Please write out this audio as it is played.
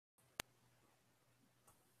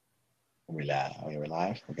We're live?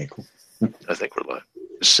 Okay, cool. I think we're live.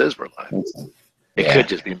 It says we're live. It Yeah. could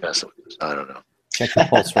just be messing with us. I don't know. Check your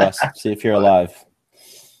pulse, Russ. See if you're alive.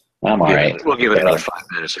 I'm all right. We'll give it another 5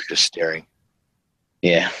 minutes of just staring.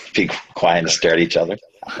 Yeah, be quiet and stare at each other.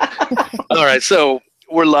 All right, so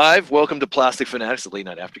we're live. Welcome to Plastic Fanatics, the late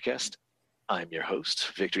night aftercast. I'm your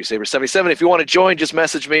host, Victory Saber 77. If you want to join, just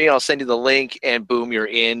message me. I'll send you the link, and boom, you're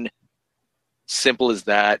in. Simple as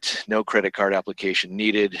that. No credit card application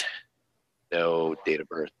needed. No date of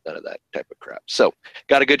birth. None of that type of crap. So,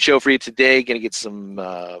 got a good show for you today. Going to get some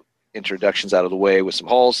introductions out of the way with some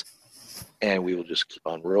hauls, and we will just keep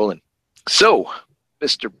on rolling. So,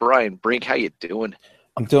 Mr. Brian Brink, how you doing?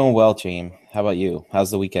 I'm doing well, James. How about you?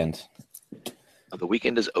 How's the weekend? The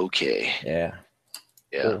weekend is okay. Yeah.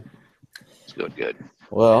 Cool. It's going good.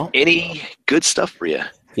 Well, any good stuff for you?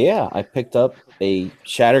 Yeah, I picked up a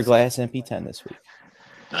Shatterglass MP10 this week.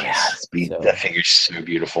 Nice. Yeah, that figure's so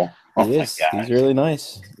beautiful. It is. He's really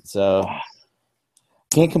nice. So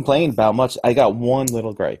can't complain about much. I got one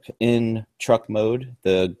little gripe. In truck mode,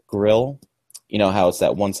 the grill, you know how it's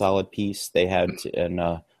that one solid piece they had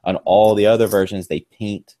on all the other versions, they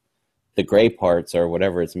paint the gray parts or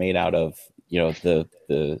whatever it's made out of, you know,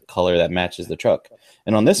 the color that matches the truck.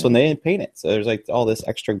 And on this one, they didn't paint it. So there's like all this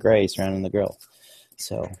extra gray surrounding the grill.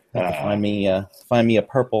 So I have to find me a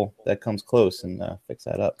purple that comes close and fix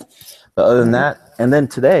that up. But other than that, and then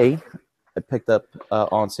today I picked up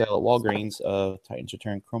on sale at Walgreens Titans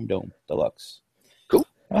Return Chrome Dome Deluxe. Cool.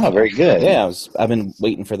 Oh, very good. Yeah, I've been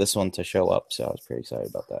waiting for this one to show up, so I was pretty excited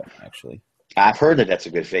about that actually. I've heard that's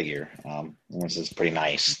a good figure. This is pretty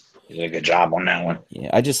nice. You did a good job on that one. Yeah,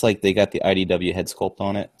 I just like they got the IDW head sculpt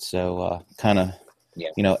on it, so kind of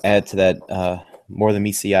add to that More Than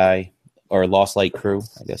MECI or Lost Light crew,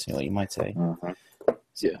 I guess you might say. Mm-hmm.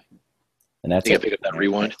 Yeah, and that's you pick up that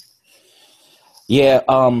rewind. Yeah,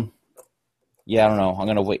 I don't know. I'm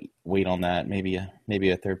gonna wait on that. Maybe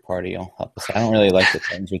a third party will help us. I don't really like the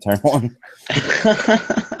Titans Return one.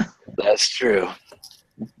 That's true.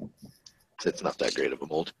 It's not that great of a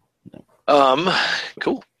mold. No.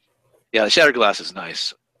 Cool. Yeah, the Shattered Glass is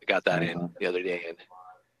nice. I got that in the other day, and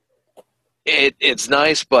it's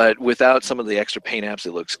nice, but without some of the extra paint apps,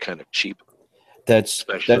 it looks kind of cheap. That's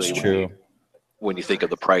true. When you think of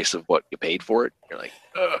the price of what you paid for it, you're like,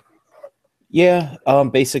 ugh. Yeah,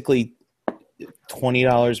 basically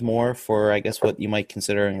 $20 more for, I guess, what you might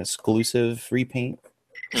consider an exclusive repaint.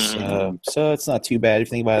 Mm-hmm. So it's not too bad if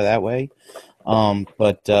you think about it that way.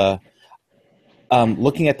 But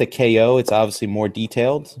looking at the KO, it's obviously more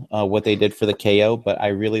detailed, what they did for the KO, but I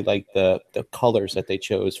really like the colors that they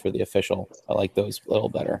chose for the official. I like those a little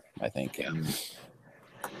better, I think. Yeah.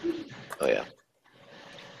 Oh, yeah.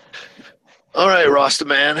 All right, Rasta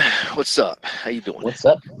man, what's up? How you doing? What's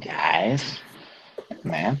up, guys?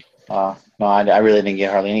 Man, no, I really didn't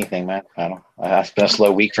get hardly anything, man. It's been a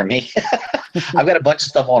slow week for me. I've got a bunch of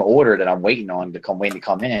stuff on order that I'm waiting to come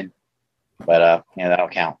in, but that'll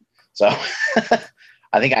count. So I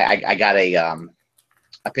think I got I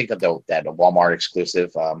picked up that Walmart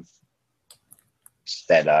exclusive what's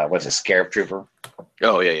it, Scarab Trooper.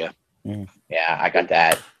 Oh yeah. Yeah, I got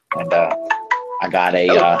that, and I got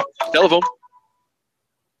a telephone.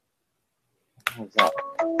 What's that?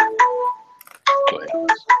 Go ahead.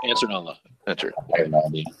 Answer it on the enter. I have no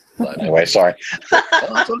idea. Anyway, sorry.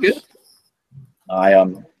 That's all good. I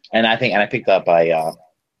picked up the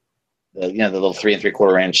little 3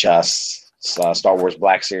 3/4 inch Star Wars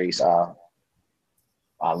Black Series Lando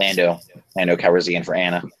Calrissian for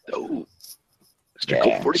Anna. Oh, Mr.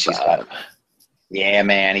 Colt 45. Yeah,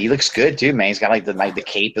 man, he looks good too, man. He's got like the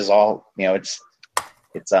cape is all it's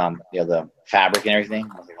the fabric and everything.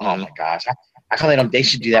 I was like, oh my gosh, I thought they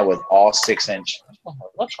should do that with all 6-inch.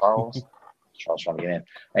 What Charles trying to get in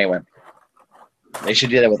anyway. They should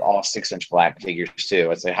do that with all 6-inch black figures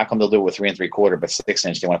too. I'd say, how come they'll do it with 3 3/4, but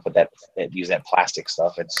 6-inch they want to put that use that plastic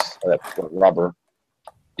stuff? It's that rubber.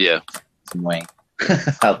 Yeah. Some way.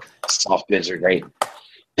 Soft bids are great.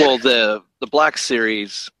 Well, the Black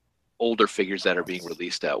Series older figures that are being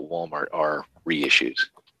released at Walmart are reissues.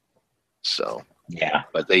 So yeah,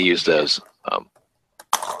 but they use those stuff.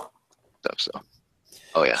 So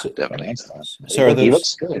definitely. So are those? He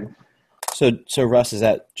looks good. So Russ, is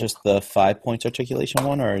that just the 5 points articulation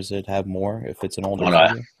one, or does it have more if it's an older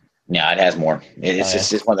figure? Yeah, it has more.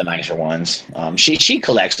 It's one of the nicer ones. She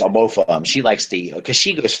collects on both of them. She likes because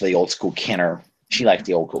she goes for the old school Kenner. She likes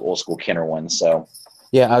the old school Kenner ones. So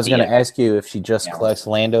yeah, I was going to ask you if she just collects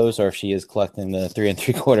Landos or if she is collecting the 3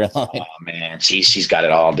 3/4 line. Oh man, she's got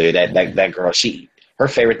it all, dude. That girl, her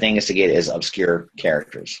favorite thing is to get is obscure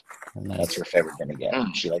characters. That's her favorite thing to get.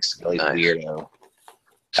 She likes to go weirdo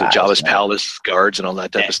So Jabba's palace guards and all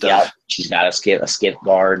that type of stuff. Yeah, she's got a skip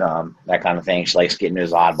guard, that kind of thing. She likes getting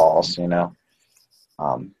those oddballs,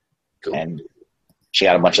 Cool. And she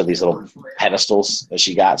got a bunch of these little pedestals that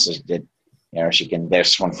she got. So she can.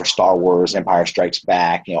 There's one for Star Wars, Empire Strikes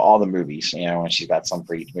Back, all the movies. And she's got some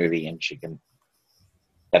for each movie, and she can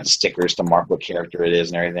got the stickers to mark what character it is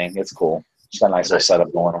and everything. It's cool. She's got a nice little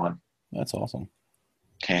setup going on. That's awesome.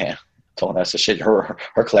 Yeah. Told her, so shit. Her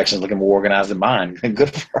collection's looking more organized than mine.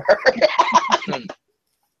 Good for her.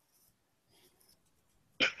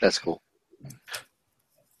 That's cool.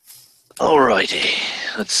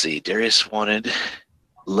 Alrighty. Let's see. Darius wanted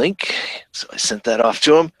link, so I sent that off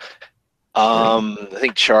to him. I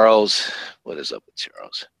think Charles. What is up with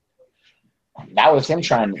Charles? That was him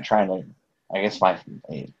trying to. I guess my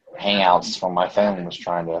Hangouts from my phone was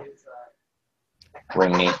trying to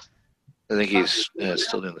ring me. I think he's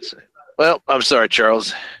still doing the same. Well, I'm sorry,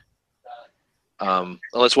 Charles.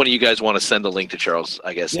 Unless one of you guys want to send the link to Charles,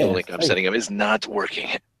 I guess the link I'm sending him is not working.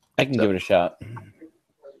 I can give it a shot.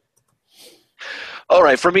 All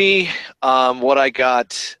right, for me, what I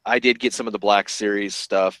got, I did get some of the Black Series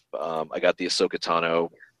stuff. I got the Ahsoka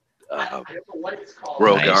Tano,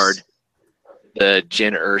 Rogue Guard, the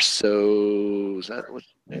Jyn Erso. Is that what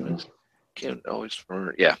her name is? Can't always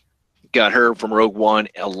remember. Yeah, got her from Rogue One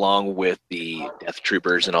along with the Death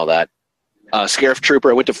Troopers and all that. Scarif Trooper.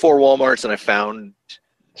 I went to 4 WalMarts and I found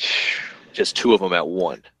just 2 of them at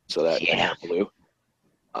one. So that blew.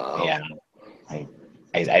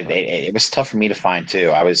 It was tough for me to find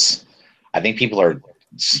too. I think people are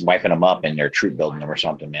swiping them up and they're troop building them or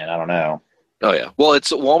something, man. I don't know. Oh yeah. Well,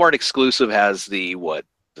 it's Walmart exclusive. Has the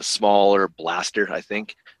smaller blaster, I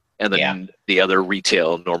think, and then the other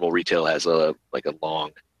normal retail has a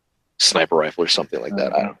long sniper rifle or something like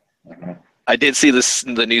that. I don't. Mm-hmm. I did see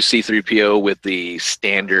the new C-3PO with the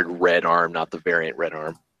standard red arm, not the variant red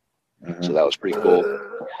arm. Mm-hmm. So that was pretty cool.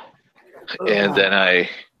 And then I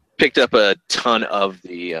picked up a ton of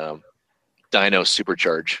the Dino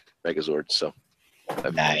Supercharge Megazords. So I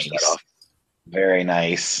finished that off. Very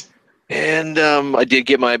nice. And I did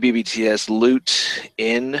get my BBTS loot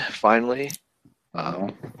in finally.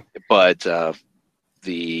 But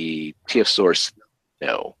the TF Source,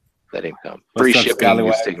 no, that didn't come. Free shipping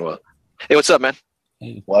is taking a while. Hey, what's up, man?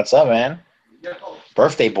 What's up, man?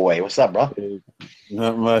 Birthday boy, what's up, bro?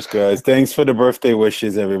 Not much, guys. Thanks for the birthday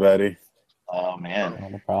wishes, everybody. Oh, man.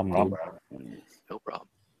 No problem. No problem.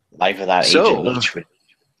 Life without Agent H would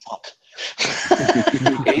fuck.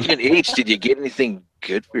 Agent H, did you get anything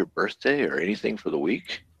good for your birthday or anything for the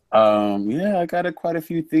week? Yeah, I got quite a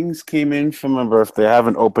few things came in for my birthday. I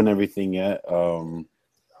haven't opened everything yet.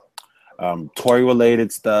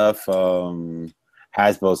 Toy-related stuff.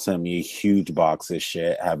 Hasbro sent me a huge box of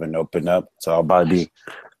shit. I haven't opened up, so I'm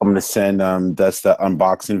gonna send that's the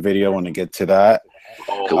unboxing video when I get to that.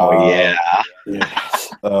 Oh yeah.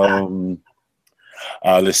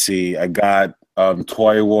 Let's see. I got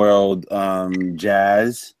Toy World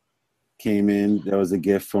Jazz came in. There was a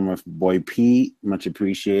gift from my boy Pete. Much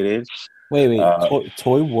appreciated. Wait.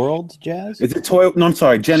 Toy World Jazz? Is it Toy? No, I'm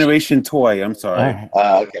sorry. Generation Toy. I'm sorry.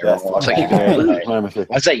 Okay. I was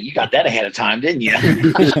like, you got that ahead of time, didn't you?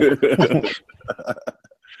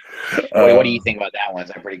 What do you think about that one? Is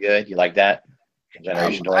that pretty good? You like that?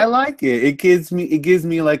 Generation Toy? I like it. It gives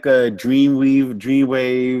me like a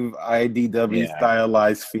Dreamwave IDW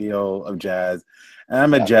stylized feel of jazz. And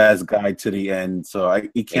I'm a jazz guy to the end, so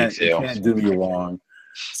you can't do me wrong.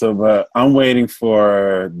 So, but I'm waiting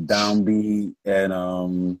for Downbeat and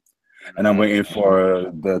I'm waiting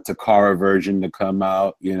for the Takara version to come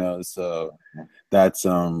out. So that's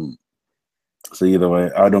So either way,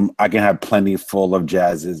 I can have plenty full of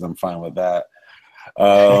jazzes. I'm fine with that.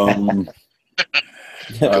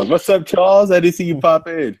 What's up, Charles? I didn't see you pop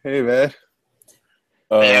in. Hey, man.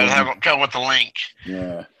 Haven't come with the link.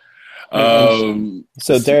 Yeah.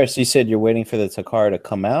 So Darius, you said you're waiting for the Takara to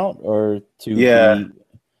come out or to be...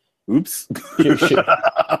 Oops.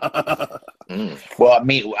 Well, I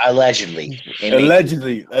mean, allegedly.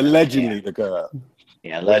 Allegedly, the car.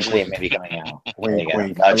 Yeah, allegedly it may be coming out.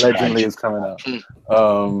 Wink. Allegedly it's coming out.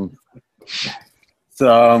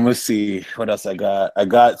 So let's see what else I got. I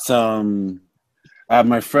have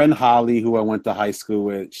my friend Holly, who I went to high school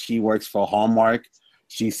with. She works for Hallmark.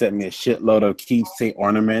 She sent me a shitload of keepsake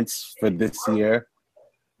ornaments for this year,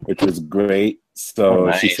 which was great. So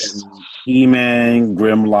nice. She sent me He-Man,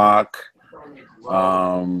 Grimlock.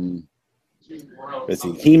 Let's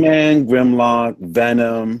see, He-Man, Grimlock,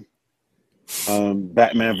 Venom,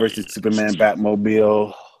 Batman versus Superman,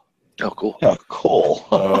 Batmobile. Oh, cool. Oh, cool.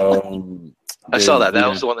 I saw that. That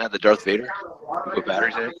was the one that had the Darth Vader with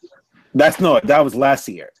batteries in it. That was last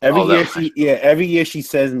year. Every year she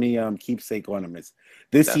sends me keepsake ornaments.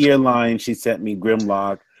 This year line she sent me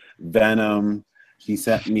Grimlock, Venom. She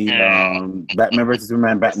sent me Batman vs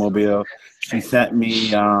Superman, Batmobile. She sent me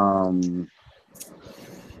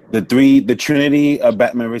the Trinity of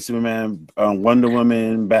Batman vs Superman, Wonder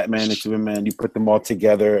Woman, Batman and Superman. You put them all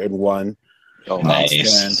together in one. Oh,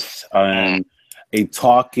 nice. And a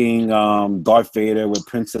talking Darth Vader with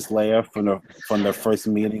Princess Leia from the first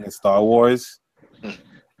meeting in Star Wars.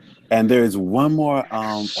 And there's one more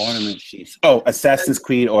ornament sheet. Oh, Assassin's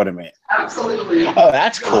Creed ornament. Absolutely. Oh,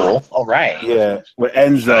 that's cool. All right. Yeah, with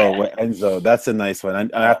Enzo. That's a nice one.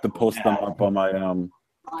 I have to post them up on my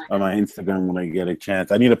Instagram when I get a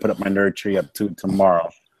chance. I need to put up my nerd tree up too tomorrow.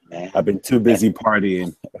 I've been too busy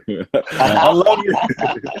partying. I love you.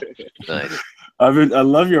 Nice. I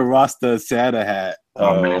love your Rasta Santa hat.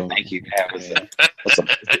 Oh man, thank you.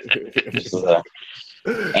 This was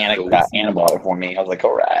Anna bought it for me. I was like,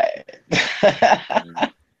 all right.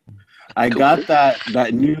 I got that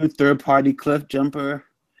new third-party Cliff Jumper.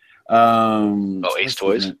 Ace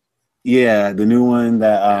Toys? Yeah, the new one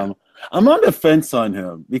that I'm on the fence on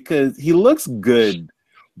him because he looks good,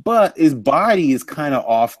 but his body is kind of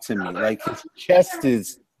off to me. Like his chest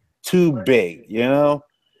is too big, you know?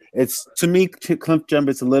 It's to me Cliff Jumper,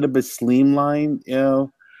 it's a little bit slimline, you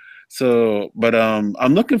know. So, but I'm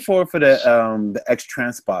looking forward for the X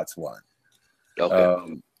Transpots one.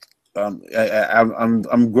 Okay.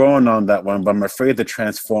 I'm growing on that one, but I'm afraid to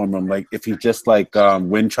transform him. Like if he's just like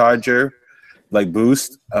Wind Charger, like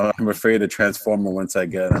Boost, I'm afraid to transform him once I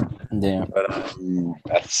get him. Yeah. But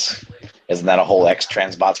isn't that a whole X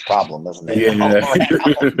Transbots problem, isn't it? Yeah.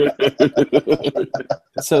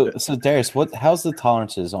 So Darius, how's the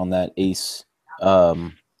tolerances on that Ace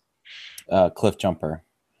Cliff Jumper?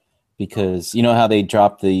 Because you know how they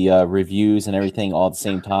drop the reviews and everything all at the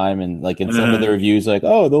same time, and like in some of the reviews, like,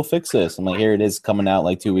 oh, they'll fix this. I'm like, here it is coming out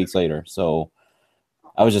like 2 weeks later. So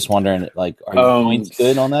I was just wondering, like, are your points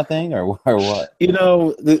good on that thing or what? You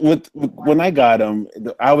know, when I got him,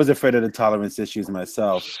 I was afraid of the tolerance issues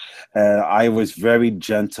myself, and I was very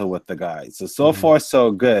gentle with the guy. So far so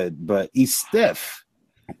good, but he's stiff,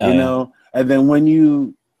 you know. And then when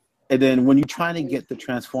you're trying to get the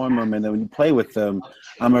transform them, and then when you play with them,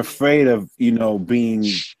 I'm afraid of being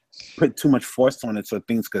put too much force on it so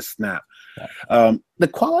things could snap. The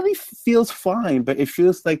quality feels fine, but it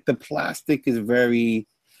feels like the plastic is very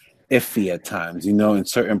iffy at times, in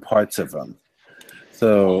certain parts of them.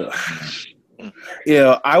 So,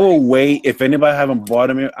 I will wait. If anybody haven't bought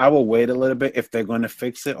them yet, I will wait a little bit if they're going to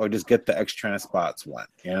fix it, or just get the X Transpots one.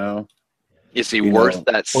 Is he worth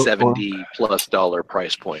that $70+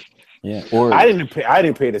 price point? Yeah. I didn't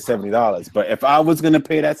pay the $70, but if I was going to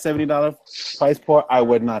pay that $70 price point, I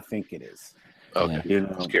would not think it is.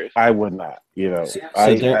 Okay. I would not.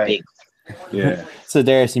 So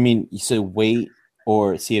Darius, you mean wait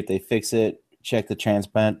or see if they fix it? Check the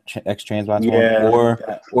X Transbots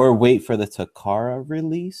one, or wait for the Takara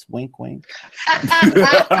release. Wink, wink.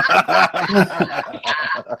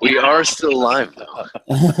 We are still live though.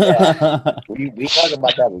 We talk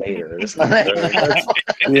about that later.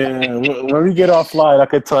 When we get offline, I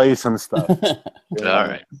could tell you some stuff. All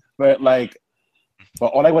right, but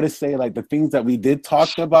all I want to say, like the things that we did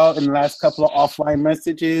talk about in the last couple of offline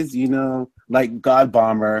messages, like God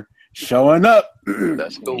Bomber. Showing up.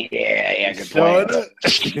 That's cool. Yeah, good point.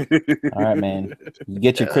 All right, man. You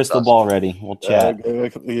get your crystal ball ready. We'll chat.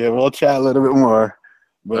 We'll chat a little bit more.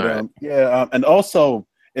 But and also,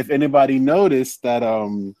 if anybody noticed that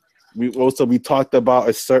we talked about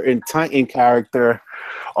a certain Titan character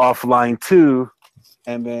offline too,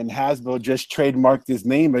 and then Hasbro just trademarked his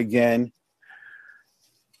name again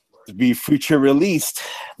to be future released,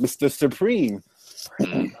 Mr. Supreme.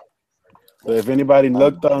 So if anybody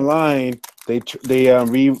looked online, they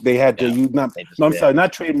had to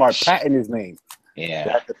not trademark, patent his name. Yeah, they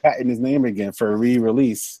had to patent his name again for a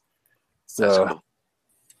re-release. So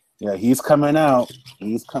he's coming out.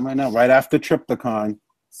 He's coming out right after Triptychon.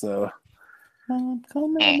 So I'm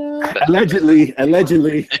coming out. Allegedly.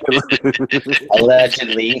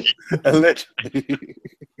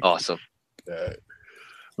 Awesome.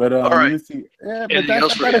 But all right. let me see. Yeah,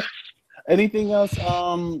 but anything else?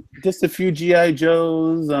 Just a few G.I.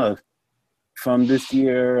 Joes from this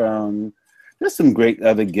year. Just some great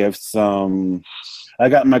other gifts. I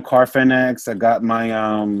got my Carfanex. I got my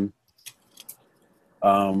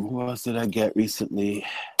who else did I get recently?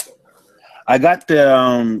 I got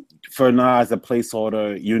the for now as a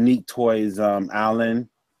placeholder, Unique Toys Allen.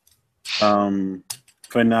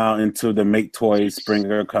 For now until the Make Toys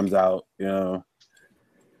Springer comes out,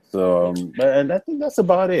 So, and I think that's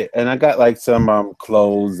about it. And I got like some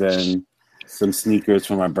clothes and some sneakers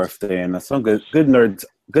for my birthday, and some good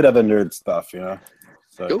other nerd stuff, you know.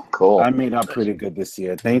 So cool. I made out pretty good this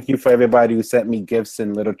year. Thank you for everybody who sent me gifts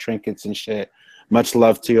and little trinkets and shit. Much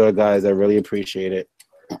love to you guys. I really appreciate it.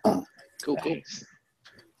 Cool.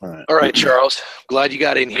 All right, Charles. Glad you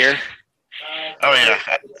got in here. Oh yeah.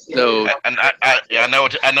 So I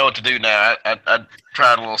know what to do now. I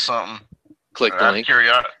tried a little something. Click the link. Or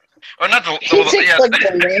not the link.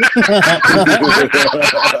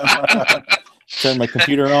 Turn my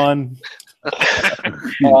computer on.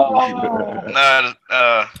 No,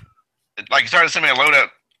 like it started sending me a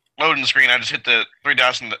loading screen. I just hit the 3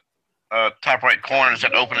 dots in the top right corner and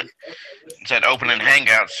said open it. It said open in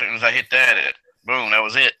Hangout. As soon as I hit that, boom, that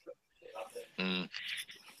was it.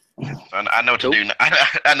 I know what to do.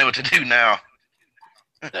 I know what to do now.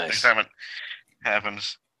 Nice. Next time it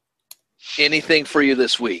happens. Anything for you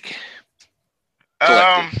this week?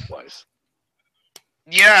 Wise.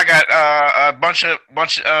 Yeah, I got a bunch of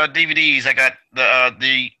DVDs. I got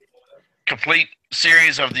the complete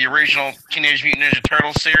series of the original Teenage Mutant Ninja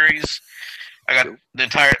Turtles series. I got the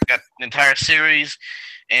entire series,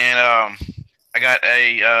 and I got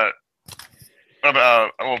a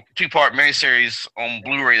little 2-part miniseries on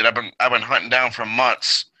Blu-ray that I've been hunting down for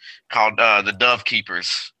months, called The Dove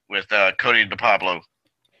Keepers with Cody DePablo.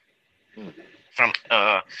 From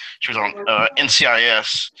she was on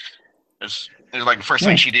NCIS. It was like the first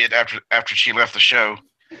thing she did after she left the show.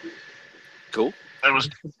 Cool. It was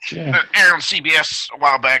aired on CBS a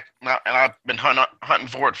while back, and I've been hunting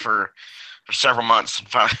for it for several months, and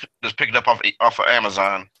finally just picked it up off of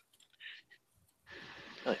Amazon.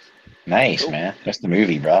 Nice, cool. Man. That's the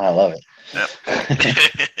movie, bro. I love it. Yep.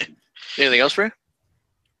 Anything else, Fran?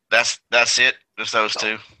 That's it. Just those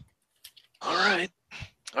two. All right.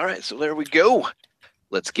 So there we go.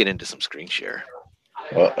 Let's get into some screen share.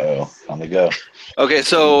 On the go. Okay,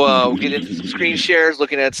 so we'll get into some screen shares,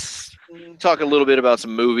 talk a little bit about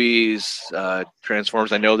some movies,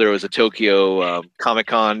 Transformers. I know there was a Tokyo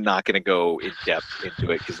Comic-Con. Not going to go in depth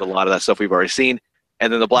into it because a lot of that stuff we've already seen.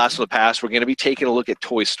 And then the Blast from the Past, we're going to be taking a look at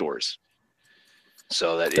toy stores.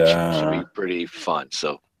 So that it should be pretty fun.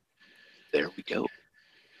 So there we go.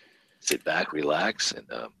 Sit back, relax, and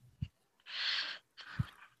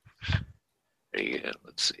there you go.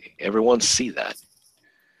 Let's see. Everyone see that?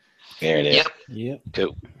 There it is. Yep.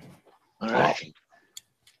 Cool. All right.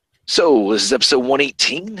 So this is episode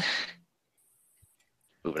 118.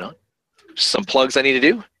 Moving on. Some plugs I need to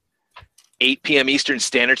do. 8 p.m. Eastern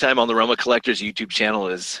Standard Time on the Roma Collectors YouTube channel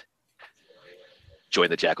is Join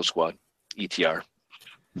the Jackal Squad, ETR.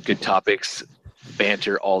 Good topics,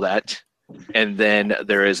 banter, all that. And then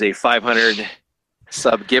there is a 500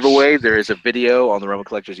 sub giveaway. There is a video on the Roma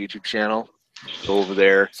Collectors YouTube channel. Go over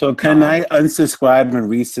there. So can I unsubscribe and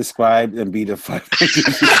resubscribe and be the 500?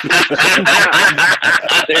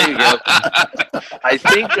 There you go. I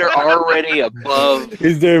think they're already above.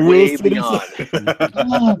 Is there way beyond?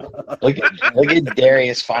 Look at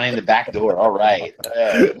Darius finding the back door. All right.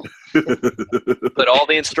 But all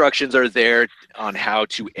the instructions are there on how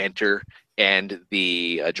to enter, and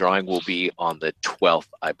the drawing will be on the 12th,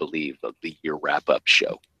 I believe, of the year wrap-up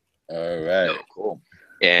show. All right. So, cool.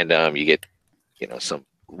 And you get, some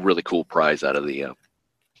really cool prize out of the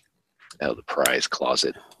prize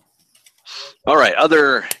closet. All right,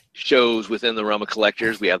 other shows within the Roma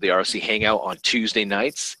Collectors. We have the ROC Hangout on Tuesday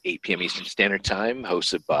nights, 8 p.m. Eastern Standard Time,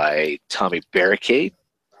 hosted by Tommy Barricade,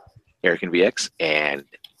 Eric and VX, and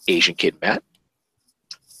Asian Kid Matt.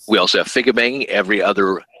 We also have Figure Banging every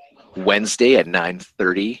other Wednesday at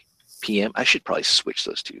 9:30 p.m. I should probably switch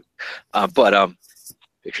those two.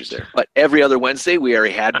 Pictures there. But every other Wednesday, we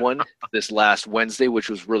already had one this last Wednesday, which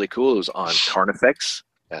was really cool. It was on Carnifex,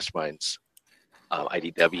 Mastermind's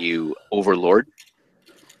IDW Overlord.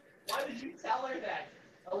 Why did you tell her that?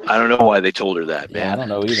 I don't know why they told her that, man. Yeah, I don't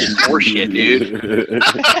know either. Horseshit, dude.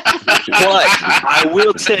 But I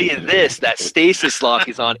will tell you this, that Stasis Lock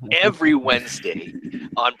is on every Wednesday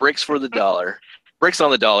on Bricks on the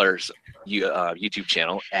Dollar's YouTube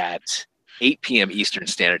channel at 8 p.m. Eastern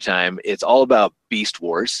Standard Time. It's all about Beast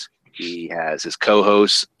Wars. He has his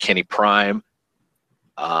co-host, Kenny Prime.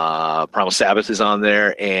 Primal Sabbath is on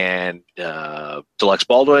there, and Deluxe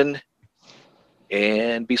Baldwin,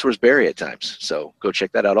 and Beast Wars Barry at times. So go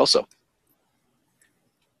check that out also.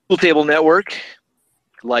 Pool Table Network,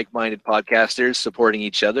 like-minded podcasters supporting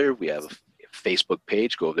each other. We have a Facebook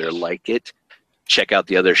page. Go over there, like it. Check out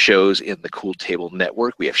the other shows in the Cool Table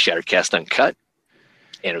Network. We have Shattercast Uncut,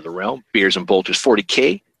 Enter the Realm, Beers and Bolters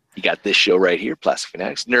 40K. You got this show right here, Plastic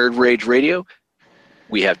Fanatics, Nerd Rage Radio,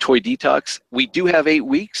 We have Toy Detox. We do have 8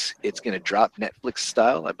 weeks. It's going to drop Netflix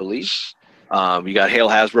style, I believe. You got Hail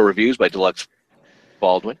Hasbro Reviews by Deluxe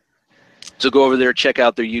Baldwin. So go over there, check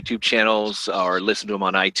out their YouTube channels, or listen to them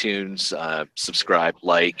on iTunes. Subscribe,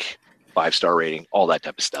 like, 5-star rating, all that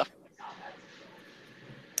type of stuff.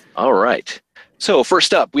 All right. So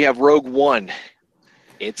first up, we have Rogue One.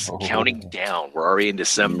 It's counting down. We're already in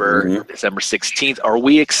December, December 16th. Are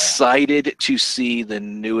we excited to see the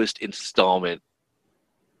newest installment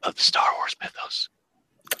of the Star Wars mythos?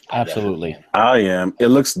 Absolutely. I am. It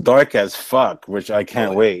looks dark as fuck, which I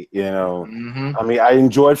can't wait. You know, I mean, I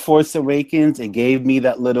enjoyed Force Awakens. It gave me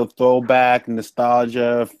that little throwback,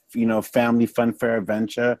 nostalgia, you know, family fun fair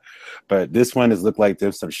adventure. But this one has looked like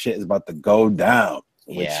there's some shit is about to go down,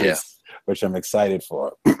 which I'm excited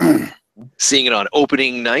for. Seeing it on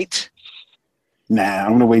opening night? Nah,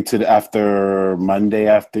 I'm gonna wait till after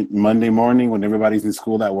Monday morning when everybody's in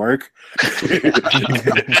school at work. get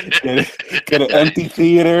an empty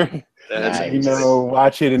theater. Nice. You know,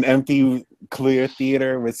 watch it in empty, clear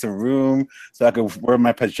theater with some room, so I can wear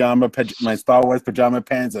my my Star Wars pajama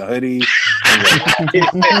pants, a hoodie.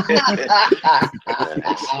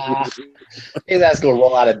 His ass gonna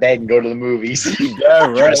roll out of bed and go to the movies. Yeah,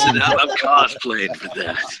 right. Dressing up, I'm cosplaying for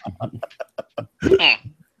that.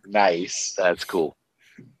 Nice. That's cool.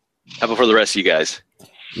 How about for the rest of you guys?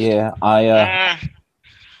 Yeah, I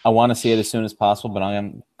want to see it as soon as possible, but I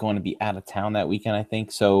am going to be out of town that weekend, I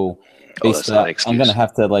think. So basically, I'm going to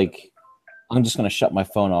have to I'm just going to shut my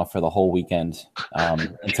phone off for the whole weekend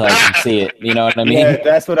until I can see it. You know what I mean? Yeah,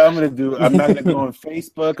 that's what I'm going to do. I'm not going to go on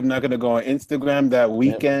Facebook. I'm not going to go on Instagram that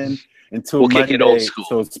weekend until Monday. Kick it old school.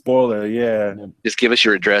 So spoiler, yeah. Just give us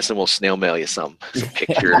your address and we'll snail mail you some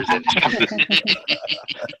pictures and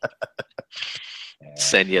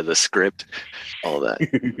send you the script, all that.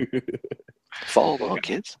 Follow along,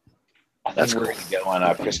 kids. That's we're gonna go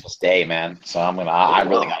on Christmas Day, man. So I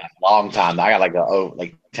really got a long time. I got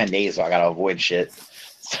like 10 days, so I gotta avoid shit.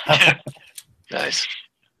 Nice.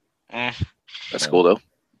 That's cool though.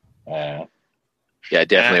 Yeah,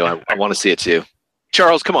 definitely. I want to see it too.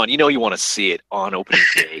 Charles, come on. You know you want to see it on opening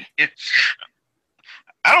day.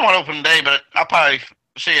 I don't want opening day, but I'll probably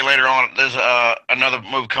see it later on. There's another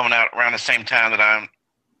movie coming out around the same time that I'm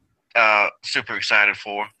super excited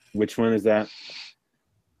for. Which one is that?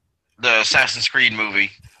 The Assassin's Creed movie.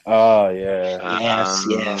 Oh yeah.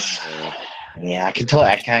 Yes. Yeah, I can tell.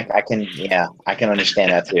 I can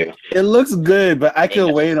understand that too. It looks good, but I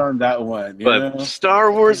can wait on that one. You know?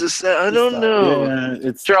 Star Wars is. I don't know.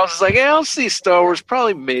 Yeah, Charles is like, I'll see Star Wars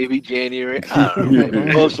probably maybe January. I don't know.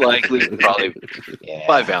 Most likely probably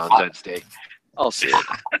by Valentine's Day. I'll see it.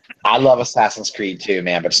 I love Assassin's Creed too,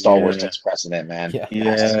 man, but Star Wars takes precedent, man.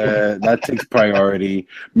 Yeah, that takes priority.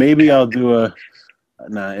 Maybe I'll do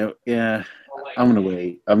I'm gonna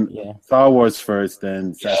wait. Star Wars first,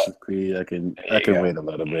 then Assassin's Creed. I can wait a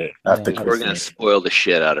little bit after Christmas. We're gonna spoil the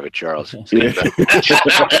shit out of it, Charles.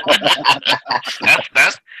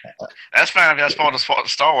 That's fine if y'all spoil the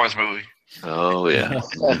Star Wars movie. Oh yeah.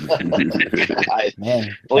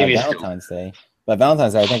 Man, by Valentine's Day. By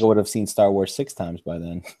Valentine's Day, I think I would have seen Star Wars 6 times by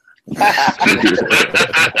then.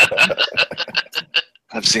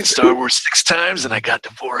 I've seen Star Wars 6 times and I got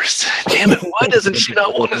divorced. Damn it, why doesn't she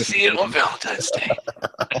not want to see it on Valentine's Day?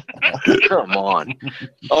 Come on.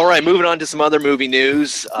 All right, moving on to some other movie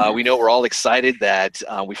news. We know we're all excited that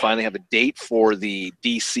we finally have a date for the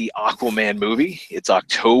DC Aquaman movie. It's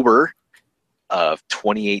October of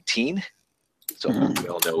 2018. So we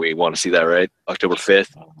all know we want to see that, right? October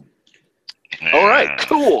 5th. All right,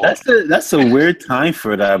 cool. That's a weird time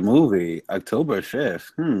for that movie, October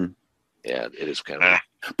 5th. Yeah, it is kind of.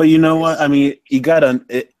 But you know what? I mean, I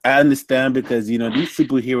understand because, you know, these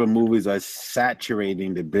superhero movies are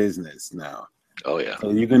saturating the business now. Oh, yeah.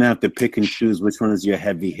 So you're going to have to pick and choose which one is your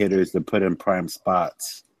heavy hitters to put in prime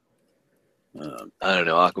spots. I don't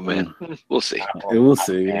know, Aquaman. We'll see. We'll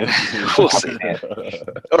see. We'll see.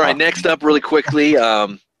 All right, next up really quickly,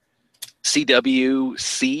 CW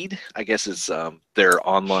Seed, I guess is their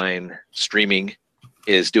online streaming,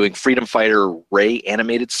 is doing Freedom Fighter Ray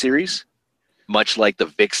animated series, much like the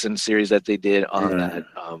Vixen series that they did on that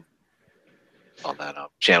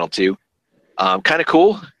channel too. Kind of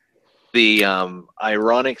cool. The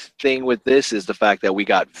ironic thing with this is the fact that we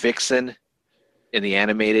got Vixen in the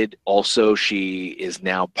animated. Also, she is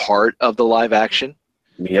now part of the live action.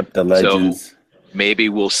 Yep, the Legends. So maybe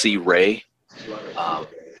we'll see Ray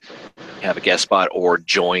have a guest spot or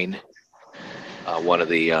join one of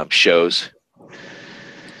the shows.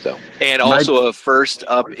 So, and also first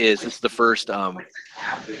up is this is the first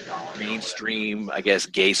mainstream, I guess,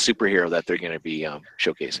 gay superhero that they're going to be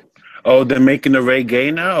showcasing. Oh, they're making the Ray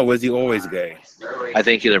gay now, or was he always gay? I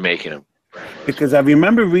think they're making him. Because I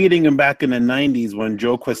remember reading him back in the '90s when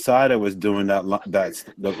Joe Quesada was doing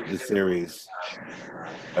the series.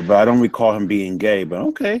 But I don't recall him being gay. But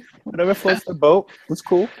okay, whatever floats the boat. It's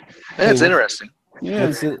cool. Yeah, it's interesting.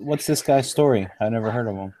 Yeah. What's this guy's story? I never heard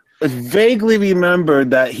of him. I vaguely remember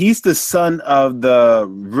that he's the son of the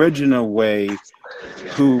original Way,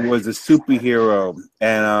 who was a superhero,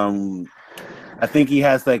 and I think he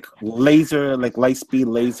has like light speed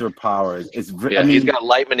laser powers. He's got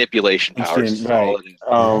light manipulation powers. Right.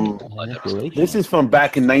 This is from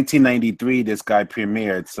back in 1993. This guy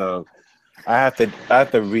premiered, so I have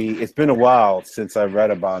to read. It's been a while since I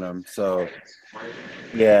read about him, so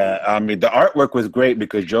yeah. I mean, the artwork was great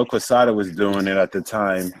because Joe Quesada was doing it at the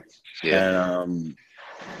time, and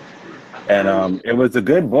it was a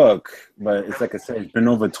good book. But it's like I said, it's been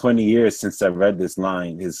over 20 years since I read this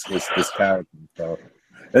line, his character. So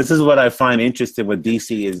this is what I find interesting with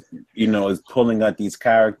DC is pulling out these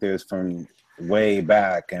characters from way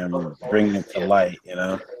back and bringing it to light.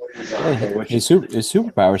 His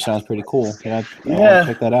superpower sounds pretty cool. I'll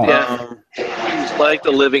check that out. Yeah. He's like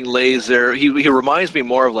the living laser. He reminds me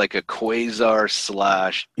more of like a Quasar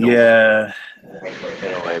 / Yeah.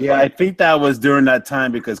 Yeah, I think that was during that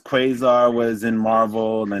time because Quasar was in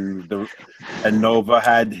Marvel and Nova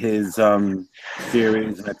had his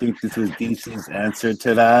series, and I think this was DC's answer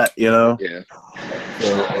to that, Yeah.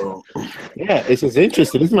 So, yeah, it's just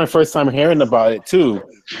interesting. This is my first time hearing about it too.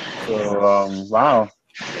 So, wow.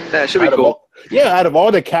 That should be cool. Out of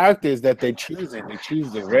all the characters that they choose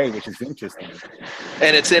the Ray, which is interesting.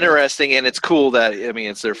 And it's interesting, and it's cool that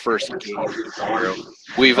it's their first engagement.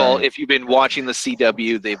 If you've been watching the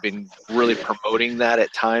CW, they've been really promoting that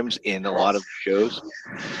at times in a lot of shows.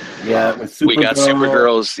 Yeah, we got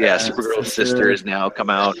Supergirl's. Yeah, Supergirl's sister has now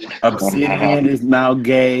come out. Obsidian is now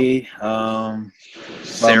gay.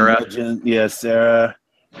 Sarah. Sarah.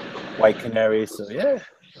 White Canary. So yeah.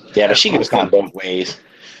 Yeah, but she goes kind of both ways.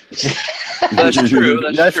 That's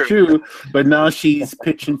true. That's true. But now she's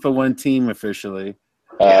pitching for one team officially.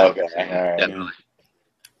 Okay. All right. Definitely.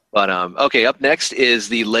 But okay, up next is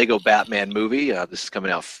the Lego Batman movie. This is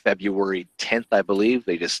coming out February 10th, I believe.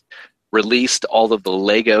 They just released all of the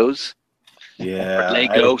Legos. Yeah.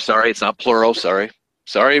 Lego. Sorry, it's not plural. Sorry,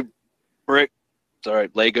 Brick. Sorry,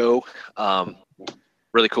 Lego.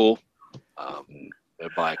 Really cool.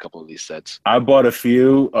 Buy a couple of these sets. I bought a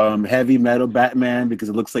few Heavy Metal Batman because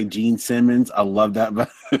it looks like Gene Simmons. I love that.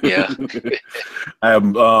 Yeah. I have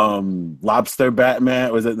Lobster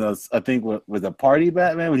Batman. I think was a Party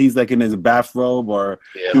Batman when he's like in his bathrobe or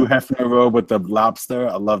Hugh Hefner robe with the lobster.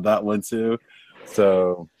 I love that one too.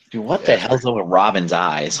 So. Dude, what the hell's up with Robin's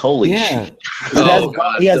eyes? Holy shit!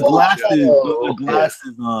 He has glasses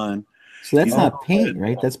on. So that's not paint,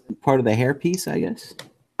 right? That's part of the hairpiece, I guess.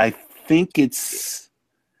 I think it's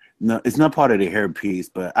not part of the hairpiece,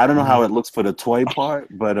 but I don't know how it looks for the toy part.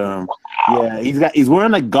 But he's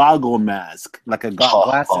wearing a goggle mask, like a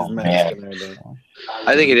glasses mask.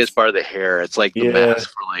 I think it is part of the hair. It's like the mask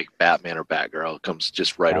for like Batman or Batgirl. It comes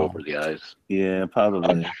just right over the eyes. Yeah,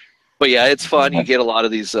 probably. But yeah, it's fun. You get a lot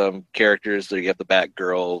of these characters. There you have the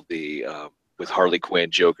Batgirl, with Harley Quinn,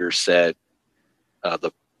 Joker set.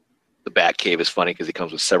 The Batcave is funny because he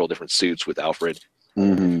comes with several different suits with Alfred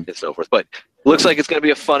and so forth. But looks like it's going to be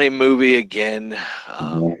a funny movie again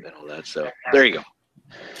and all that. So there you go.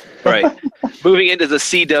 All right. Moving into the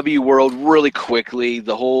CW world really quickly.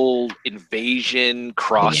 The whole Invasion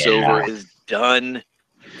crossover is done.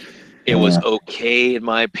 It was okay in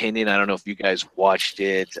my opinion. I don't know if you guys watched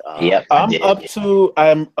it. I'm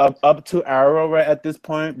up to Arrow right at this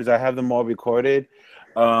point because I have them all recorded.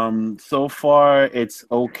 So far it's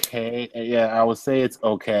okay. Yeah, I would say it's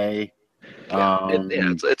okay.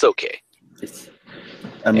 It's okay.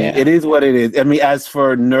 It is what it is. I mean, as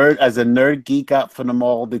a nerd geek out for them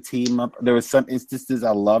all, the team up, there were some instances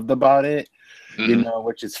I loved about it.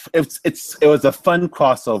 Which is it was a fun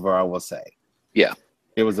crossover, I will say. Yeah.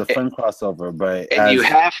 It was a fun crossover, but you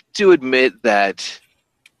have to admit that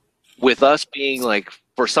with us being like,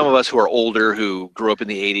 for some of us who are older who grew up in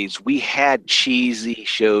the 80s, we had cheesy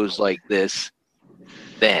shows like this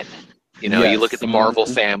then. You look at the Marvel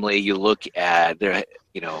family, you look at their,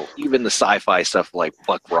 even the sci-fi stuff like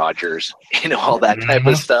Buck Rogers, all that type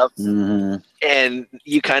of stuff. And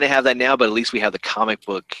you kind of have that now, but at least we have the comic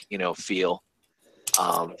book, feel.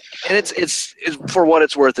 And it's for what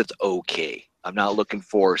it's worth, it's okay. I'm not looking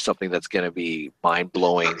for something that's going to be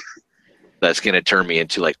mind-blowing, that's going to turn me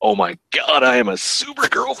into like, oh my God, I am a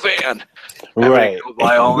Supergirl fan. I'm going to go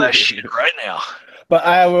buy all that shit right now. But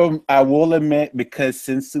I will admit, because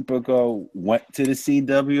since Supergirl went to the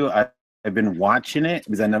CW, I've been watching it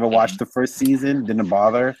because I never watched the first season, didn't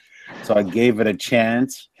bother. So I gave it a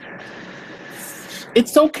chance.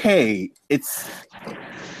 It's okay.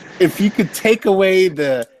 If you could take away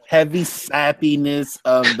the heavy sappiness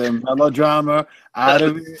of the melodrama out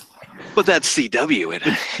of it. But that's CW in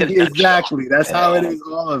it. Exactly. That's how it is,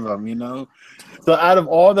 all of them, So out of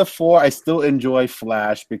all the four, I still enjoy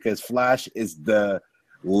Flash because Flash is the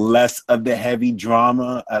less of the heavy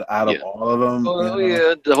drama out of all of them. Oh,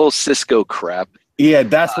 yeah, the whole Cisco crap. Yeah,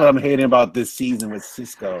 that's what I'm hating about this season with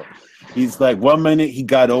Cisco. He's like, 1 minute he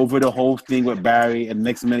got over the whole thing with Barry, and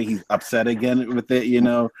next minute he's upset again with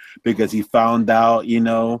it, because he found out,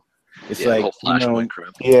 It's like,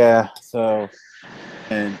 yeah. So,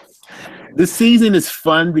 and this season is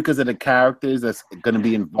fun because of the characters that's going to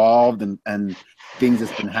be involved and things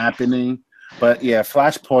that's been happening. But yeah,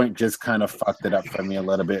 Flashpoint just kind of fucked it up for me a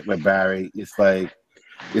little bit with Barry. It's like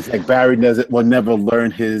Barry will never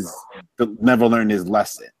learn his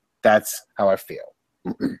lesson. That's how I feel.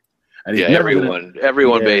 And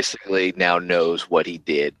everyone basically now knows what he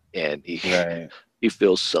did, and he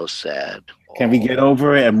feels so sad. Can we get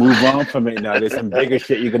over it and move on from it now? There's some bigger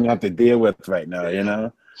shit you're gonna have to deal with right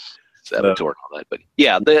now, Saboteur and all that, but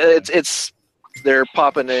yeah, it's they're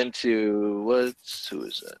popping into who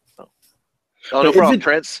is that? Oh, no problem,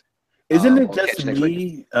 Prince. Isn't it just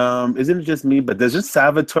me? Isn't it just me? But does this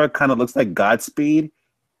Saboteur kind of looks like Godspeed?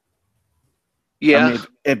 Yeah.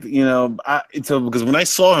 I mean, because when I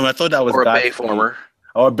saw him, I thought that was or a Bayformer.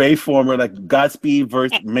 Or a Bayformer, like Godspeed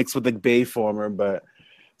mixed with the Bayformer. But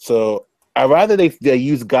so I'd rather they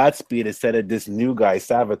use Godspeed instead of this new guy,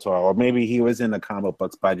 Saboteur, or maybe he was in the comic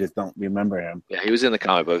books, but I just don't remember him. Yeah, he was in the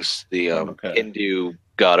comic books, the Hindu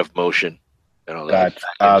god of motion.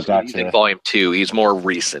 Gotcha. He's in Volume 2. He's more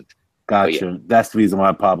recent. Gotcha. Yeah. That's the reason why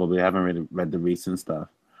I haven't really read the recent stuff.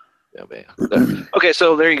 Yeah, man. Okay,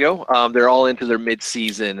 so there you go. They're all into their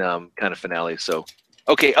mid-season kind of finale. So,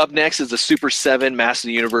 okay, up next is the Super 7 Master of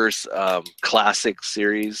the Universe Classic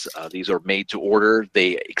Series. These are made to order.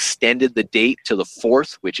 They extended the date to the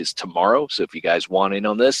 4th, which is tomorrow. So if you guys want in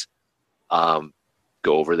on this, go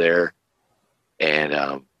over there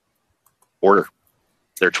and order.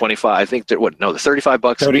 They're 25. I think they're they're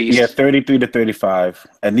 $35 a piece. Yeah, 33 to 35.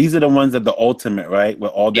 And these are the ones that the ultimate, right?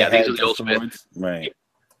 With all the heads these are the ultimate. Swords. Right.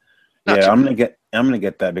 I'm gonna get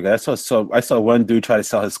that because I saw one dude try to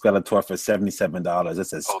sell his Skeletor for $77. I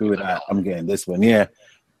said, screw that. I'm getting this one. Yeah.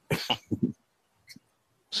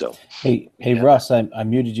 So hey Russ, I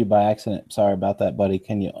muted you by accident. Sorry about that, buddy.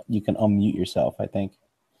 You can unmute yourself, I think.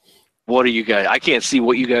 What are you guys? I can't see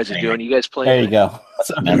what you guys are doing. You guys playing? There you go.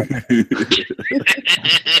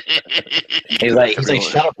 He's like,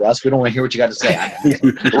 shut up, Russ. We don't want to hear what you got to say.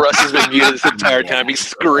 Russ has been muted this entire time. He's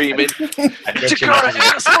screaming. Takara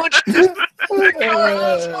ass munchers! Takara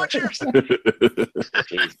ass munchers!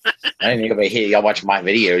 I didn't think about y'all watching my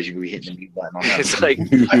videos. You'd be hitting the mute button on that. It's like,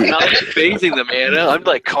 I'm not phasing them, man. I'm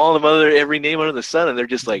like calling them every name under the sun, and they're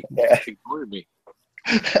just like ignoring me.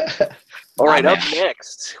 All right, up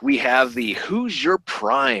next, we have the Who's Your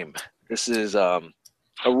Prime? This is a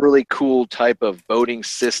really cool type of voting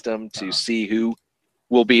system to see who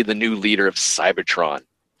will be the new leader of Cybertron.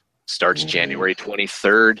 Starts January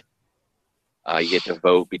 23rd. You get to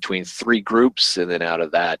vote between 3 groups, and then out of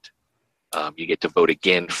that, you get to vote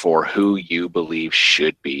again for who you believe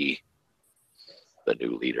should be the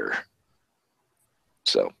new leader.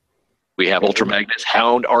 So we have Ultra Magnus,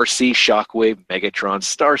 Hound, RC, Shockwave, Megatron,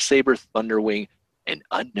 Starsaber, Thunderwing, and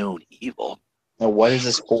Unknown Evil. Now, what is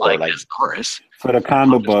this for? Like for the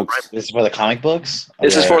comic books. This is for the comic books?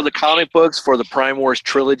 This is for the comic books, for the Prime Wars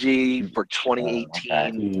trilogy, for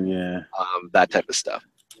 2018. Yeah. That type of stuff.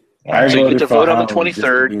 So you get to vote on the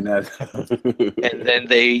 23rd, and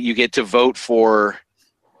then you get to vote for.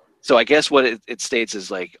 So I guess what it states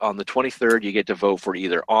is like on the 23rd, you get to vote for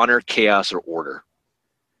either Honor, Chaos, or Order.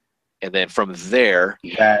 And then from there,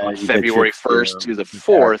 on February 1st to the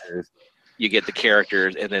 4th, you get the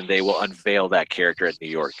characters, and then they will unveil that character at New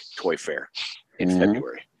York Toy Fair in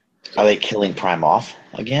February. Are they killing Prime off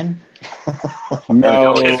again?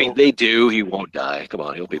 No. If they do, he won't die. Come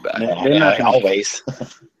on, he'll be back. They're not always.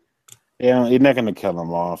 Yeah, you're not going to kill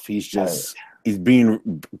him off. He's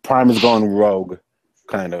Prime is going rogue,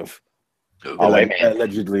 kind of.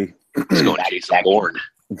 Allegedly. He's going Jason Bourne.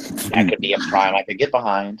 That could be a Prime I could get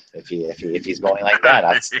behind if he's going like that.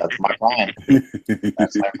 That's my Prime.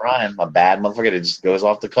 That's my Prime. A bad motherfucker that just goes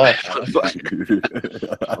off the cliff.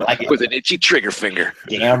 Like with an itchy trigger finger.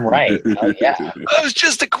 Damn right. Oh, yeah. That was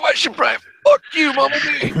just a question, Prime. Fuck you, Mama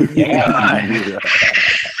B. Yeah.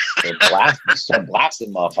 Start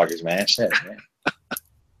blasting motherfuckers, man. Shit, man.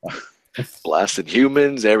 Blasted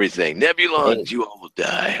humans, everything. Nebulons, you all will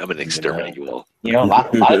die. I'm gonna exterminate you all. You know, a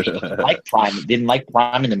lot of people like Prime. Didn't like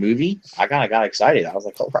Prime in the movie. I kind of got excited. I was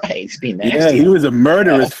like, "Oh, right, he's being nasty." Yeah, he was a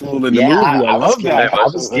murderous fool in the movie. I love that. I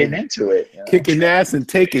was getting into it, kicking ass and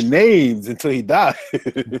taking names until he died.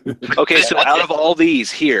 Okay, so out of all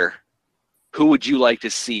these here, who would you like to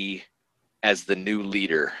see as the new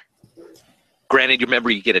leader? Granted, remember,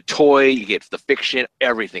 you get a toy, you get the fiction,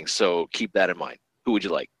 everything. So keep that in mind. Who would you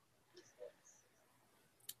like?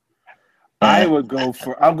 I'll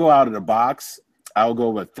go out of the box. I'll go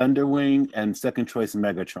with Thunderwing and second choice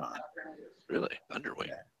Megatron. Really? Thunderwing?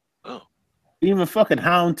 Oh. Even fucking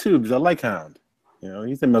Hound too, because I like Hound. You know,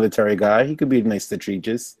 he's a military guy. He could be nice to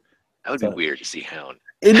treaters. That would be weird to see Hound.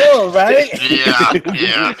 You know, right?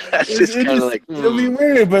 Yeah. That's just kind of like... It'll be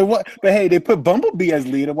weird, but hey, they put Bumblebee as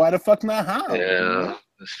leader. Why the fuck not Hound? Yeah,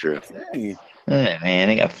 that's true. Hey. Yeah, man,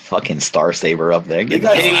 they got fucking Star Saber up there. They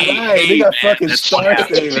got fucking Star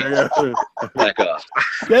Saber. Back off.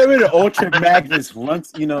 Get rid of Ultra Magnus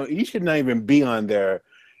once. You know, he should not even be on there.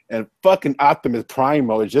 And fucking Optimus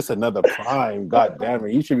Primo is just another Prime. God damn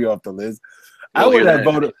it, he should be off the list. I would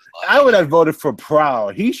have voted for Prowl.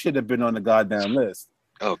 He should have been on the goddamn list.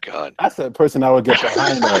 Oh God, that's the person I would get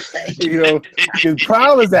behind. You know, because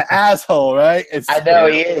Prowl is an asshole, right? I know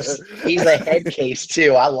he is. He's a head case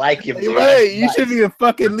too. I like him. Right, you should be a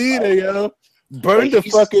fucking leader, yo. Burn the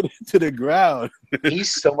fucking to the ground.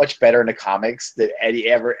 He's so much better in the comics than Eddie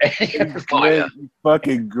ever.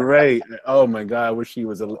 Fucking great. Oh my God, I wish he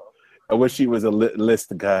was a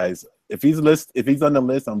list of guys. If he's on the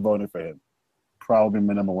list, I'm voting for him. Probably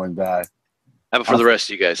my number one guy. How about for the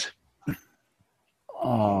rest of you guys?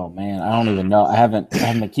 Oh man, I don't even know. I haven't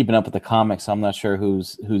been keeping up with the comics, so I'm not sure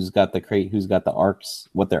who's got the arcs,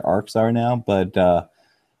 what their arcs are now. But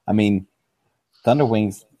I mean,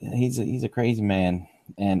 Thunderwings, he's a crazy man,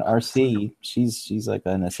 and RC, she's like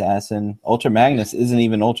an assassin. Ultra Magnus isn't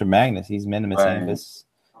even Ultra Magnus; he's Minimus Ambus.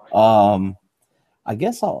 I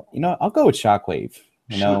guess I'll go with Shockwave.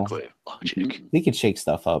 Shockwave, he can shake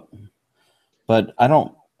stuff up, but I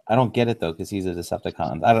don't get it though because he's a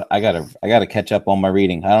Decepticon. I gotta catch up on my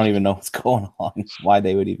reading. I don't even know what's going on. Why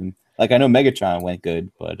they would even I know Megatron went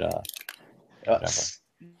good, but whatever.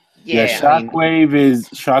 Yeah,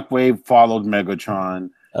 Shockwave followed Megatron.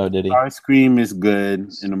 Oh, did he? Starscream is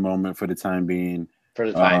good in the moment for the time being. For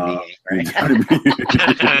the time being, right?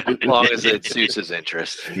 As long as it suits his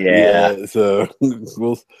interest. Yeah. So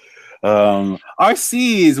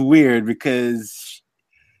RC is weird because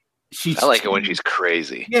I like it when she's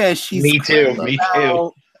crazy. Yeah, she's me too.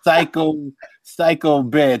 Psycho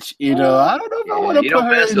bitch. You know, I don't know if I want to put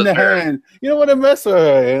her in the hand. You don't want to mess with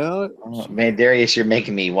her. You know, man, Darius, you're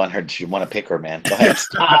making me want to pick her, man. Go ahead,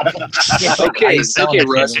 stop. Okay,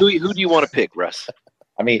 Russ. Who do you want to pick, Russ?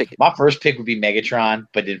 I mean, my first pick would be Megatron,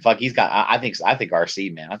 but then he's got. I think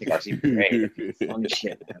RC, man. I think RC would be great. Holy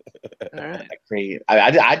shit! All right, crazy.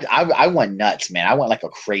 I want nuts, man. I want like a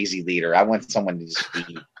crazy leader. I want someone to just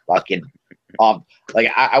be fucking. I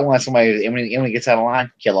want somebody when he gets out of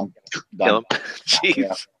line, kill him. Kill him.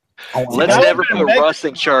 Jeez. Let's never put Russ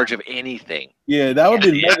in charge of anything. Yeah, that would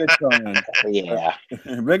be Megatron. Yeah,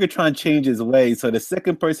 Megatron changes ways. So the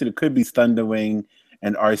second person it could be Thunderwing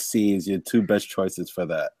and RC is your two best choices for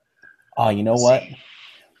that. Oh, you know what?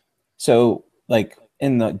 So like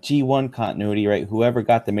in the G1 continuity, right? Whoever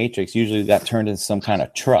got the Matrix usually got turned into some kind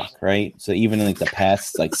of truck, right? So even in like the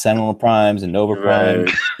past, like Sentinel Primes and Nova Prime,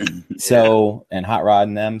 so and Hot Rod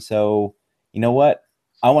and them. So you know what?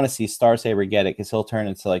 I want to see Star Saber get it because he'll turn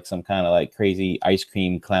into like some kind of like crazy ice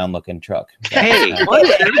cream clown looking truck. Hey, what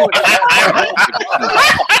is everyone?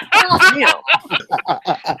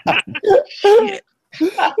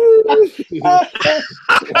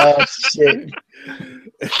 Oh shit!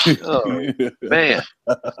 Oh man!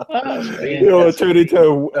 You know, turn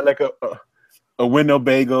into like a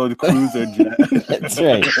Winnebago cruiser jet. That's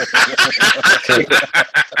right.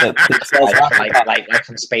 like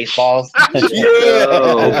from Spaceballs. Oh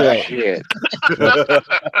shit!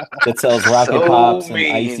 That sells rocket pops and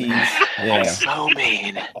ices. Yeah, so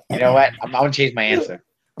mean. You know what? I'm gonna change my answer.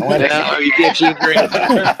 No, you can't choose green.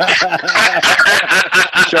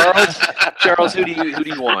 Charles, who do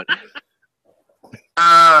you want?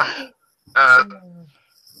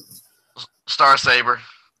 Star Saber.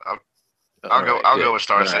 I'll go with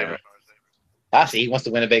Star Saber. I see. He wants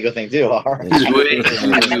the Winnebago thing too. All right.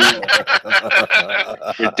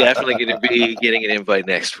 You're definitely going to be getting an invite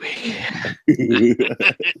next week.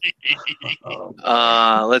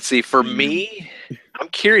 Let's see. For me, I'm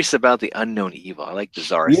curious about the Unknown Evil. I like the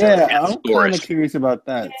Zara. Yeah, I'm kind of curious about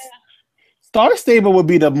that. Star Stable would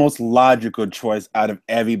be the most logical choice out of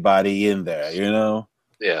everybody in there, you know?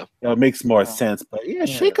 Yeah. It makes more sense. But yeah,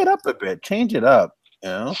 shake it up a bit. Change it up, you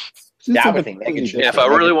know? Yeah, I would think if I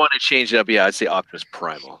really want to change it up, I'd say Optimus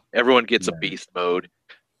Primal. Everyone gets a beast mode.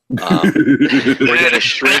 They're going to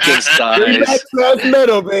shrink in size.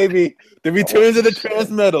 Transmetal, baby. The returns of the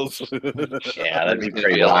Transmetals. Yeah, that'd be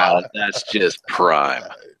pretty wild. That's just prime.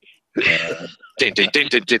 The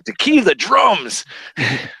key of the drums.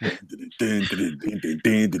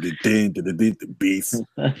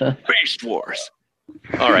 Beast Wars.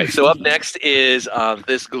 All right, so up next is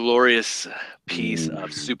this glorious piece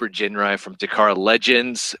of Super Jinrai from Takara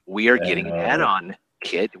Legends. We are getting an add-on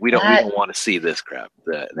kit. We don't want to see this crap.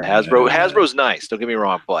 The Hasbro's nice. Don't get me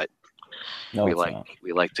wrong, but we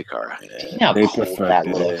like Takara. Yeah, how cool that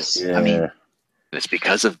looks. Yeah. I mean, it's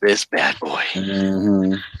because of this bad boy.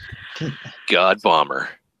 Mm-hmm. God Bomber.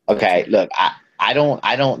 Okay, look, I've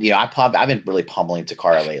been really pummeling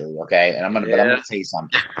Takara lately, okay? And I'm gonna tell you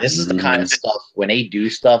something. This is the kind of stuff when they do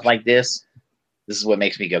stuff like this is what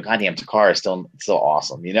makes me go, God damn, Takara is still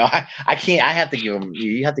awesome. You know, I can't. I have to give them.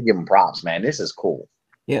 You have to give them props, man. This is cool.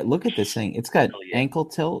 Yeah, look at this thing. It's got ankle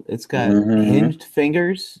tilt. It's got hinged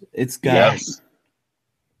fingers. It's got.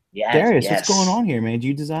 Yes, Darius, what's going on here, man? Did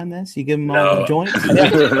you design this? You give them all the joints?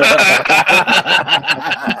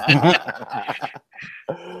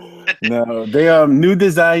 No, they new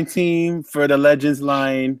design team for the Legends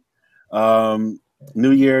line.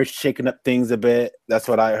 New Year shaking up things a bit. That's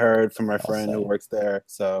what I heard from my friend who works there.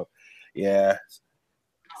 So, yeah.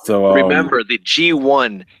 So remember, the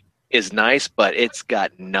G1 is nice, but it's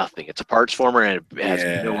got nothing. It's a parts former and it has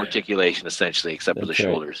no articulation essentially, except for the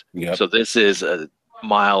shoulders. Yep. So this is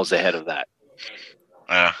miles ahead of that.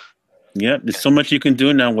 Yeah, there's so much you can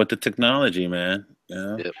do now with the technology, man.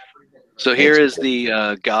 Yeah. Yep. So here is the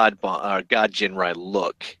God Jinrai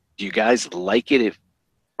look. Do you guys like it?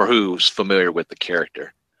 Or who's familiar with the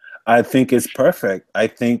character? I think it's perfect. I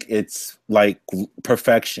think it's like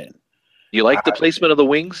perfection. You like the placement of the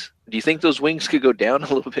wings? Do you think those wings could go down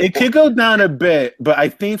a little bit? It could go down a bit, but I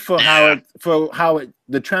think for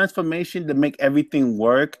the transformation to make everything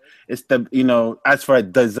work, it's as for a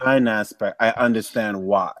design aspect, I understand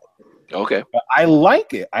why. Okay. But I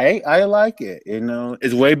like it. I like it.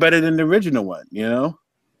 It's way better than the original one.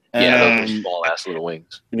 And, those are small ass little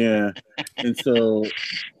wings. Yeah, and so.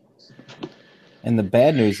 And the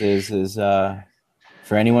bad news is for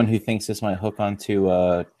anyone who thinks this might hook onto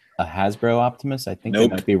a Hasbro Optimus, I think they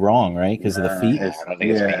might be wrong, right? Because of the feet. It's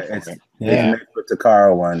the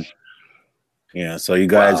Takara one. Yeah, so you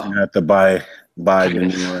guys gonna have to buy the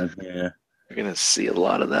new one. Yeah, you're gonna see a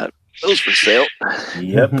lot of that. Those for sale.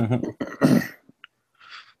 Yep.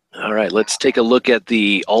 All right, let's take a look at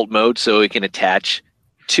the alt mode so we can attach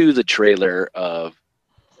to the trailer of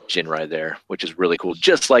Jinrai there, which is really cool,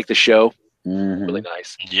 just like the show. Mm-hmm. Really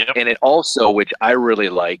nice. Yep. And it also, which I really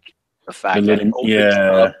like, the fact that it opens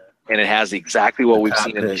up and it has exactly what we've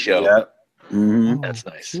seen in the show. Yep. Mm-hmm. That's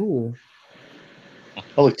nice. Cool.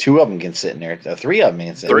 Oh, look, 2 of them can sit in there. 3 of them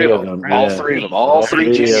can sit. Three of them. All 3 of them. All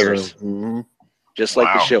 3 juniors. Mm-hmm. Just like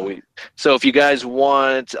the show. So if you guys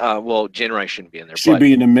want, Jinrai shouldn't be in there. Should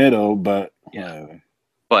be in the middle, but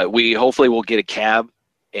But we hopefully will get a cab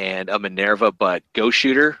and a Minerva, but Ghost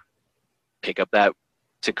Shooter, pick up that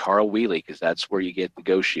Takara Wheelie because that's where you get the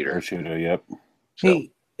Ghost Shooter. Ghost Shooter, yep. So,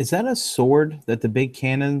 hey, is that a sword that the big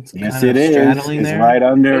cannon's yes, kind of straddling it's there? right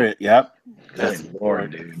under it. Yep. That's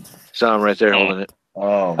Lord, dude. So I'm right there holding it.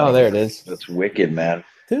 Oh, there it is. That's wicked, man.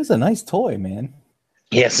 It was a nice toy, man.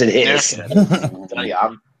 Yes, it is.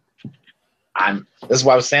 I'm. This is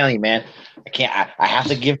what I was telling you, man. I can't. I have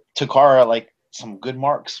to give Takara like some good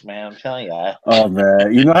marks, man. I'm telling you. Oh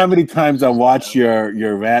man, you know how many times I watch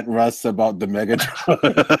your rant, Russ, about the Megatron?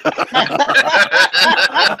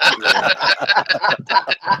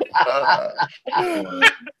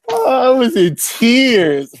 I was in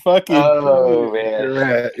tears. Fucking. Oh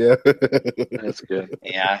man. Yeah. That's good.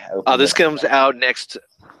 Yeah. This comes out next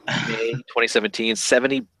May 2017.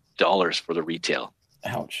 $70 for the retail.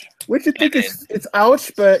 Ouch. Which you think it's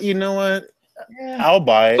ouch, but you know what? I'll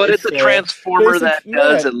buy it. But it's a transformer that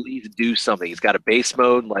does at least do something. It's got a base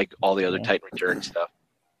mode like all the other Titan Return stuff.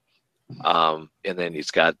 And then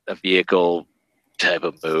it's got a vehicle type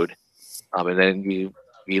of mode. And then you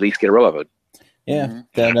at least get a robot mode. Yeah.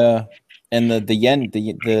 That and the yen,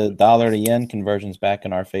 the dollar to yen conversion's back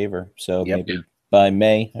in our favor. So maybe by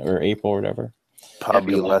May or April or whatever.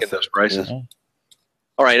 Probably less those prices. Yeah.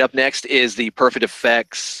 All right, up next is the Perfect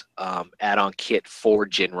Effects add-on kit for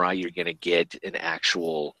Jinrai. You're going to get an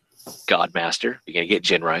actual Godmaster. You're gonna get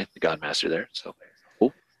Jinrai, the Godmaster there. So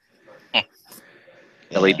cool.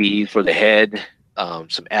 LED for the head.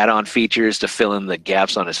 Some add-on features to fill in the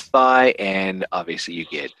gaps on his thigh, and obviously you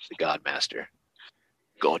get the Godmaster.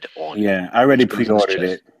 Going on. Yeah, I already pre-ordered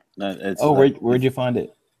it. Where'd you find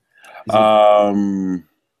it?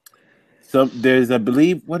 So there's, I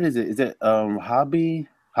believe, what is it? Is it Hobby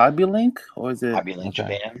Link, or is it Hobby Link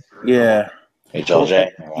Japan? Yeah.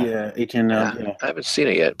 HLJ. Yeah, H&L. Yeah. I haven't seen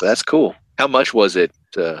it yet, but that's cool. How much was it?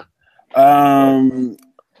 The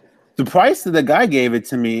price that the guy gave it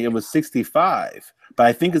to me, it was $65, but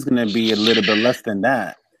I think it's going to be a little bit less than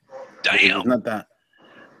that. Damn. It's not that.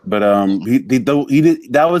 But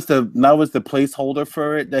that was the placeholder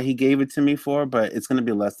for it that he gave it to me for, but it's going to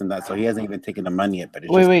be less than that. So he hasn't even taken the money yet. But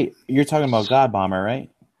wait, you're talking about God Bomber, right?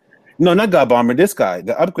 No, not God Bomber. This guy,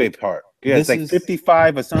 the upgrade part. Yeah, it's like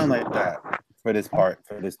 55 or something like that for this part,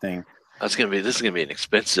 for this thing. This is gonna be an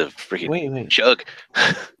expensive freaking Wait. chug.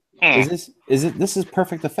 This is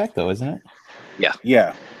Perfect Effect though, isn't it? Yeah.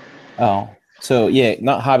 Yeah. Oh, so yeah,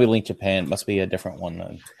 not Hobby Link Japan. It must be a different one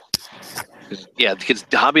then. Yeah, because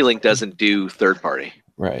Hobby Link doesn't do third party.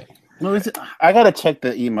 Right. No, I gotta check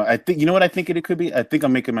the email. I think, you know what I think it could be. I think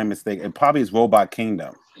I'm making my mistake. It probably is Robot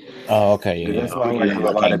Kingdom. Oh, okay. Yeah.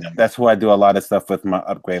 That's who I do a lot of stuff with my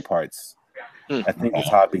upgrade parts. I think it's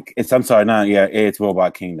Hobby. I'm sorry, it's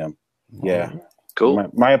Robot Kingdom. Yeah. Cool.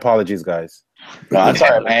 My apologies, guys. No, I'm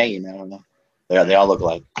sorry, man. You know, they all look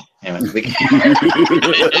like.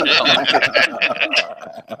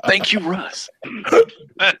 Thank you, Russ.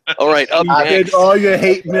 All right, up I next. did all your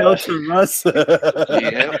hate mail to Russ.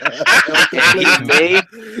 Yeah. And he may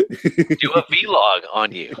do a vlog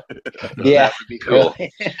on you. Yeah, that would be cool.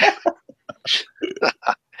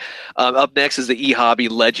 Up next is the eHobby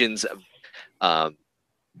Legends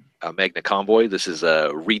Magna Convoy. This is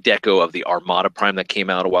a redeco of the Armada Prime that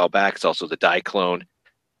came out a while back. It's also the die clone.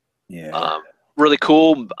 Yeah. Really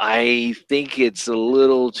cool. I think it's a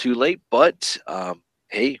little too late, but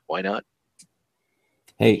hey, why not?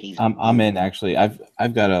 Hey, I'm in actually.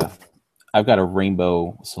 I've got a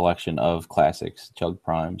rainbow selection of classics Chug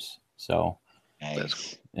Primes. So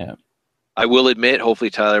nice. Yeah. I will admit, hopefully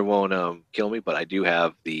Tyler won't kill me, but I do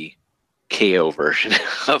have the KO version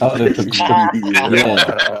of the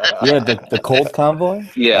Cold Convoy.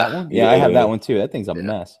 Yeah, I have that one too. That thing's a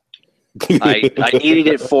mess. I needed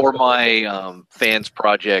it for my fans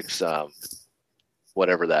projects,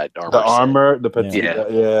 whatever that armor. The armor, the petite,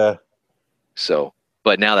 yeah. So,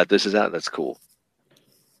 but now that this is out, that's cool.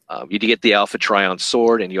 You get the Alpha Trion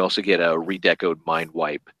sword, and you also get a redecoed Mind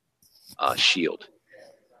Wipe shield.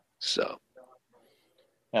 So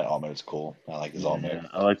that armor is cool. I like his armor.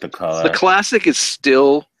 I like the color. The classic is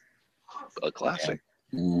still a classic.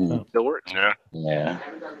 Mm. Still works. Yeah.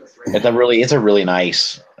 It's a really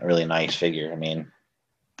nice figure. I mean,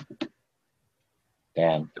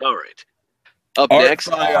 damn. All right. Up next,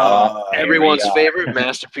 everyone's favorite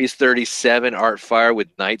Masterpiece 37 Art Fire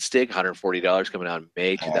with Nightstick, $140 coming out in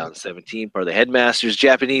May 2017. Part of the Headmasters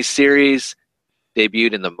Japanese series,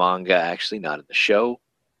 debuted in the manga, actually not in the show.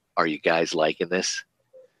 Are you guys liking this?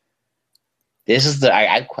 This is the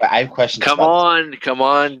I have questions. Come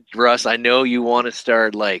on, Russ. I know you want to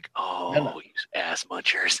start like, you ass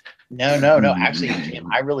munchers. No. Actually, Jim,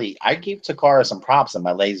 I gave Takara some props in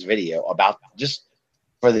my latest video about just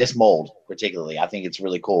for this mold particularly. I think it's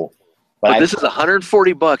really cool. But this is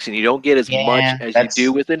 $140, and you don't get as much as you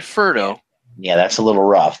do with Inferno. Yeah, that's a little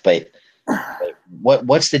rough. But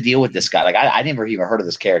what's the deal with this guy? Like, I never even heard of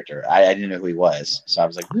this character. I didn't know who he was. So I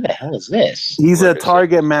was like, who the hell is this? He's a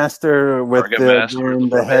Target Master with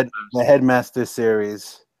the Headmaster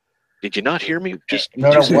series. Did you not hear me? I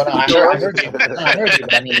heard you.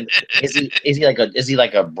 But I mean, is he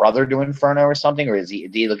like a brother to Inferno or something, or do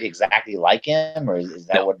he look exactly like him, or is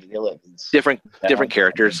that what the deal is? Different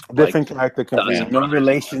characters. Different character companies, no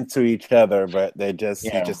relation to each other, but he's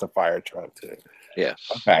just a fire truck too. Yeah.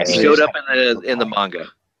 Okay. He showed up in the manga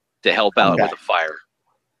to help out with the fire.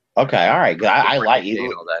 Okay. All right. Good. I like it.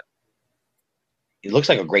 All that. It looks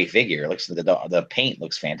like a great figure. It looks the paint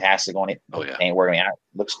looks fantastic on it. Oh yeah. Paint working out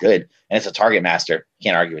looks good, and it's a Target Master.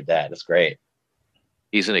 Can't argue with that. That's great.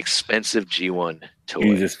 He's an expensive G1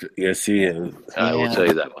 toy. Yes, he is. I will tell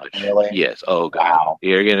you that much. Really? Yes. Oh god. Wow.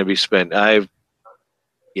 You're gonna be spent.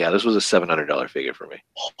 This was a $700 figure for me.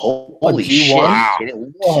 Holy shit!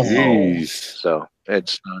 Wow. So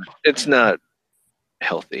it's not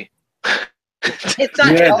healthy. It's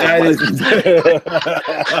not Yeah,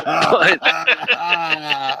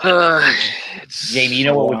 healthy. Jamie, you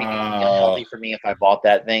know what would be unhealthy for me if I bought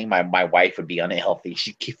that thing? My wife would be unhealthy.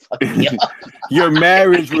 She'd keep fucking me up. Your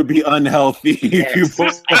marriage would be unhealthy if you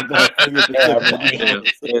bought that thing.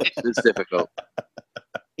 It's difficult.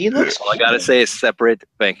 He looks. All I gotta say is separate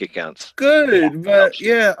bank accounts. Good, but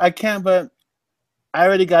yeah, I can't. But I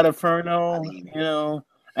already got Inferno,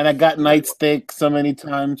 and I got Nightstick so many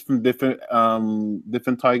times from different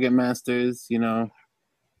Target Masters.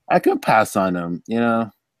 I could pass on them.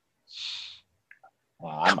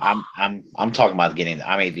 Well, I'm talking about getting.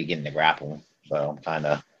 I may be getting the grapple, so I'm kind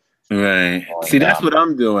of right. See, that's what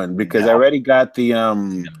I'm doing because I already got the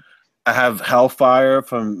I have Hellfire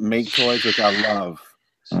from Make Toys, which I love,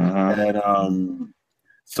 and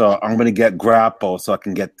so I'm gonna get grapple so I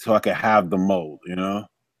can have the mold.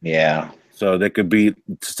 Yeah. So there could be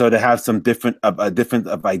they have some different of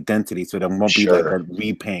identity, so there won't be like a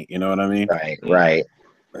repaint. You know what I mean? Right.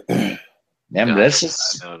 Remember,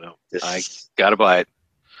 No. I gotta buy it.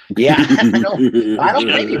 Yeah, I don't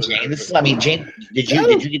blame you, James. James, did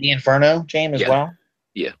you get the Inferno, James, as well?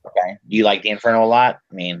 Yeah. Okay. Do you like the Inferno a lot?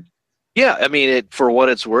 Yeah. For what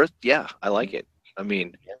it's worth, yeah, I like it.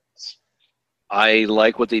 I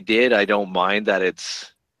like what they did. I don't mind that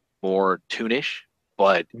it's more toonish,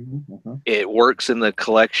 but it works in the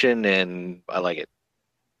collection, and I like it.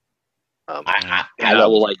 I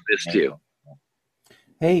will like this too.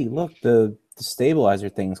 Hey, look, the stabilizer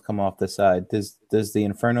things come off the side. Does the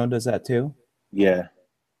Inferno does that too? Yeah.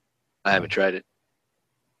 I haven't tried it.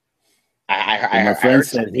 My friend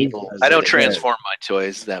said I don't transform my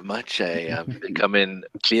toys that much. They come in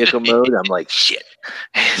vehicle mode. I'm like, shit.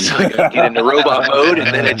 So I gotta get into robot mode,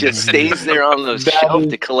 and then it just stays there on the shelf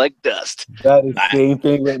to collect dust. That is the same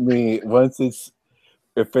thing with me.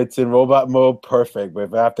 If it's in robot mode, perfect. But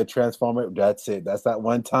if I have to transform it, that's it. That's that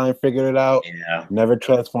one time, figured it out. Yeah. Never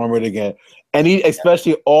transform it again. And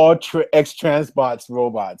especially all X-Transbots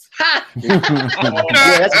robots. Yeah,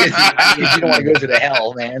 that's good. You don't want to go to the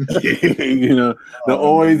hell, man. They're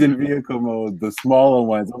always in vehicle mode. The smaller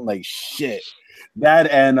ones, I'm like, shit.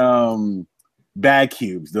 That and Bad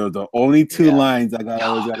Cubes. They're the only two lines I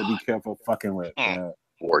always got to be careful fucking with.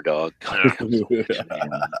 War Dog.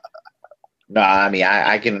 No,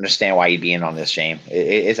 I can understand why you'd be in on this, Shane.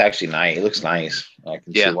 It's actually nice. It looks nice. I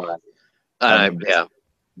can see why. Yeah.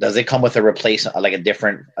 Does it come with a replacement, like a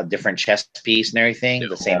different chest piece and everything?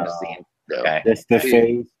 The same as the. Okay. That's the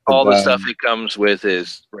face. All the stuff it comes with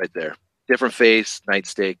is right there. Different face,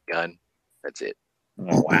 nightstick, gun. That's it.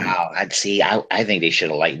 Oh, wow. I think they should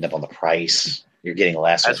have lightened up on the price. You're getting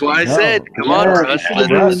less. That's why I said, come on, Russ.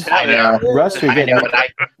 I know. Russ, you're getting.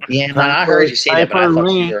 I heard you say that, but I thought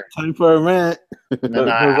you were. Time for a rant.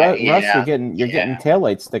 Russ, you're getting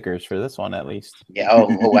taillight stickers for this one at least. Yeah. Oh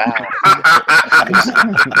wow.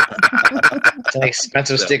 It's an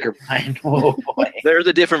expensive sticker, Brian. Oh boy. There's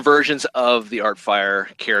the different versions of the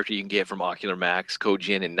Artfire character you can get from Ocular Max,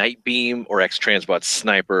 Kojin, and Nightbeam, or X-Transbot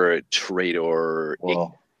Sniper, Trader,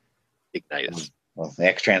 Ignitus. Well, the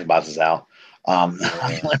X-Transbots is out. I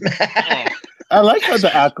like how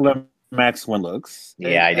the Ocular Max one looks.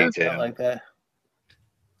 Yeah, I do too. I like that.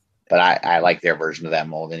 But I like their version of that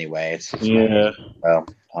mold anyway. It's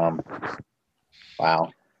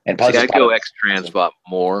wow. And plus, I'd go X-Transbot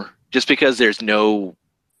more, just because there's no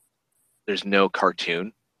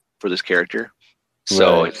cartoon for this character,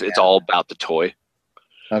 so it's all about the toy.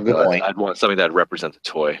 Oh, good point. I'd want something that represents the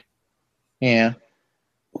toy. Yeah.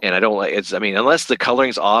 And I don't like unless the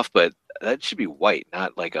coloring's off, but that should be white,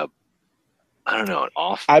 not like an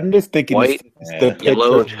off. I'm just thinking white, the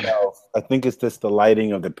picture itself. I think it's just the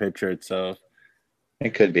lighting of the picture itself.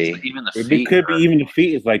 It could be. Even the feet. It could be even the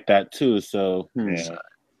feet is like that too. So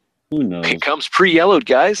who knows? It comes pre-yellowed,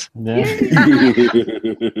 guys. Yeah.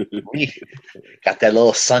 Got that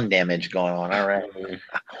little sun damage going on. All right.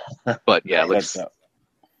 But yeah,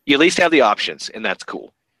 you at least have the options, and that's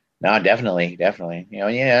cool. No, definitely.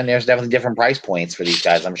 And there's definitely different price points for these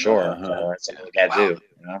guys, I'm sure. So it's something we got to do.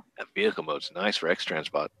 That vehicle mode's nice for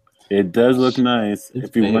X-Transbot. It does look nice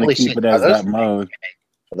if you want to keep it as that mode.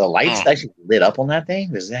 The lights actually lit up on that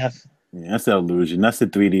thing? Does that have... Yeah, that's an illusion. That's a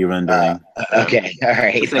 3D rendering. Okay, all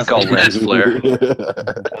right. It's called lens flare. I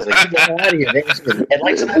was like, get out of here. The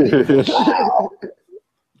headlights on. Wow.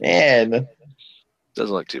 Man.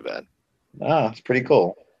 Doesn't look too bad. Oh, it's pretty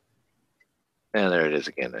cool. And there it is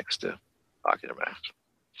again next to Ocular Max.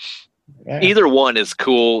 Yeah. Either one is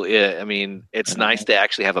cool. It's nice to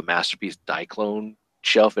actually have a Masterpiece Diaclone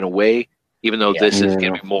shelf in a way, even though this is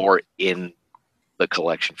going to be more in the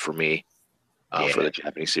collection for me for the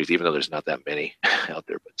Japanese series, even though there's not that many out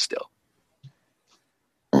there, but still.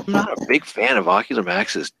 I'm not a big fan of Ocular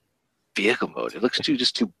Max's vehicle mode. It looks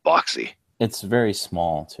just too boxy. It's very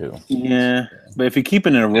small too. Yeah, but if you're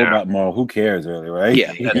keeping it in a robot mode, who cares, really, right?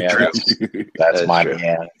 Yeah, that's my true.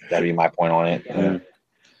 yeah. That'd be my point on it. Yeah.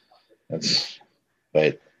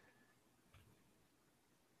 But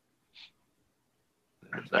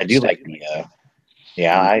I do like the.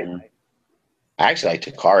 I actually like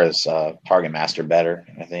Takara's Target Master better.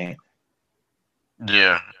 I think.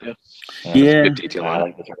 Yeah. Good detail. I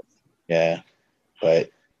like the but.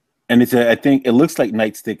 And I think it looks like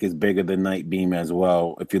Nightstick is bigger than Nightbeam as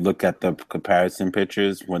well. If you look at the comparison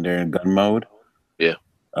pictures when they're in gun mode. Yeah.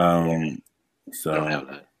 So. I don't have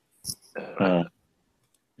that.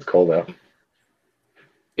 Cool though.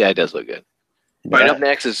 Yeah, it does look good. All right, up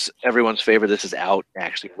next is everyone's favorite. This is out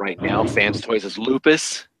actually right now. Fans Toys'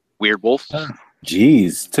 Lupus, Weird Wolf.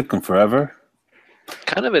 Jeez, took them forever.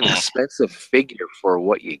 Kind of an expensive figure for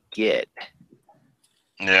what you get.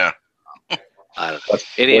 Yeah. I don't know.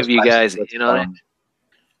 Any of you guys in on it?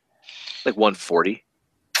 Like 140.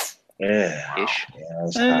 Yeah. Ish.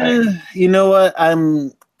 You know what?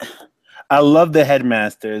 I love the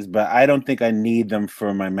Headmasters, but I don't think I need them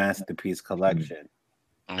for my masterpiece collection.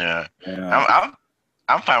 Yeah.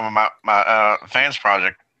 I'm fine with my Fans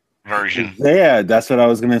Project version. Yeah, that's what I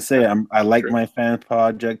was gonna say. I like my Fans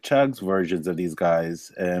Project Chugs versions of these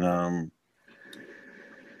guys, and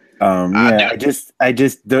I just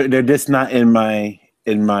they're just not in my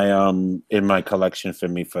collection for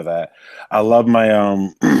me for that. I love my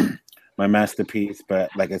my masterpiece, but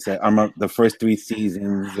like I said, I'm up the first 3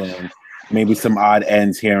 seasons and maybe some odd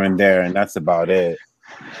ends here and there, and that's about it.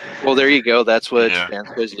 Well, there you go. That's what Fans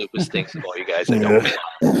Toys Lupus thinks of all you guys that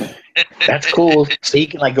don't. That's cool. So you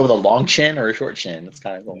can like go with a long chin or a short chin. That's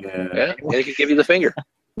kind of cool. Yeah, it can give you the finger.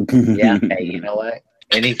 Yeah. Hey, you know what?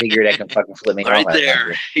 Any figure that can fucking flip me right off,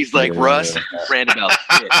 there. He's like Russ, Random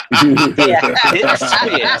spit.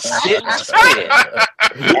 Sit, spit.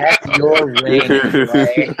 That's your ring,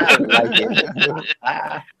 right? I like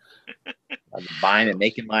it. I'm buying and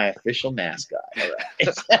making my official mascot. All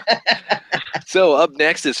right. So up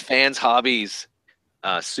next is Fans Hobbies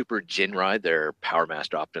Super Gin Ride, their Power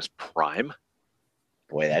Master Optimus Prime.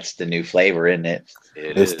 Boy, that's the new flavor, isn't it?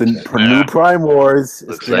 It's the new Prime Wars.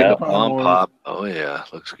 Looks like a bomb pop. Oh yeah,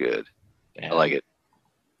 looks good. I like it.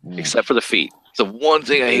 Except for the feet. The one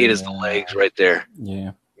thing I hate is the legs right there.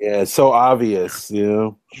 Yeah. Yeah, it's so obvious, you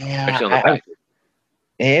know. Yeah,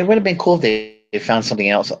 it would have been cool if they found something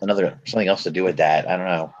else to do with that. I don't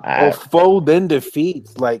know. Or fold in the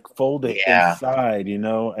feet, like fold it inside, you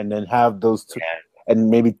know, and then have those two, and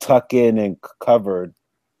maybe tuck in and covered.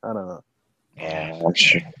 I don't know. Yeah, I'm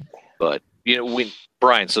sure. But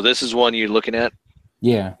Brian, so this is one you're looking at?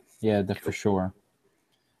 Yeah, for sure.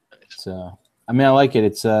 So I mean, I like it.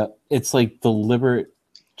 It's like deliberate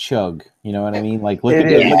chug. You know what I mean? Like look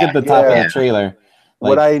at the top of the trailer. Like,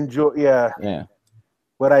 what I enjoy, yeah.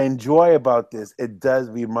 What I enjoy about this, it does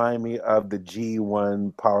remind me of the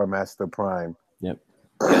G1 Power Master Prime. Yep.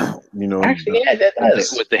 You know, actually, that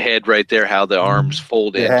does. With the head right there, how the arms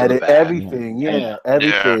fold in. Everything,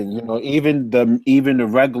 everything. You know, even the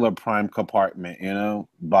regular Prime compartment. You know,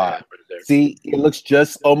 but see, it looks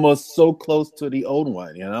just almost so close to the old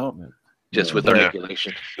one. You know, just with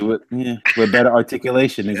articulation. With better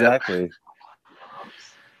articulation, exactly.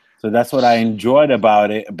 So that's what I enjoyed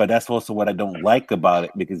about it, but that's also what I don't like about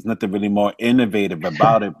it because nothing really more innovative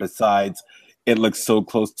about it besides it looks so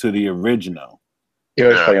close to the original. It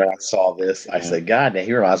was funny when I saw this. I said, God,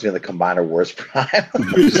 he reminds me of the Combiner Wars Prime. I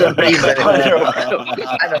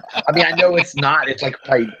mean, I know it's not. It's like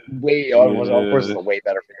probably way, of course, it's a way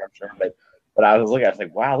better figure, I'm sure. But I was looking, I was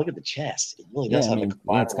like, wow, look at the chest. It really does have the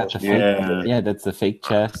Combiner it's got Wars the fake, that's the fake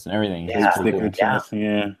chest and everything.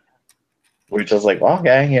 We're just like, well,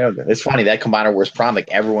 okay, you know, it's funny that Combiner Wars Prime,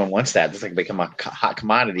 like everyone wants that. It's like become a hot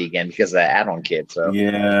commodity again because of that add-on kit. So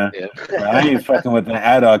I ain't fucking with the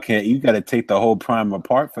add-on kit. You got to take the whole Prime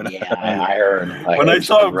apart for that. Yeah, I heard. When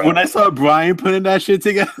I saw Brian putting that shit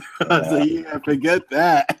together, I was like, yeah, forget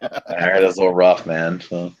that. I heard it's a little rough, man.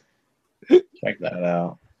 So check that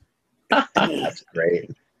out. That's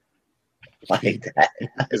great. Like that.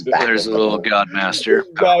 There's a little Godmaster.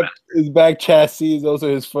 His back chassis is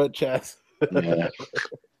also his front chassis. Yeah.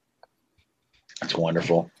 That's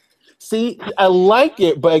wonderful. See, I like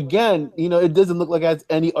it, but again, you know, it doesn't look like it has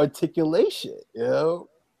any articulation. You know,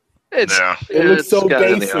 it looks so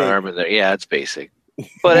basic. The arm in there. Yeah, it's basic,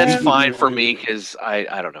 but it's fine for me because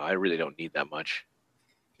I don't know. I really don't need that much.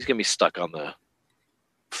 He's gonna be stuck on the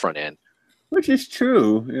front end. Which is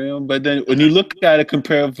true, you know. But then when you look at it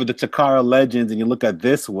compared for the Takara Legends, and you look at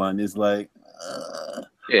this one, it's like,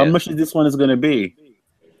 how much is this one is going to be?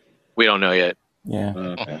 We don't know yet. Yeah.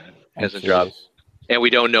 Okay. Hasn't dropped. And we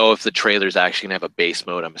don't know if the trailer's actually going to have a base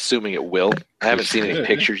mode. I'm assuming it will. I haven't seen any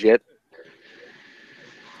pictures yet.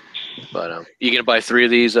 But you going to buy 3 of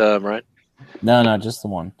these, Ryan? No, just the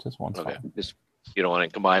one. Just one. Okay. Just, you don't want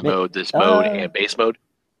to combine mode, this mode, and base mode?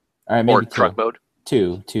 All right, maybe or 2. truck mode?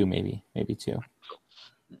 2 maybe 2.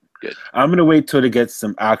 Good. I'm gonna wait till to get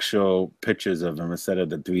some actual pictures of them instead of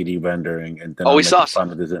the 3D rendering, and then we saw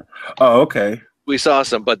some. Oh, okay. We saw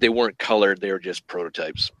some, but they weren't colored. They were just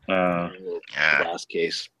prototypes. Yeah. Glass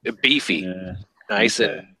case, beefy, Yeah. nice,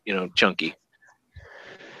 Okay. and chunky.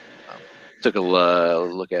 Took a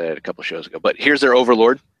look at it a couple shows ago, but here's their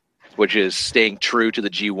Overlord, which is staying true to the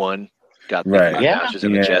G1. Got the Right. notches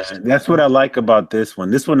in the chest. That's what I like about this one.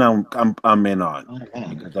 This one I'm in on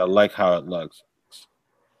because I like how it looks.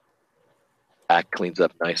 Back cleans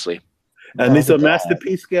up nicely. And this a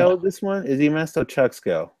masterpiece scale. This one is he master Chuck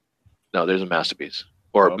scale? No, there's a masterpiece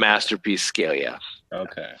or masterpiece scale. Yeah.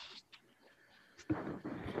 Okay.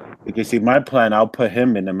 Because see, my plan, I'll put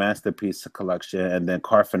him in the masterpiece collection, and then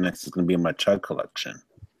Carfinex is going to be in my Chuck collection.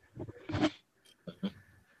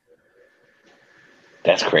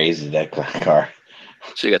 That's crazy, that car.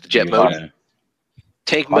 So you got the jet mode.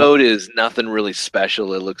 Tank mode is nothing really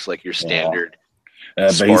special. It looks like your standard.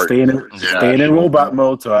 But he's staying in robot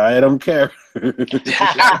mode, so I don't care.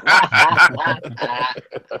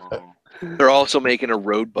 They're also making a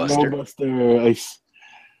Roadbuster.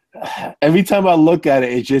 Every time I look at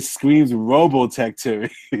it, it just screams Robotech to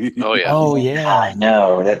me. Oh yeah. Oh yeah. I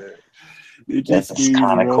know that. It just That's screams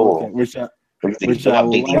kind of Robotech, cool. Which I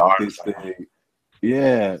big the like arms this thing.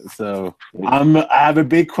 Yeah, so I have a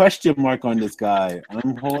big question mark on this guy.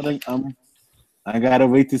 I gotta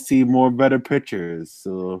wait to see better pictures.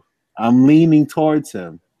 So I'm leaning towards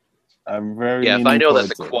him. I'm very if I know that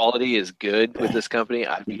the towards him. quality is good with this company,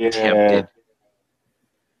 I'd be tempted.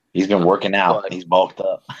 He's been working out. He's bulked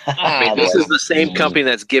up. I mean, this is the same company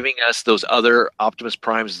that's giving us those other Optimus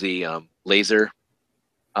Primes, the laser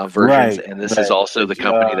versions, and this is also the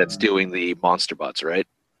company that's doing the Monster Bots, right?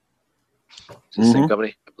 Is it the same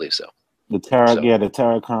company? I believe so. The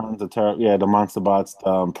Terracons, the Monster Bots.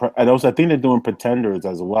 And also, I think they're doing Pretenders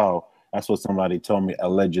as well. That's what somebody told me,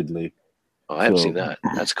 allegedly. Oh, I haven't seen that.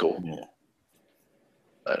 That's cool. Yeah.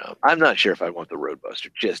 But I'm not sure if I want the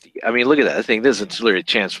Roadbuster just yet. I mean, look at that. I think this is literally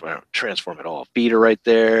transform at all. Feet are right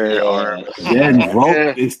there.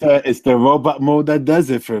 It's the robot mode that does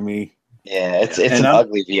it for me. Yeah, it's an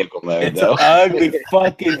ugly vehicle mode, It's though. an ugly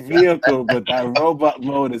fucking vehicle, but that robot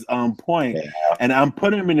mode is on point. Yeah. And I'm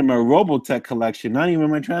putting them in my Robotech collection, not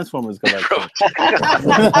even my Transformers collection.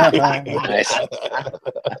 Nice.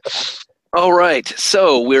 All right,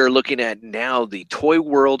 so we're looking at now the Toy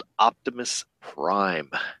World Optimus Prime.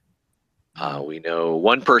 We know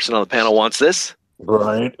one person on the panel wants this.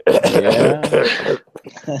 Right. Yeah.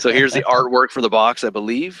 So here's the artwork for the box, I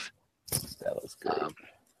believe. That looks good.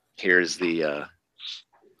 Here's the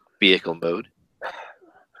vehicle mode.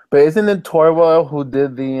 But isn't it Toy World who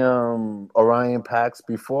did the Orion packs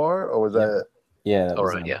before, or was that? Yeah. That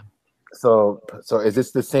was Orion, yeah. So is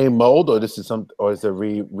this the same mold, or this is or is it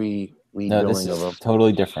redoing No, this of them? is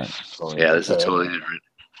totally different. Yeah, this is totally different.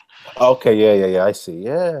 Okay, yeah, I see.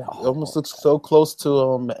 Yeah, it almost looks so close to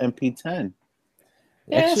MP10.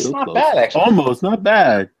 Yeah, it's Actually, not close. bad, actually. Almost, not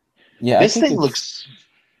bad. Yeah, This thing looks.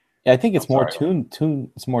 Yeah, I think it's more sorry.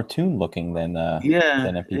 It's more tuned looking than than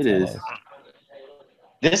MP10 it is.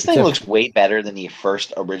 This thing looks way better than the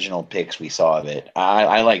first original pics we saw of it.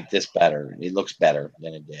 I like this better. It looks better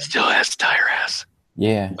than it did. Still has tire ass.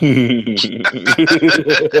 Yeah. But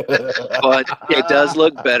it does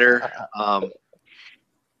look better.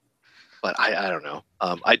 But I don't know.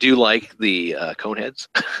 I do like the cone heads.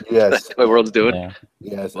 Yes, That's what World's doing. Yeah.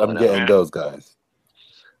 yes, I'm getting those guys.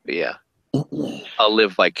 But yeah. I'll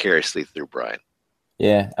live vicariously through Brian.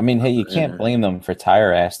 Yeah. I mean, hey, you can't blame them for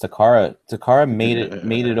tire ass. Takara made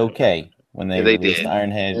it okay when they released did.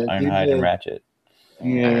 Ironhide, Yeah, Ironhide they and did. Ratchet.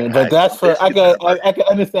 Yeah, but that's for I can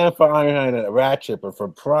understand for Ironhide and Ratchet, but for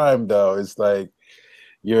Prime though, it's like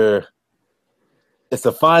it's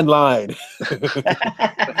a fine line.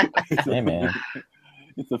 Hey man.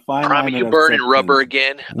 It's a fine Prime, line you of burning acceptance. rubber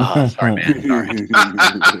again? Oh, sorry, man.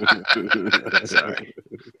 Sorry.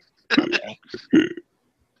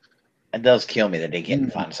 It does kill me that they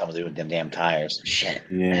can't find someone to do with them damn tires. Shit.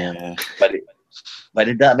 Yeah. But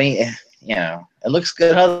it does. I mean, it looks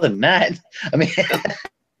good. Other than that, I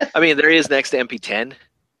mean, there is next to MP10.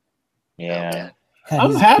 yeah. God,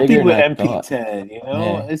 I'm he's happy bigger with than I thought. MP10. You know,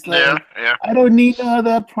 Yeah. it's like Yeah. I don't need no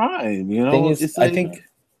other Prime. You know, Thing is, it's I think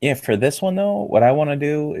for this one though, what I want to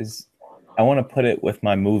do is I want to put it with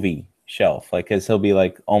my movie shelf, like because he'll be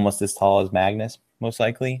like almost as tall as Magnus, most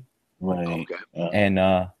likely. Right. Okay. And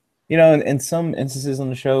you know, in some instances on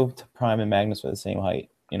the show, Prime and Magnus were the same height.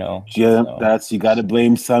 You know, Yeah, so. that's you got to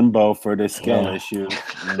blame Sunbow for the skill Yeah. issue.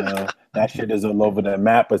 You know, that shit is all over the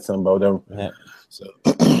map with Sunbow. Yeah. So,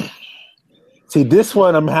 see, this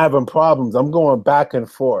one I'm having problems. I'm going back and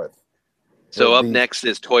forth. So with up these. next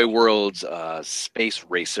is Toy World's Space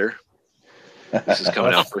Racer. This is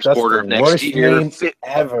coming out first That's quarter the of next worst year. name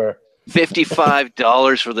ever.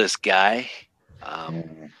 $55 for this guy.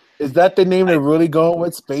 Is that the name they're really going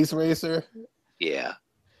with? Space Racer? Yeah.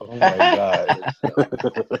 Oh my god!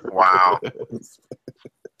 Wow. It's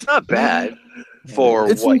not bad for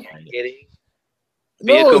It's- what you're getting.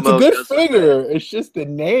 No, Vehicle it's a mode good does- figure. It's just the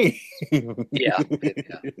name. Yeah.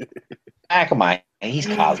 Ah, come on. He's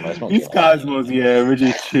Cosmos. Don't He's get on. Cosmos, yeah, which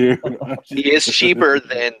is true. He is cheaper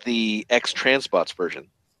than the X Transbots version.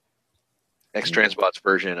 X Transbots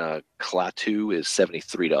version, Klaatu is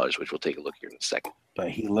 $73, which we'll take a look here in a second. But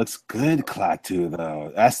he looks good, Klaatu,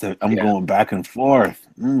 though. That's the I'm Yeah. going back and forth.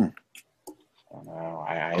 No,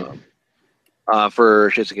 For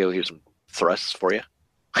Shitsuke, here's some thrusts for you.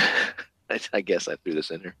 I guess I threw this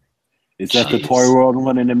in here. Is that the Jeez. Toy World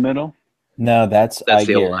one in the middle? No, that's That's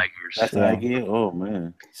the iGear. old Igers. That's Yeah. Aggie? Oh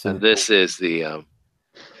man. So this is the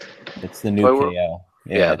It's the new Toy World? KO.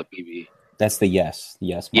 yeah the PB. That's the yes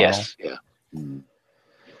model. Yes, yeah.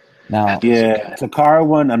 Now, Yeah, the car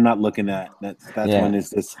one I'm not looking at. That's Yeah. one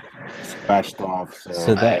is just scratched off. So,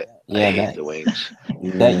 so that I hate that the wings.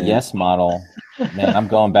 that yes model, man, I'm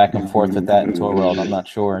going back and forth with that in Toy World. I'm not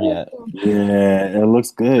sure yet. Yeah, it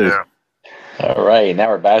looks good. Yeah. All right, now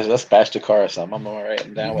we're back. Let's bash the car or something. I'm all right.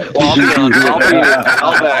 I'm down with it. Well,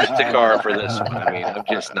 I'll bash Takara for this one. I mean, I'm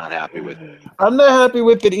just not happy with it. I'm not happy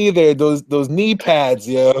with it either. Those knee pads,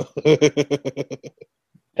 yo.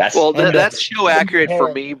 That's Well, And that's show accurate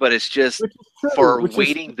for me, but it's just Which is true, for which is-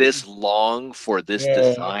 waiting this long for this Yeah.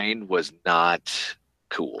 design was not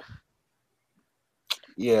cool.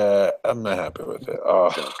 Yeah, I'm not happy with it.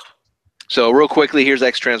 Oh. So real quickly, here's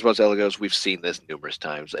X Transbots Elegos. We've seen this numerous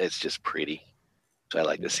times. It's just pretty. So I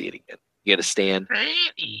like to see it again. You get a stand.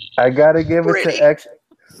 I gotta give it Pretty. to X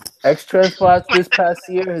Transbots this past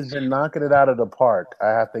year has been knocking it out of the park. I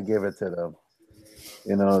have to give it to them.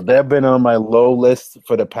 You know, they've been on my low list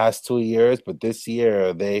for the past 2 years, but this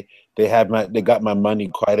year they got my money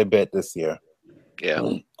quite a bit this year.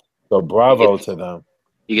 Yeah. So bravo to them.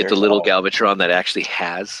 You get the little Galvatron that actually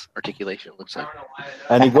has articulation, it looks like.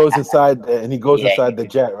 And he goes inside Yeah. inside the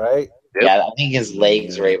jet, right? Yep. Yeah, I think his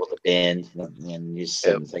legs are able to bend, and you just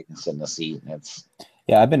sit, Yep. sit in the seat. And it's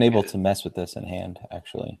Yeah, I've been able to mess with this in hand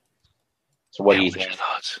actually. so. What do you What's think? your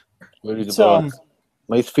thoughts? What is So,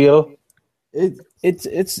 nice feel?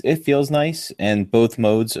 it feels nice, and both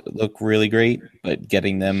modes look really great. But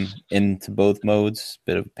getting them into both modes,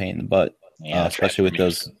 bit of a pain in the butt, Yeah, especially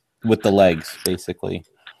with the legs, basically.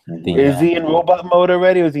 The, Is he in robot mode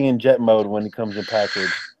already, or is he in jet mode when he comes in package?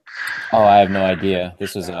 Oh, I have no idea.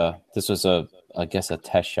 This was a I guess a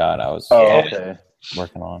test shot I was Oh, Yeah. okay.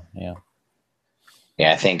 working on. Yeah.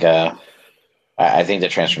 Yeah, I think the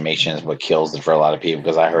transformation is what kills it for a lot of people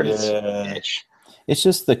because I heard it's Yeah. bitch. It's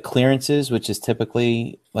just the clearances, which is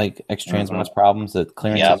typically like X Transbots problems. The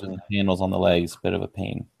clearances Yep. with the handles on the legs, bit of a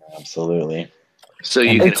pain. Absolutely. So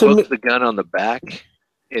you And can to hook me- the gun on the back.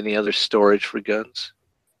 Any other storage for guns?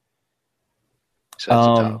 Besides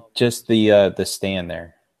the top. Just the stand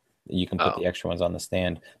there. You can put Oh. the extra ones on the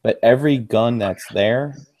stand, but every gun that's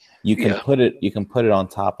there, you can Yeah. put it on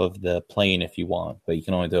top of the plane if you want, but you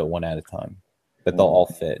can only do it one at a time. But they'll all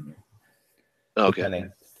fit Okay.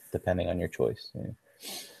 depending on your choice. Yeah.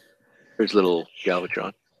 There's little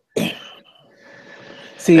Galvatron.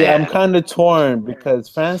 See, Man. I'm kind of torn because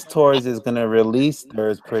Fans Toys is gonna release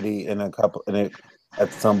theirs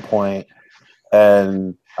at some point,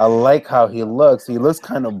 and I like how he looks. He looks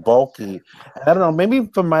kind of bulky. I don't know, maybe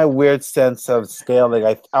from my weird sense of scaling,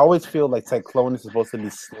 I always feel like Cyclonus is supposed to be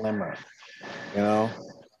slimmer. You know,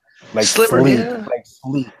 like Slimmer, sleek, yeah. like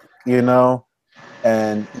sleek. You know,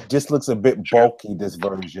 and it just looks a bit bulky. This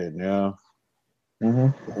version, you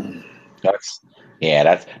know.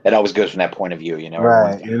 That always goes from that point of view, you know.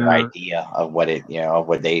 Right, Everyone's got you their know. idea of what it, of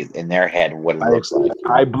what they in their head what it looks like.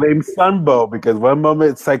 I blame Sunbow because one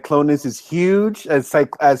moment Cyclonus is huge as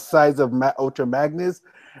size of Ultra Magnus,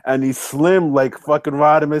 and he's slim like fucking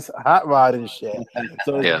Rodimus Hot Rod and shit.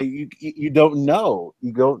 So it's Yeah. like you don't know.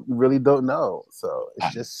 You really don't know. So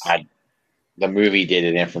it's just The movie did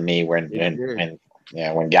it in for me when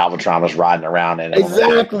Yeah, when Galvatron was riding around and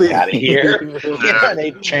Exactly. out of here. Yeah,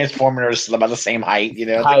 they transforming her about the same height, you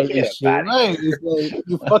know. Height and shit, right? It's like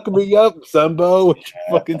you fucking me up, Sunbo, with your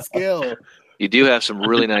fucking skill. You do have some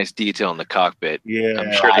really nice detail in the cockpit. Yeah,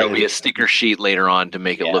 I'm sure there'll be a sticker sheet later on to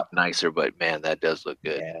make it look nicer, but man, that does look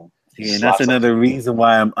good. Yeah, and that's another reason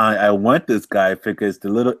why I want this guy, because the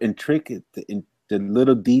little intricate, the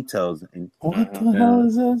little details. What the hell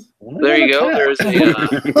is this? There you go. There's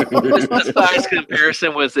the size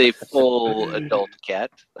comparison with a full adult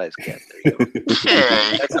cat. Size cat. There you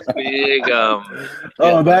go. That's a big.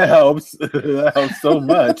 That helps. That helps so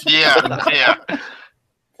much. Yeah.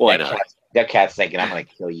 Why not? That cat's thinking, I'm going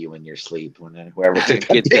to kill you in your sleep. Whoever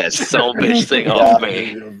Get that selfish thing off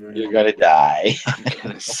me. You're going to die. I'm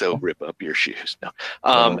going to so rip up your shoes. No.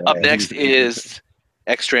 Up next is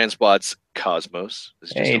X-Transbot's Cosmos.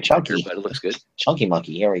 This is just Hey, a Chunky. marker, but it looks good. Chunky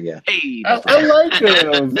Monkey, here we go. Hey, I like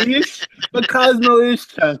him. But Cosmo is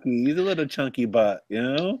chunky. He's a little chunky butt, you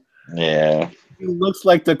know? Yeah. He looks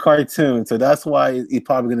like the cartoon, so that's why he's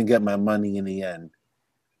probably going to get my money in the end.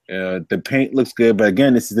 The paint looks good, but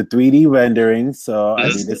again, this is the 3D rendering, so I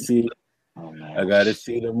need to see. I got to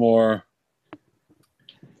see the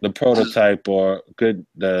prototype or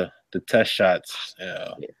the test shots.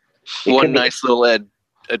 Yeah. One nice little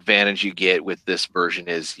advantage you get with this version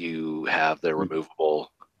is you have the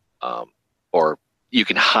removable, or you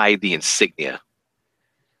can hide the insignia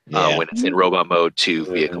when it's in robot mode to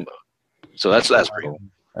vehicle mode. So that's pretty cool.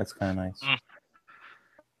 That's kind of nice.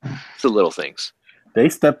 It's the little things. They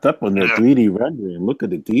stepped up on their 3D rendering. Look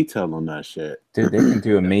at the detail on that shit. Dude, they can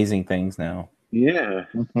do amazing things now. Yeah.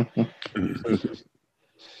 Nice.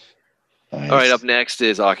 All right, up next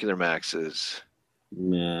is Ocular Max's.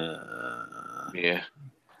 Yeah.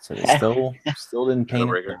 So they still didn't paint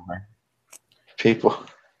it. People,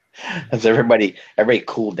 has everybody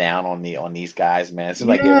cooled down on these guys, man? It's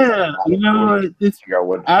like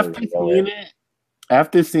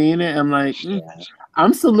after seeing it, I'm like,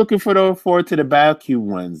 I'm still looking forward to the BioCube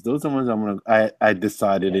ones. Those are the ones I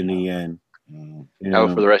decided in the end. How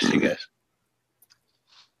for the rest of you guys?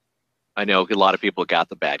 I know a lot of people got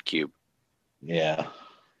the Bad Cube. Yeah.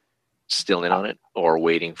 Still in on it, or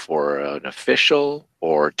waiting for an official,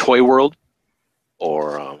 or Toy World,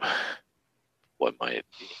 or what might it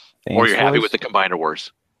be? Or you're happy with the Combiner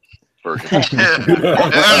Wars version. You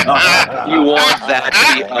want that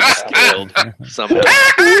to be upscaled somehow.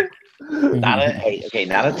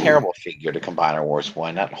 Not a terrible figure, the Combiner Wars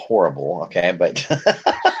one. Not horrible, okay, but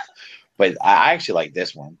but I actually like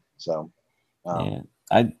this one. So I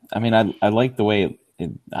mean I like the way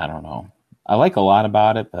it. I don't know. I like a lot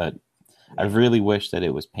about it, but I really wish that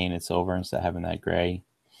it was painted silver instead of having that gray.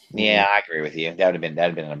 Yeah, I agree with you. That'd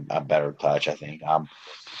have been a better touch, I think.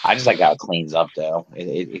 I just like how it cleans up though.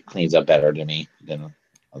 It cleans up better to me than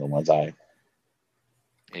other ones.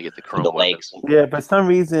 You get the chrome legs. Yeah, for some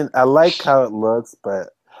reason I like how it looks,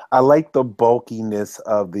 but I like the bulkiness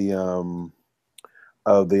of the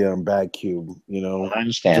Bad Cube. You know, I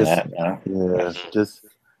understand that. Yeah, just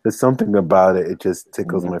there's something about it. It just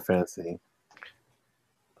tickles my fancy.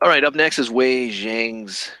 All right, up next is Wei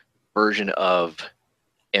Zhang's version of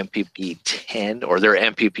MPP 10, or their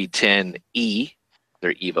MPP 10E,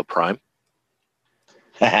 their EVA Prime.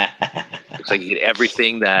 Looks like you get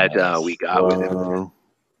everything that we got with it.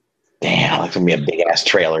 Damn, that's gonna be a big ass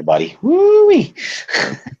trailer, buddy. Woo-wee.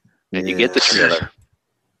 And you get the trailer.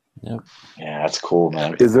 Yep. Yeah, that's cool,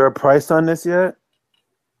 man. Is there a price on this yet?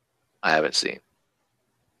 I haven't seen.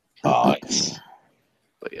 Oh,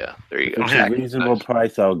 but yeah, there you If go. it's a reasonable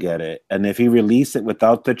price, I'll get it. And if he release it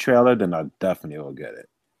without the trailer, then I definitely will get it.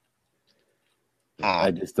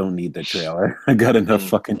 I just don't need the trailer. I got enough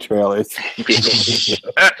fucking trailers.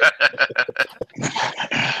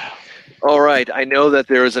 All right. I know that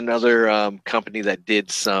there is another company that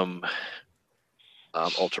did some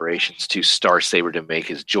alterations to Star Saber to make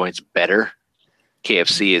his joints better.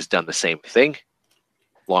 KFC has done the same thing.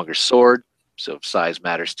 Longer sword, so if size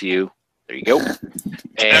matters to you, there you go.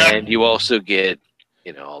 And you also get,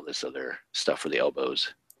 all this other stuff for the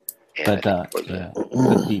elbows. But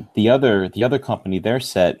the other company, their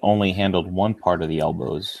set only handled one part of the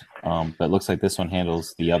elbows, but it looks like this one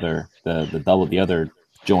handles the other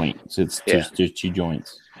joint. So there's two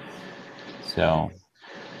joints. So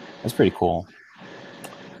that's pretty cool.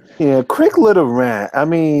 Yeah, quick little rant. I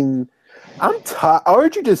mean, I'm tired.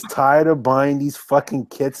 Aren't you just tired of buying these fucking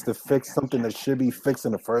kits to fix something that should be fixed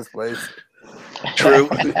in the first place? True.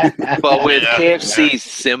 But with KFC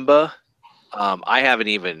Simba, I haven't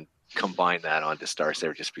even combined that onto Star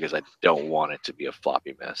Saber just because I don't want it to be a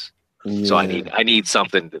floppy mess. Yeah. So I need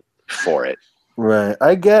something for it. Right,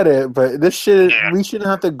 I get it, but this shit, we shouldn't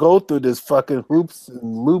have to go through this fucking hoops and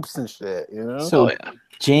loops and shit, you know? So,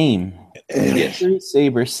 James, Yes. Victory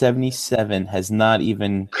Saber 77 has not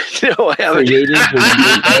even No, I haven't. created her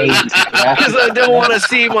new Because I don't want to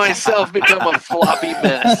see myself become a floppy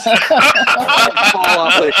mess. I'll fall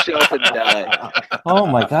off the shelf and die. Oh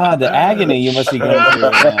my god, the agony you must be going through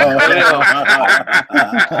right now.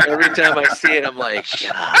 Every time I see it, I'm like,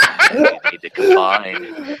 God, I need to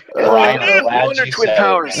combine. Ryan, I'm glad Wonder you twin said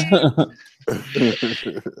powers.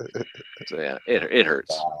 it. So yeah, it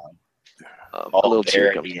hurts. A Oh, little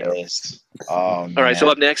there tear he comes down. is. Oh, All right, so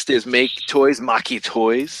man. up next is Make Toys, Maki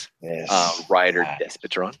Toys, Yes. Rider Yeah.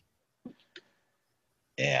 Despotron.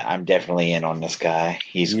 Yeah, I'm definitely in on this guy.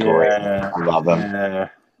 He's great. I love him. Yeah.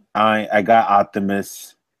 I got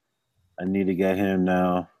Optimus. I need to get him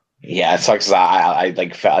now. Yeah, it sucks. 'Cause I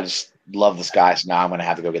I just love this guy. So now I'm gonna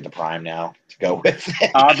have to go get the Prime now to go with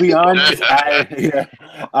it. I'll be honest.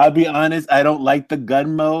 I'll be honest. I don't like the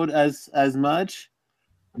gun mode as much,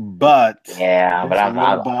 but Yeah, but I'm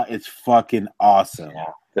robot is fucking awesome. yeah,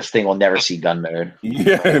 this thing will never see gun mode.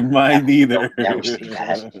 Yeah, mine either. Never see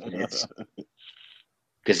that.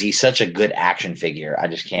 Because he's such a good action figure. I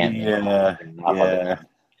just can't. Yeah.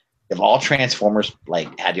 If all Transformers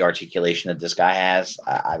like had the articulation that this guy has,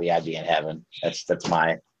 I'd be in heaven. That's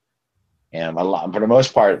my. And for the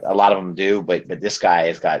most part, a lot of them do, but this guy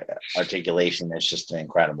has got articulation that's just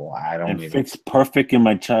incredible. I don't It even. fits perfect in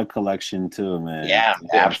my Chug collection too, man. Yeah,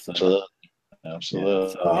 absolutely. Yeah,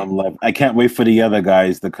 so I can't wait for the other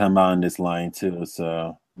guys to come out in this line too.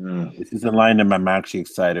 So this is a line that I'm actually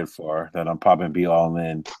excited for. That I'm probably be all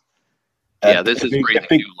in. Yeah, this is breathing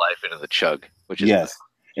new life into the Chug, which is yes.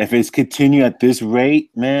 If it's continue at this rate,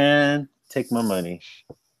 man, take my money.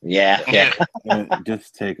 Yeah.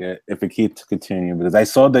 Just take it if it keeps continuing, because I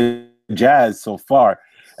saw the Jazz so far,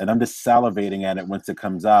 and I'm just salivating at it once it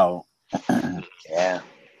comes out. Yeah.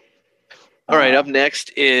 All right, up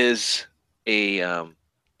next is an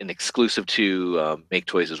exclusive to Make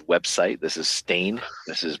Toys' website. This is Stain.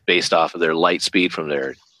 This is based off of their Lightspeed from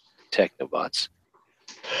their Technobots.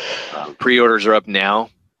 Pre-orders are up now.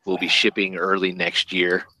 We'll be shipping early next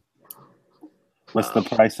year. What's the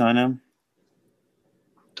price on him?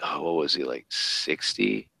 Oh, what was he, like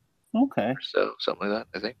 60? Okay. So something like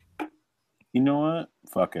that, I think. You know what?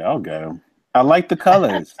 Fuck it, I'll get him. I like the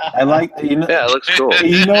colors. I like Yeah, it looks cool.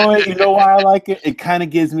 You know what? You know why I like it? It kind of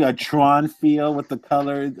gives me a Tron feel with the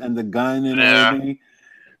colors and the gun and everything.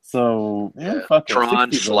 So fuck it.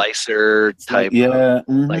 Tron slicer type. Yeah.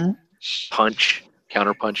 Like punch,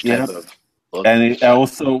 counterpunch type of look. And it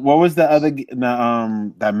also, what was the other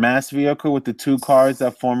that mass vehicle with the two cars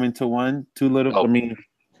that form into one? Two little.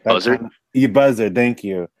 Buzzard. Buzzard. Thank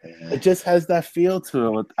you. It just has that feel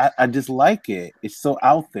to it. I just like it. It's so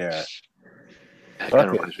out there. That kind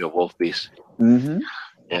of reminds me of Wolf Beast. Mm-hmm.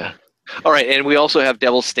 Yeah. All right, and we also have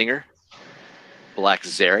Devil Stinger, Black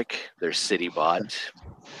Zarek, their city bot,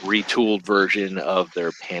 retooled version of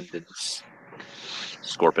their Pandans,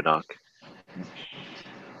 Scorponok.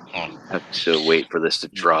 Have to wait for this to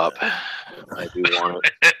drop. I do want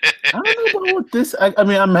it. I don't know what this. I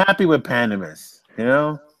mean, I'm happy with Pandamus. You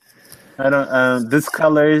know, I don't. This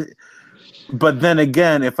color. But then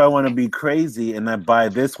again, if I want to be crazy and I buy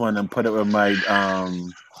this one and put it with my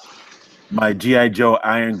my G.I. Joe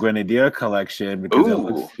Iron Grenadier collection,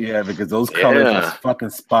 because because those colors are fucking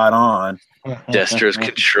spot on. Destra's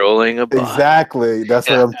controlling a bot. Exactly. That's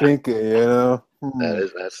what I'm thinking. You know,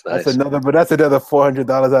 that's nice. That's another $400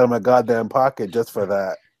 out of my goddamn pocket just for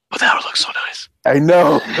that. But that would look so nice. I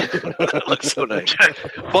know. That looks so nice.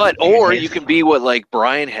 But or you can be what like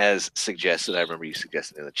Brian has suggested. I remember you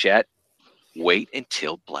suggested in the chat. Wait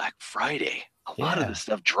until Black Friday. A lot of this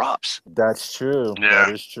stuff drops. That's true. Yeah.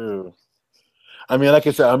 That is true. I mean, like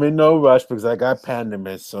I said, I'm in no rush because I got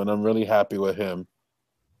Pandamus, so I'm really happy with him.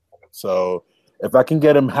 So if I can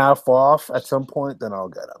get him half off at some point, then I'll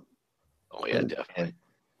get him. Oh yeah, definitely.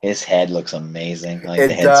 His head looks amazing. Like,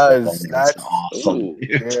 it the does. That's awesome. Ooh,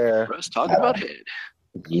 yeah. Let's talk about head.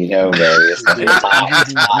 You know, baby. It's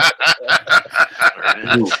hot.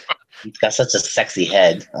 Ooh, he's got such a sexy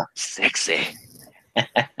head. Sexy.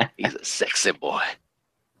 He's a sexy boy.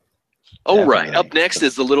 All right. Up next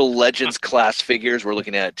is the Little Legends class figures. We're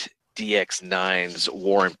looking at DX9's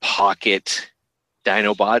Warren Pocket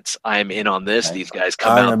Dinobots. I'm in on this. These guys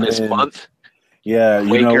come out this month. Yeah,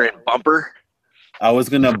 Quaker and Bumper. I was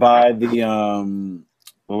gonna buy the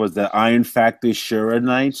what was the Iron Factory Shura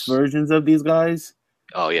Knights versions of these guys.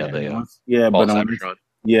 Oh yeah, they are. Yeah,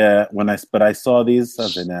 but I saw these. I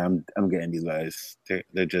said, nah, I'm getting these guys.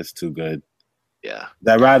 They're just too good. Yeah,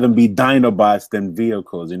 I'd rather be Dinobots than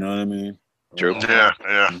vehicles. You know what I mean? True. Yeah.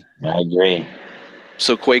 I agree.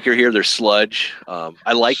 So Quaker here, they're sludge.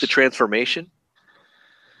 I like the transformation.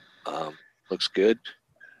 Looks good.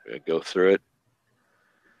 We're gonna go through it.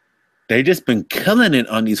 They just been killing it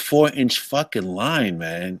on these 4-inch fucking line,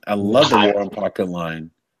 man. I love the Warren Pocket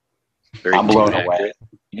line. I'm blown away.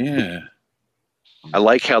 Yeah. I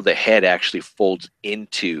like how the head actually folds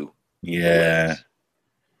into the legs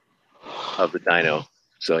of the dino.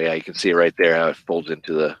 So yeah, you can see it right there how it folds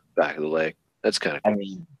into the back of the leg. That's kind of cool. I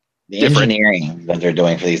mean, the engineering that they're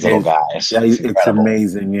doing for these little guys. Yeah, it's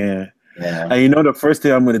amazing, yeah. And you know the first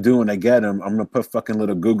thing I'm going to do when I get them, I'm going to put fucking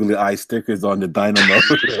little googly eye stickers on the dynamo.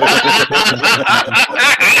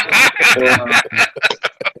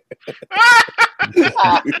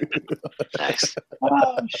 Nice.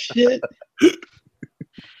 Oh, shit.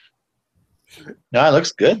 No, it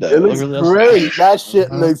looks good, though. It looks great. That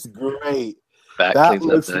shit looks great. That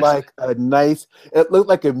looks like a nice. It looked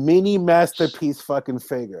like a mini masterpiece fucking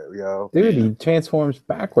figure, yo. Dude, he transforms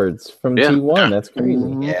backwards from T1. That's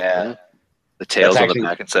crazy. Yeah. The tails on the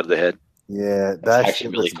back instead of the head. Yeah, that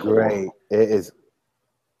shit looks great. It is.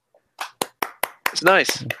 It's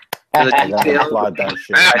nice. The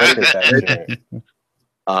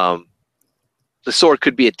sword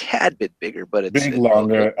could be a tad bit bigger, but it's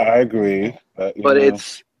longer. I agree, but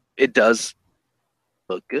it does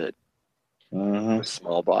look good. Mm-hmm.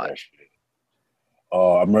 Small body.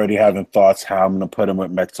 Oh, I'm already having thoughts how I'm gonna put him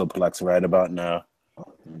with Metroplex right about now.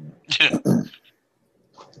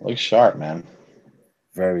 Looks sharp, man.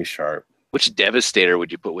 Very sharp. Which Devastator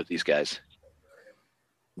would you put with these guys?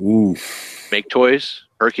 Oof. Make toys?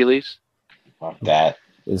 Hercules? Fuck that.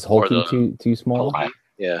 Is Hulky too small?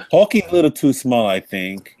 Yeah. Hulky's a little too small, I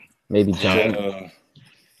think. Maybe giant.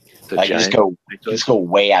 Like just go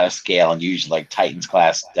way out of scale and use like Titans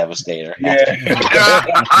class Devastator. Yeah.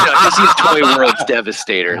 Just use Toy World's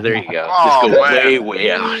Devastator. There you go. Just go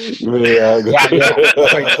way out.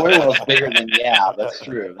 Toy World's bigger than that's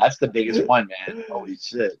true. That's the biggest one, man. Holy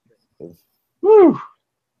shit. Woo.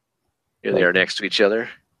 Here they are next to each other.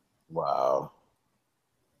 Wow.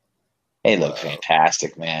 They look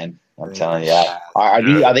fantastic, man. I'm telling you.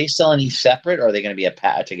 Are they selling these separate, or are they going to be a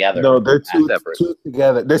pat together? No, they're two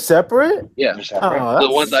together. They're separate? Yeah. They're separate. The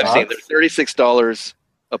ones I've seen, they're $36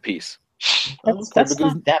 a piece. That's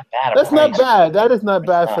not that bad. That's not bad. That is not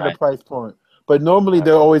bad for the price point. But normally they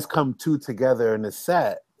always come two together in a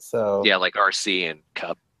set. So yeah, like RC and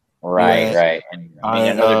Cup. Right. And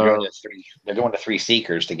I know they're doing the three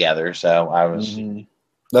Seekers together. So I was.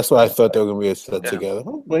 That's why I thought they were going to be a set together.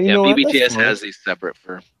 Well, you know BBTS has these separate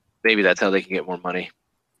for. Maybe that's how they can get more money.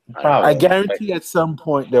 I guarantee at some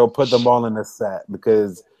point they'll put them all in a set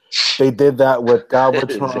because they did that with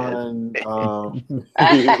Galvatron.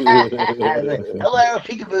 Hello,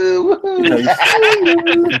 peekaboo.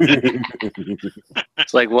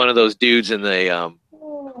 It's like one of those dudes in the I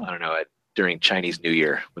don't know during Chinese New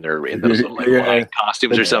Year when they're in those little like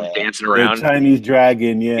costumes or something dancing around. The Chinese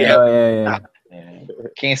dragon, yeah.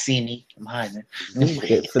 Can't see me. I'm hiding.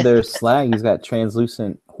 For their slag, he's got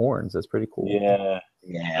translucent horns. That's pretty cool. Yeah,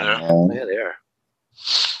 they are.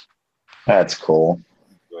 That's cool.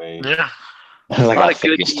 Great. Yeah. A lot of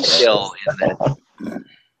good detail in that.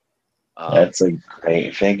 That's a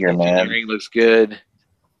great figure, man. Engineering looks good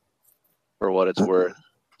for what it's worth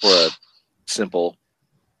for a simple.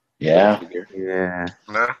 Figure. Yeah.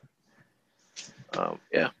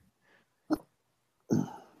 Yeah.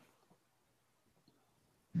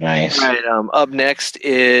 Nice. All right. Up next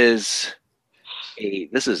is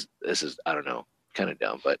this is I don't know, kind of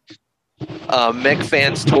dumb, but Mech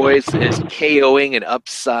Fans Toys is KOing and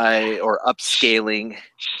upscaling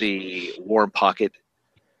the Warm Pocket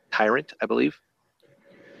Tyrant, I believe.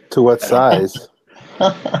 To what size?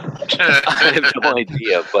 I have no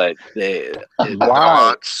idea, but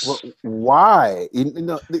why? Why? You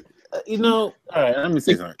know. All right, let me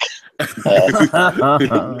say something.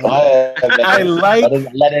 I like.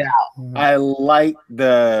 Let it out. I like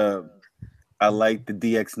the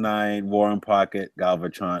DX9 Warren Pocket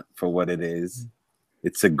Galvatron for what it is.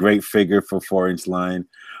 It's a great figure for 4-inch line,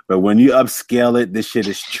 but when you upscale it, this shit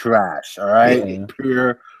is trash. All right,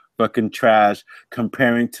 pure fucking trash.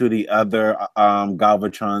 Comparing to the other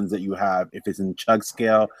Galvatrons that you have, if it's in chug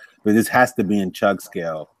scale, but this has to be in chug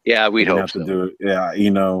scale. Yeah, we'd hope so. To do it. Yeah,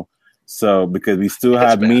 you know. So because we still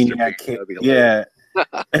have Maniac,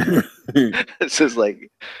 It's just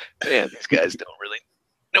like, man, these guys don't really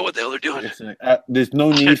know what the hell they're doing. There's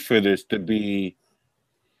no need for this to be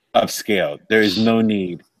upscaled. There is no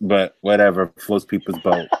need, but whatever floats people's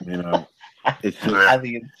boat. You know, it's just, I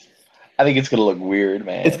think it's gonna look weird,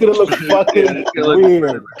 man. It's gonna look fucking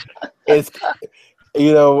weird.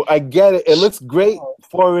 I get it. It looks great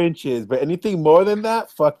 4 inches, but anything more than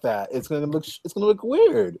that, fuck that. It's gonna look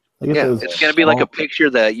weird. It's gonna be like a picture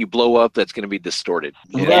that you blow up that's gonna be distorted.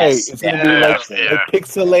 Right. It's gonna be like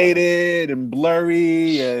pixelated and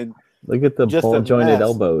blurry and look at the ball jointed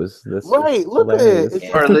elbows. Right, look at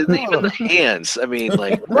it. Or even the hands. I mean,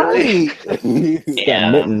 like right. It's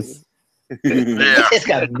got mittens. It's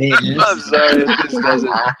got mittens. I'm sorry, this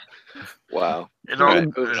doesn't. Wow.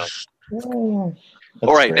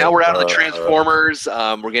 All right, now we're out of the Transformers.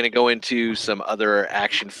 We're going to go into some other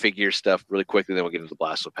action figure stuff really quickly, then we'll get into the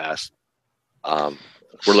Blasto Pass.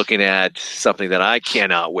 We're looking at something that I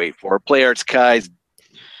cannot wait for. Play Arts Kai's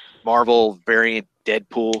Marvel variant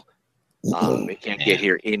Deadpool. It can't get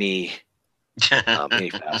here any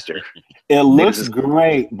faster. It looks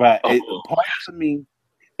great, but parts of me,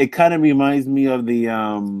 it kind of reminds me of the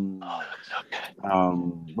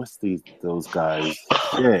what's those guys?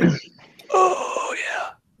 Yeah. Oh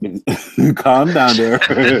yeah. Calm down there.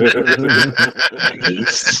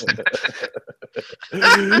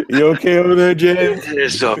 You okay over there, James? It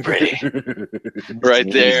is so pretty. Right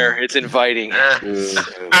there. It's inviting. I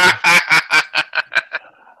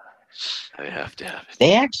have to have it.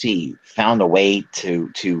 They actually found a way to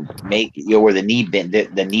make where the knee bend,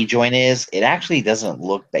 the knee joint is. It actually doesn't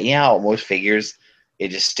look bad. How most figures it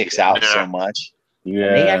just sticks out so much. Yeah,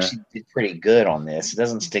 and they actually did pretty good on this. It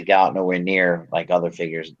doesn't stick out nowhere near like other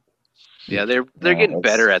figures. Yeah, they're getting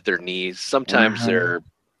better at their knees. Sometimes they're.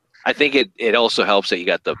 I think it also helps that you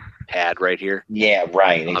got the pad right here. Yeah,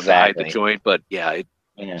 right, exactly. The joint, but it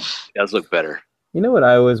does look better. You know what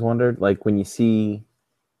I always wondered, like when you see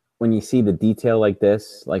the detail like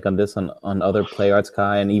this, like on other Play Arts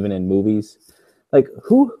Kai and even in movies, like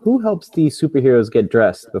who helps these superheroes get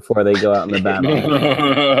dressed before they go out in the battle?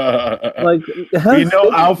 Like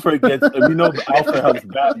Alfred helps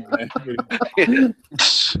Batman.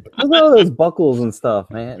 Look at all those buckles and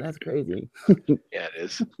stuff, man. That's crazy. Yeah, it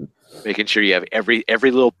is. Making sure you have every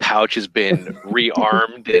little pouch has been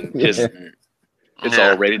rearmed and just it's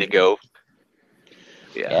all ready to go.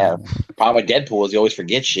 Yeah. Problem with Deadpool is he always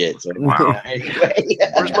forgets shit. So, anyway.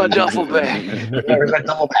 Where's my duffel bag? Where's my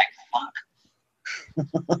duffel bag?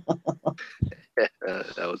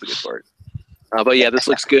 That was a good part. But yeah, this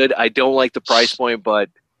looks good. I don't like the price point, but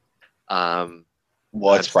I'm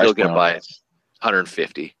still gonna buy it.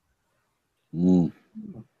 $150. It's a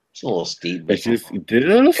little steep. It's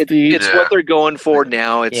what they're going for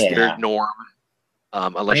now. It's their norm.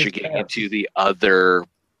 Unless you're getting into the other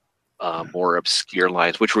more obscure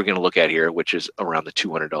lines, which we're going to look at here, which is around the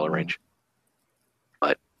 $200 range.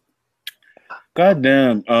 But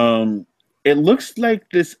goddamn, it looks like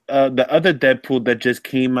this the other Deadpool that just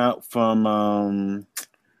came out from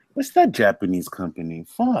what's that Japanese company?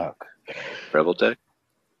 Fuck. Revoltech?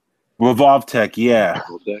 Revolve Tech, yeah.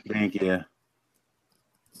 Thank you.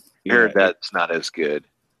 I heard that's not as good.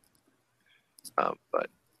 But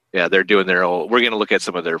yeah, they're doing their own. We're going to look at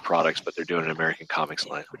some of their products, but they're doing an American Comics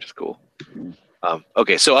line, which is cool.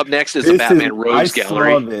 Okay, so up next is the Batman Rogues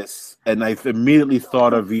Gallery. I saw this, and I immediately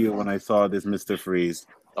thought of you when I saw this, Mr. Freeze.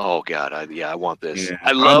 Oh, God. I want this. Yeah.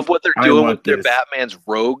 I love what they're doing with their Batman's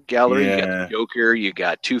Rogue Gallery. Yeah. You got the Joker, you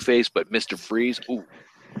got Two-Face, but Mr. Freeze, ooh.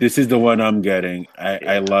 This is the one I'm getting.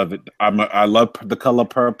 I love it. I love the color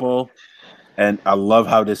purple, and I love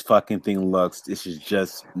how this fucking thing looks. This is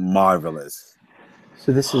just marvelous.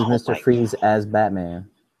 So this is Mr. Freeze as Batman.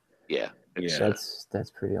 Yeah.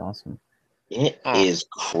 That's pretty awesome. It is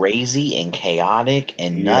crazy and chaotic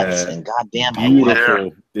and nuts and goddamn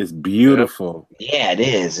beautiful. It's beautiful. Yeah, it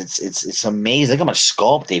is. It's amazing. Look how much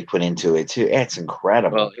sculpt they put into it too. It's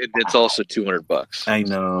incredible. Well, it's also $200. I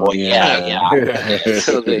know. Well, yeah.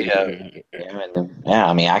 So they have. Yeah,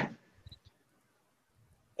 I mean,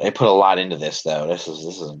 they put a lot into this though. This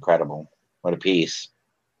is incredible. What a piece.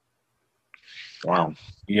 Wow.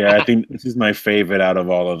 Yeah, I think this is my favorite out of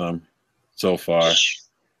all of them so far.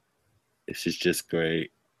 This is just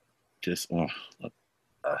great. Yeah,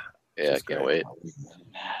 I can't wait.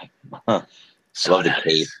 So love the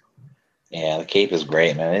cape. Yeah, the cape is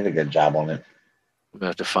great, man. They did a good job on it. I'm gonna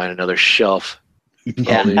have to find another shelf.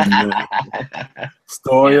 Yeah.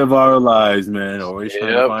 Story of our lives, man. Always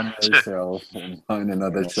trying to find another shelf and find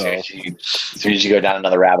another shelf. As soon as you go down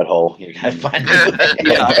another rabbit hole, you gotta find it.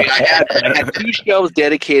 Yeah, I mean, I had 2 shelves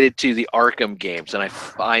dedicated to the Arkham games, and I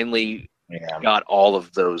finally got all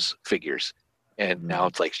of those figures, and now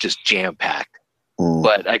it's like just jam packed.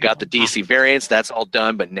 But I got the DC variants, that's all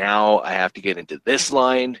done. But now I have to get into this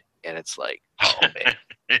line, and it's like, oh man,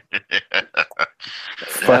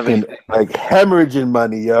 fucking like hemorrhaging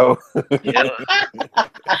money, yo. Yeah.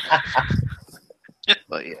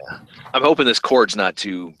 But yeah, I'm hoping this cord's not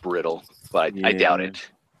too brittle, but I doubt it.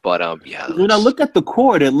 But yeah. When I look at the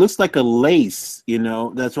cord, it looks like a lace. You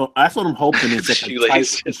know, that's what I'm hoping. It's like a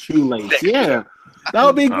tight shoelace. Yeah, that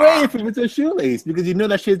would be great if it was a shoelace because you know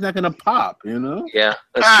that shit's not gonna pop. You know. Yeah,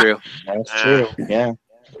 that's true. That's true. Yeah,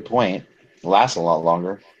 good point. It lasts a lot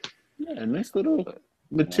longer. Yeah, nice little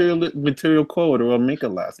material cord, or will make it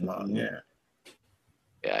last long. Yeah.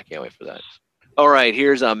 Yeah, I can't wait for that. All right,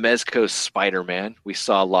 here's Mezco's Spider-Man. We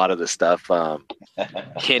saw a lot of the stuff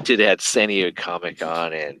hinted at San Diego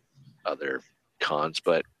Comic-Con and other cons,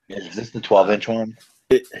 but is this the 12-inch one?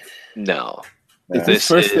 No. Is this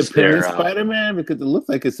first appearance Spider-Man? Because it looks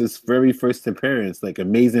like it's his very first appearance, like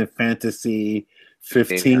Amazing Fantasy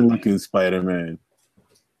 15 looking Spider-Man.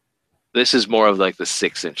 This is more of like the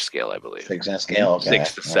 6-inch scale, I believe. 6-inch scale, okay.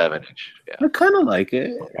 6 to 7-inch. Yeah. I kind of like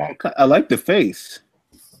it. I like the face.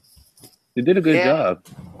 They did a good job.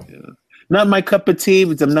 Yeah. Not my cup of tea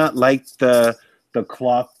because I'm not like the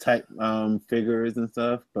cloth type figures and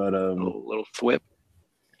stuff, but little thwip.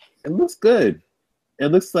 It looks good. It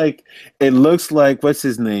looks like what's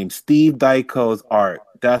his name? Steve Ditko's art.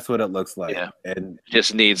 That's what it looks like. Yeah. And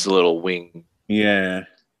just needs a little wing. Yeah.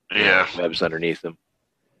 Yeah. Webs underneath them.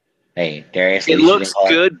 Hey, Darius. It looks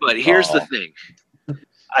good, but here's the thing.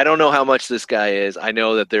 I don't know how much this guy is. I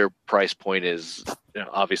know that their price point is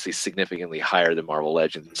obviously significantly higher than Marvel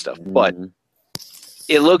Legends and stuff, but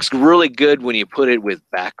it looks really good when you put it with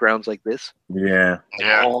backgrounds like this. Yeah.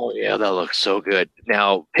 Yeah. Oh, yeah, that looks so good.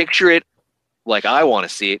 Now, picture it like I want to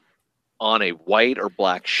see it on a white or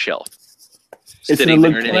black shelf. Standing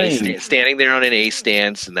there on an A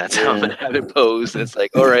stance, and that's how I'm going to have it posed. And it's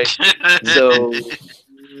like, all right, so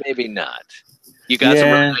maybe not. You got some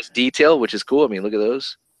really nice detail, which is cool. I mean, look at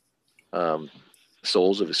those.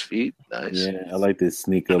 Soles of his feet. Nice. Yeah, I like this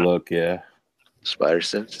sneaker look, yeah. Spider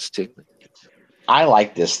sense is tingling. I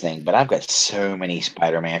like this thing, but I've got so many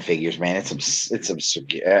Spider-Man figures, man. It's just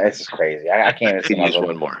crazy. I can't even see use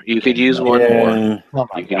one more. You could use one more. Oh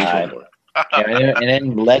my god! And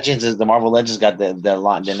then Legends is the Marvel Legends got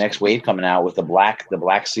the next wave coming out with the black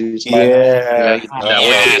suits. Yes,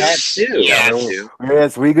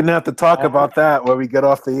 we're gonna have to talk about that when we get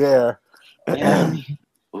off the air. Yeah.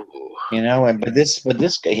 You know, but this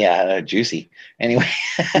guy, juicy. Anyway,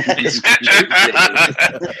 yes,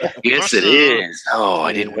 it is. Oh,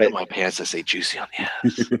 I didn't wear my pants that say juicy on the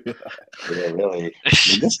ass. Yeah, really.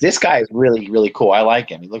 This guy is really, really cool. I like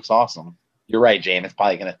him. He looks awesome. You're right, James. It's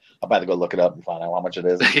probably I'm about to go look it up and find out how much it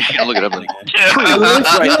is. Yeah, look it up. Pre-order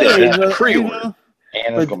right there. Pre-order.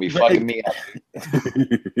 And it's gonna be fucking me up.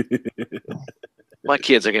 My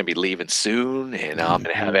kids are going to be leaving soon, and I'm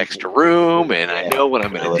going to have extra room, and I know what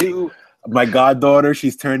I'm going to do. My goddaughter,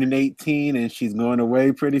 she's turning 18, and she's going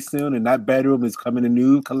away pretty soon, and that bedroom is coming a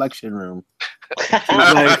new collection room.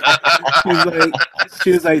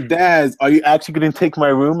 She was like, Dad, are you actually going to take my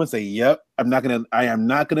room? I say, yep. I am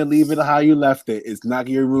not going to leave it how you left it. It's not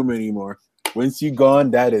your room anymore. Once you're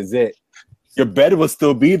gone, that is it. Your bed will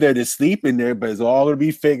still be there to sleep in there, but it's all going to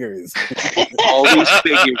be figures. All these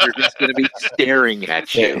figures are just going to be staring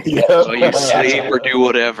at you. So you sleep or do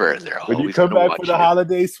whatever. When you come back for the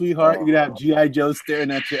holiday, sweetheart, you're going to have G.I. Joe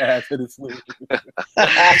staring at your ass in the sleep.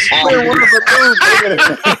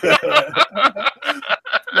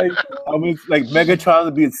 like Megatron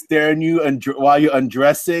will be staring you while you're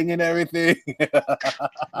undressing and everything.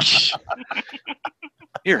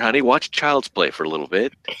 Here, honey, watch Child's Play for a little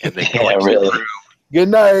bit, and then go really. Good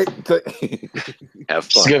night. Have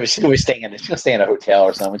fun. She's gonna stay in a hotel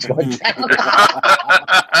or something.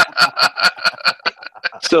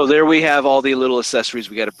 So there we have all the little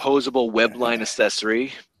accessories. We got a posable webline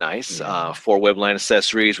accessory. Nice. 4 webline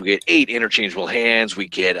accessories. We get 8 interchangeable hands. We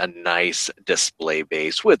get a nice display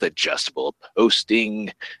base with adjustable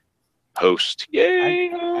posting. Post.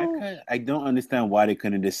 Yay! I don't understand why they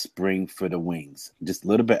couldn't just spring for the wings. Just a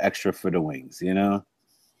little bit extra for the wings, you know?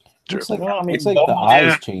 It's like, the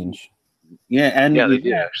eyes change. Yeah, and they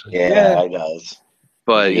do actually. Yeah, it does.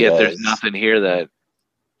 But yet there's nothing here that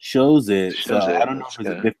shows it. So I don't know if it's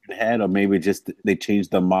a different head or maybe just they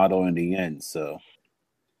changed the model in the end. So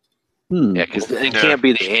yeah, because it can't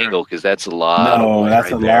be the angle because that's a lot. No,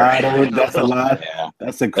 that's a lot. That's a lot.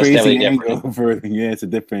 That's a crazy angle for. Yeah, it's a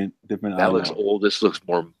different. That looks old. This looks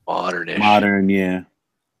more modernish. Modern, yeah.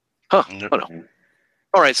 Huh. Oh no.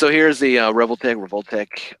 All right, so here's the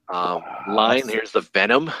Revoltech line. Here's the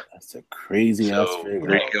Venom. That's a crazy ass figure.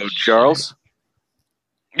 There you go, Charles.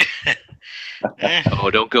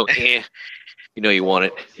 Oh, don't go. You know you want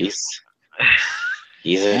it.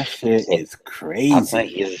 That shit is crazy.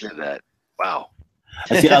 That. Wow.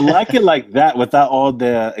 See, I like it like that without all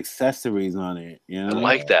the accessories on it. You I know,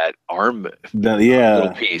 like that arm little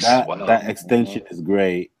piece. That extension is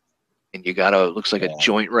great. And you got looks like a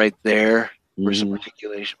joint right there for some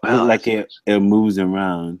articulation. Wow, look like it moves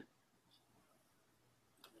around.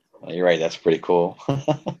 Well, you're right. That's pretty cool. Yeah,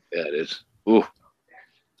 it is. Ooh.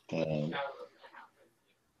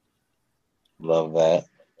 Love that.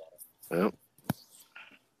 Well,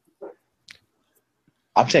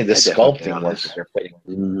 I'm saying the sculpting work that they're putting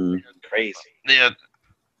crazy. Yeah.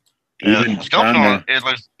 Sculpting it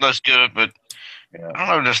looks good, but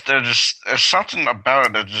I don't know. There's something about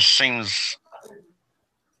it that just seems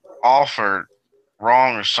off or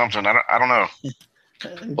wrong or something. I don't know.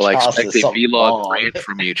 Well, I expect a vlog rant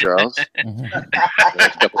from you, Charles.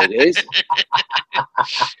 Next couple of days.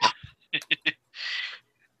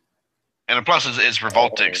 And plus, it's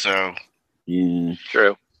Revoltic, so yeah,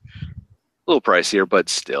 true. A little pricier, but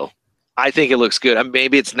still, I think it looks good.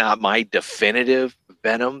 Maybe it's not my definitive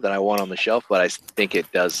Venom that I want on the shelf, but I think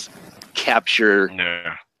it does capture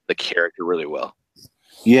the character really well.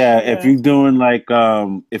 Yeah, if you're doing like,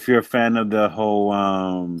 if you're a fan of the whole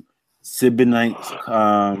Sibonite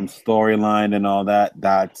storyline and all that,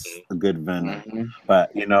 that's a good Venom.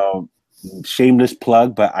 But you know, shameless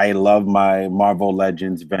plug, but I love my Marvel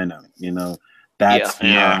Legends Venom. You know, that's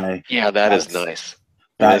my that is nice.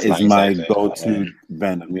 That is my go-to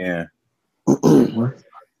Venom. Yeah.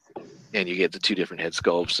 And you get the two different head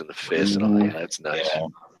sculpts and the fist and all that. That's nice. Yeah.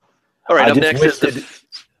 All right, up next is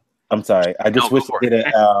I'm sorry. I just wish they did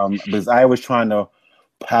it because I was trying to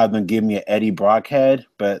have them give me an Eddie Brock head,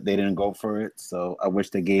 but they didn't go for it. So I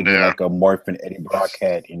wish they gave me like a morphin Eddie Brock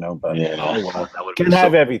head, you know. But can't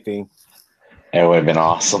have everything. It would have been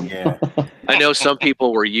awesome. Yeah. I know some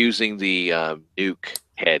people were using the Nuke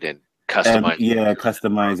head and customizing.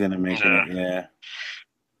 Customizing and making it. Yeah.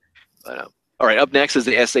 But, all right, up next is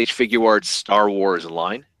the SH Figure Arts Star Wars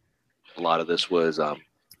line. A lot of this was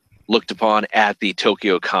looked upon at the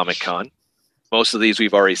Tokyo Comic Con. Most of these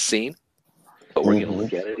we've already seen, but we're going to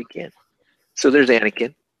look at it again. So there's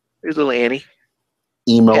Anakin. There's little Annie.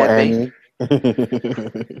 Emo Annie.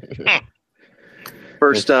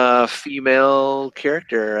 First female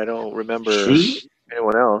character. I don't remember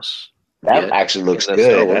anyone else. That actually looks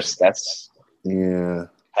good. That's yeah.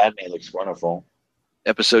 Padme looks wonderful.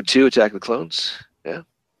 Episode 2, Attack of the Clones. Yeah.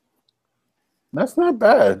 That's not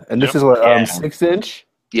bad. And this is what 6-inch?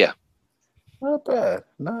 Yeah. Not bad.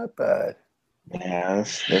 Not bad. Yeah,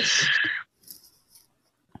 that's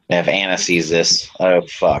if Anna sees this, oh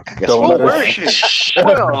fuck! Where is she?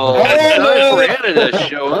 Oh, it's time for Anna to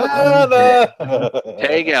show up.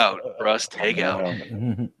 Tag out, Russ. Tag out.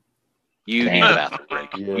 You need a bathroom break.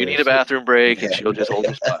 Yeah. You need a bathroom break, and she'll just hold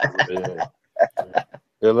your spot.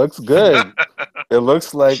 It looks good. It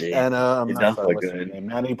looks like Anna. It does look good.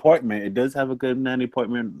 Natalie Portman. It does have a good Natalie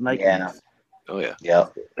Portman likeness. Yeah. Oh yeah. Yeah.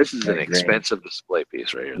 This is an expensive display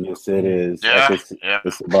piece right here. Yes, it is. Yeah.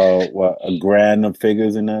 It's about what, $1,000 of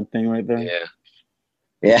figures in that thing right there. Yeah.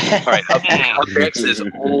 Yeah. All right. Up next is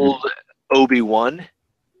old Obi-Wan,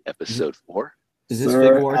 episode 4. Is this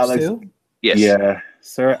Figure Arts too? Yes. Yeah.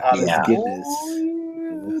 Sir Alex Guinness.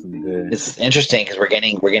 It's interesting because we're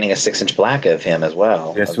getting a 6-inch plaque of him as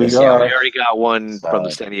well. Yes, we are. We already got one from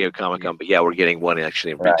the San Diego Comic Con, but yeah, we're getting one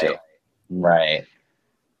actually in retail. Right.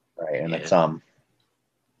 And it's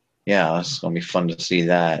it's gonna be fun to see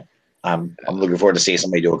that. I'm looking forward to seeing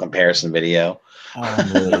somebody do a comparison video.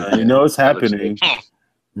 You know it's happening. I'm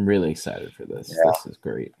really excited for this. Yeah. This is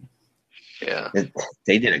great. Yeah,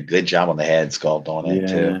 they did a good job on the head sculpt on it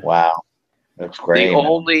too. Wow. Looks great. The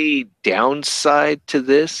only downside to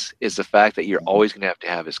this is the fact that you're always going to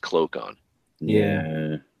have his cloak on.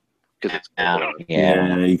 Yeah. Because it's you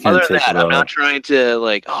can't other than that, I'm not trying to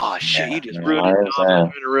you just ruined it. I'm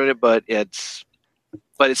trying to ruin it, but it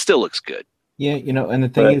still looks good. Yeah, and the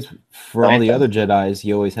thing is, for all the other Jedis,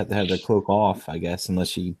 you always have to have their cloak off, I guess,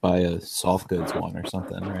 unless you buy a soft goods one or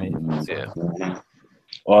something, right? Yeah.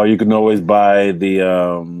 Or you can always buy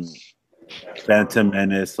the Phantom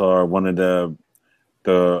Menace or one of the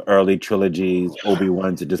early trilogies,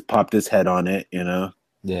 Obi-Wan, to just pop this head on it,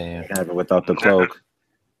 Yeah. Have it without the cloak.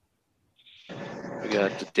 We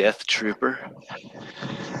got the Death Trooper.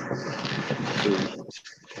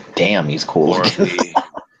 Damn, he's cool. Or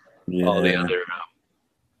all the other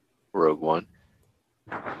Rogue One.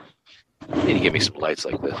 You need to give me some lights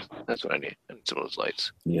like this. That's what I need. I need some of those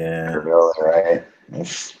lights. Yeah. Right.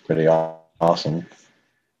 That's pretty awesome.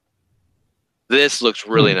 This looks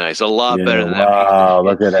really nice. A lot better than that. Wow,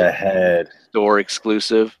 look at that head. Store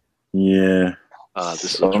exclusive. Yeah.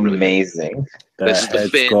 This looks really amazing. That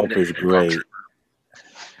head sculpt is great.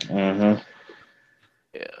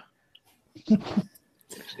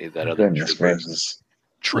 Just need that other Goodness trooper. gracious.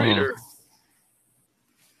 Traitor.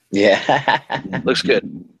 Yeah. Looks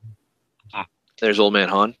good. There's Old Man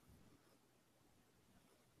Han.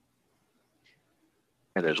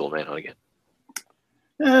 And there's Old Man Han again.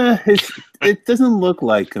 It doesn't look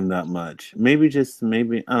like him that much. Maybe I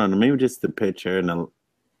don't know. Maybe just the picture and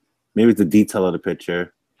maybe it's the detail of the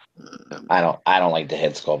picture. I don't like the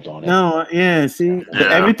head sculpt on it. No, yeah. See,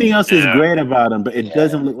 everything else is great about him, but it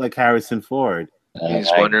doesn't look like Harrison Ford.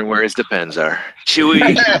 He's wondering where his Depends are. Chewie,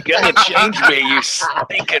 you're gonna change me, you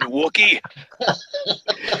stinking Wookiee.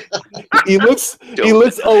 He looks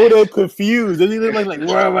old and confused. Doesn't he look like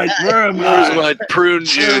where am I? Where's my prune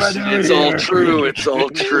juice? It's all true. It's all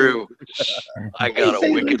true. I got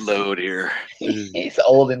a wicked load here. He's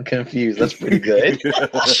old and confused. That's pretty good.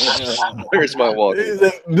 Where's my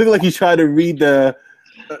water? Look like he's trying to read the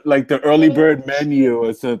early bird menu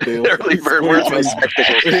or something. Early bird, where's my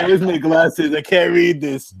spectacles? Where's my glasses? I can't read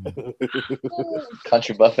this.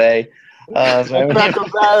 Country buffet. Cracker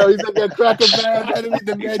Barrel. He's like a Cracker Barrel. Trying to read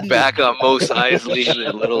the menu. Back on Mos Eisley in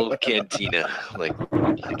the little cantina. Like,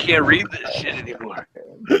 I can't read this shit anymore.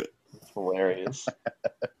 Hilarious.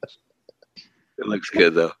 It looks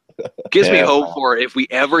good though. Gives me hope for if we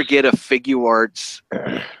ever get a Figuarts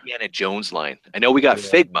Indiana Jones line. I know we got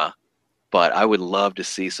Figma, but I would love to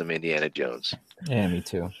see some Indiana Jones. Yeah, me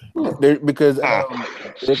too. Because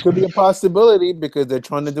there could be a possibility because they're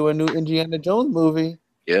trying to do a new Indiana Jones movie.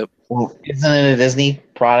 Yep. Well, isn't it a Disney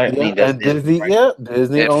product? Yeah, Disney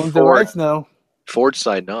And owns the Ford. rights now. Ford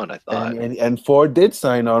signed on, I thought. And Ford did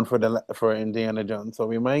sign on for Indiana Jones, so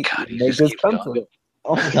we might God, he make just this keeps come going. to it.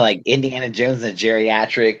 I'm thinking like Indiana Jones and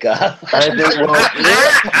geriatric. I think,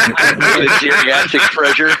 The geriatric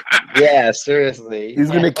treasure. Yeah, seriously. he's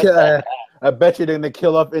gonna kill. I bet you they're gonna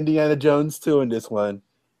kill off Indiana Jones too in this one.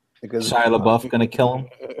 Because Shia LaBeouf gonna kill him.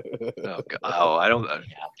 Oh, God. Oh, I don't.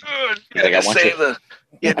 You Like, I had to want say you- the.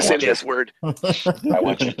 You had to say want the you- S word. I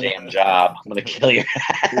want your damn job. I'm gonna kill you.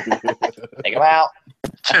 Take him out.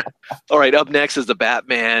 All right, up next is the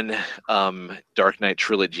Batman Dark Knight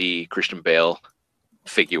trilogy Christian Bale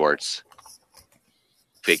Figuarts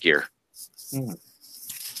figure. it's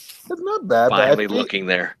not bad. but Finally looking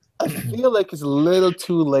there. I feel like it's a little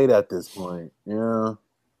too late at this point. Yeah.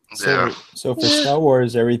 So for Star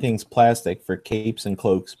Wars, everything's plastic for capes and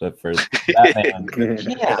cloaks, but for Batman,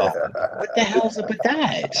 Yeah. What the hell's up with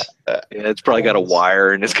that? Yeah, it's probably got a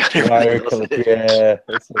wire and it's got Wire everything else in cape, it. yeah,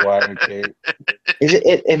 it's a wire cape.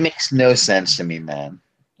 It makes no sense to me, man.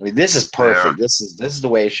 I mean, this is perfect. This is the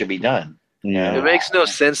way it should be done. Yeah. It makes no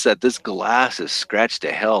sense that this glass is scratched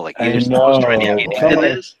to hell. Like I either someone's know. trying to get Come into on.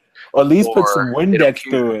 this. Or at least put some Or they don't Windex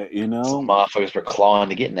care. through it, you Some know? motherfuckers were clawing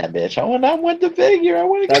to get in that bitch. I want the figure. I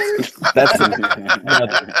want to get it.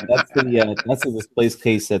 that's the display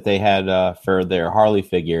case that they had for their Harley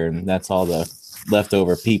figure, and that's all the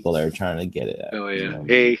leftover people that are trying to get it. Oh yeah.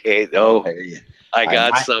 Hey. Oh, Yeah. I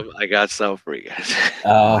got I- some. I got some for you guys.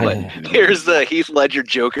 Oh, But here's the Heath Ledger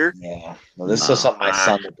Joker. Yeah. Well, this is something my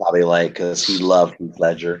son would probably like because he loved Heath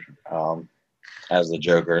Ledger as the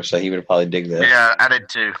Joker, so he would probably dig this. Yeah, I did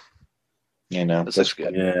too. You know. This looks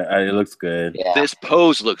good. Yeah, it looks good. Yeah. This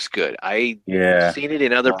pose looks good. I've Yeah. seen it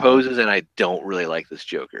in other poses, and I don't really like this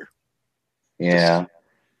Joker. Yeah.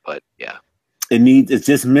 But yeah, It's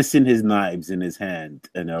just missing his knives in his hand,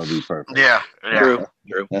 and that'll be perfect. Yeah. true.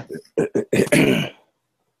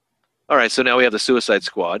 All right, so now we have the Suicide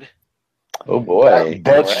Squad. Oh boy.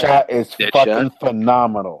 Deadshot is Deadshot. fucking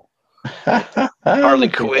phenomenal. Harley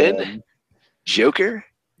Quinn, Joker.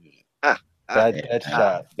 That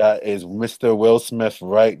Deadshot, that is Mr. Will Smith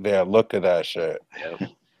right there. Look at that shit. Yeah.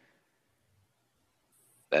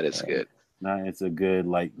 That is good. Nah, it's a good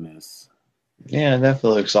likeness. Yeah, it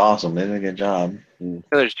definitely looks awesome. They did a good job. And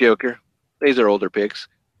there's Joker. These are older picks,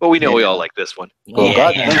 but we know we all like this one. Oh,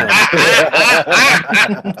 God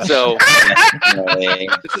So No way.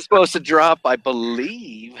 this is supposed to drop, I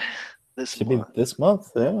believe, this should be month. this month.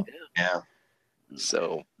 Yeah. Yeah.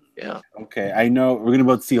 So yeah, Okay, I know we're gonna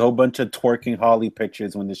about to see a whole bunch of twerking Harley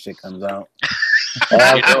pictures when this shit comes out. You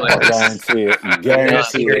know, Guarantee it. They're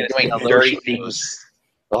Guarantee doing it. dirty things.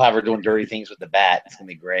 They'll have her doing dirty things with the bat. It's gonna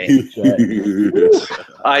be great.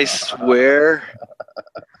 I swear.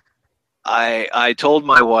 I told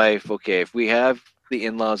my wife, okay, if we have the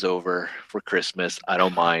in-laws over for Christmas, I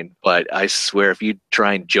don't mind. But I swear, if you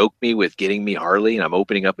try and joke me with getting me Harley, and I'm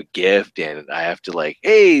opening up a gift, and I have to like,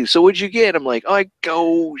 hey, so what'd you get? I'm like, oh, I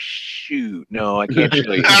go shoot. No, I can't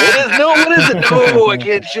show you. What is it? No, I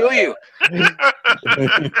can't show you.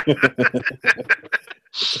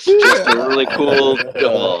 It's just a really cool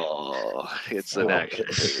doll. It's an action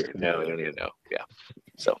figure. No, we don't need to know. Yeah.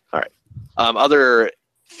 So, all right. Other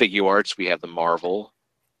figure arts, we have the Marvel.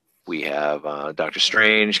 We have Doctor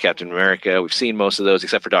Strange, Captain America. We've seen most of those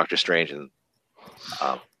except for Doctor Strange and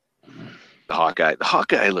the Hawkeye. The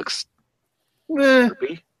Hawkeye looks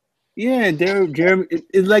creepy. Yeah, Jeremy.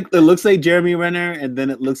 It looks like Jeremy Renner, and then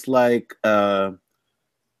it looks like a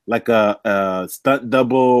stunt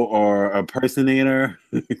double or a personator.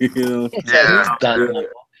 You know? Yeah. Stunt double.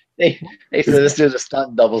 They said this dude's a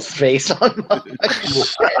stunt double's face on. We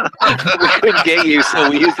couldn't get you, so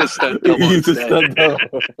we used a stunt double.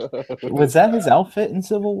 Was that his outfit in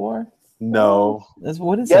Civil War? No.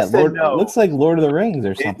 What is Yes that? and no. It looks like Lord of the Rings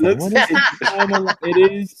or something.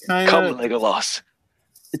 It is kind Come of. Legolas.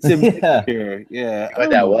 It's a mixture. Yeah.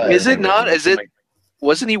 What that was. Is it not? Is it?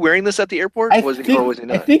 Wasn't he wearing this at the airport? Or was he I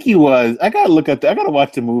not? think he was. I gotta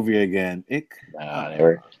watch the movie again.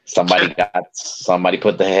 Somebody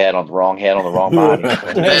put the wrong head on the wrong body.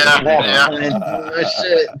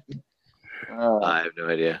 Shit. I have no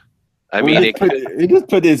idea. I Well, mean, he just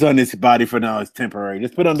put this on his body for now. It's temporary.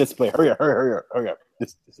 Just put it on display. Hurry up.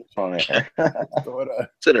 Just On there. throw it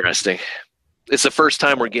up. it's interesting. It's the first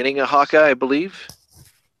time we're getting a Hawkeye, I believe,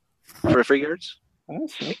 for figures.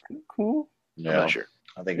 That's cool. I'm not sure.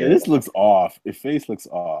 I think Yeah, this looks off. His face looks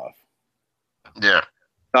off. Yeah.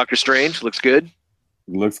 Doctor Strange looks good.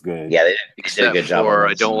 Looks good. Yeah, they did a Except good job. for on I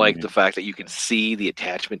this. don't like the fact that you can see the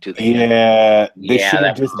attachment to the Yeah, they Yeah, should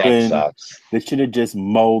have that just that sucks. They should have just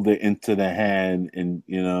molded into the hand, and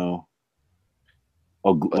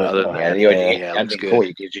other than Yeah, that, that'd looks be good. cool.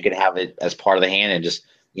 You could have it as part of the hand, and just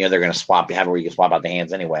they're going to have it where you can swap out the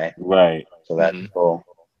hands anyway. right. So that's Mhm. cool.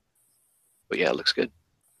 But yeah, it looks good.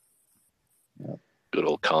 Good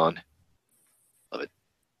old Khan.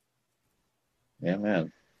 Yeah,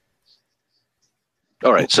 man.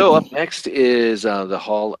 All right, so up next is the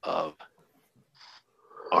Hall of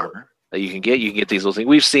Armor that you can get. You can get these little things.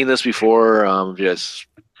 We've seen this before, just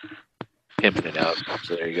pimping it out.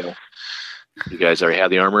 So there you go. You guys already have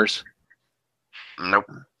the armors? Nope.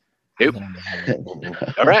 Nope.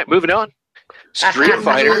 All right, moving on. Street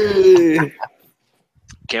Fighter.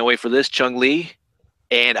 Can't wait for this. Chun-Li.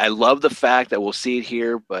 And I love the fact that we'll see it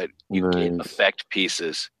here, but you get Nice. effect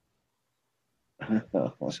pieces.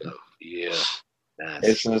 So, yeah.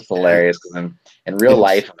 It's just hilarious because in real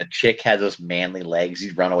life, if a chick has those manly legs,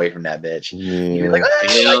 you'd run away from that bitch. You'd be Yeah. like,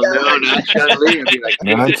 Hell no, not Chun-Li. I'd be like,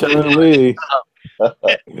 Not Chun-Li.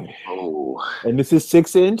 oh. And this is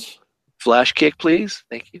 6-inch. Flash kick, please.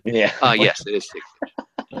 Thank you. yeah. Yes, it is 6.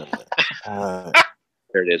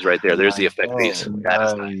 There it is right there. There's the effect piece. That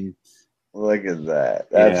is nice. Look at that.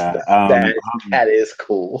 That's Yeah, that is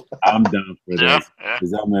cool. I'm down for Yeah. this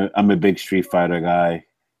because I'm a big Street Fighter guy.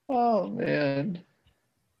 Oh man.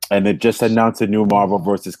 And it just announced a new Marvel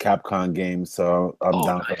vs. Capcom game, so I'm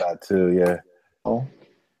down for nice. that too. Yeah. Oh,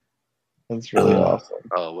 that's really awesome.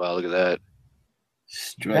 Oh, wow, look at that.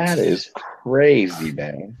 That is crazy,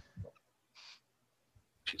 man.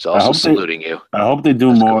 She's also hope they- saluting you. I hope they do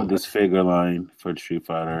That's more cool. of this figure line for Street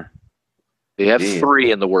Fighter. They have Yeah.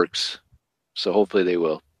 3 in the works, so hopefully they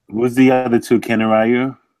will. Who's the other two? Ken and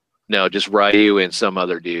Ryu? No, just Ryu and some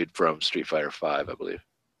other dude from Street Fighter 5, I believe.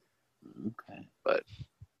 Okay. But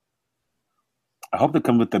I hope they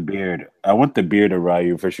come with the beard. I want the beard of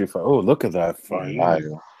Ryu for Street Fighter. Oh, look at that fight.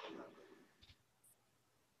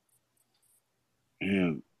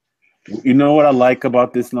 Yeah. You know what I like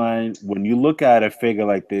about this line? When you look at a figure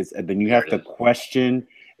like this, and then you have to question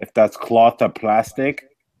if that's cloth or plastic,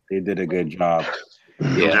 they did a good job.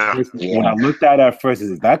 yeah, When I looked at it at first,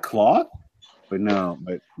 is that cloth? But no,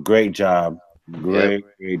 but great job. Great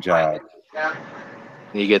job.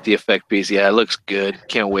 you get the effect piece. Yeah, it looks good.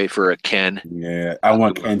 Can't wait for a Ken. Yeah, I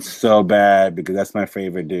want Ken so bad because that's my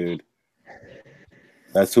favorite dude.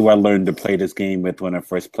 That's who I learned to play this game with when I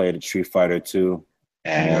first played at Street Fighter 2.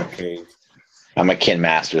 Yeah. Okay. I'm a Ken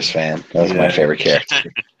Masters fan. That was my Yeah. favorite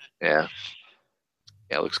character. Yeah,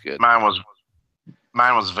 yeah, it looks good. Mine was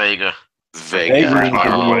Vega. Vega. Hey, First one.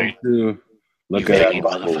 oh, too. Look You at Vega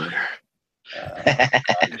that. motherfucker.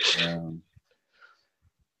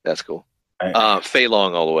 That's cool. Fei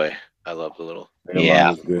Long all the way. I love the little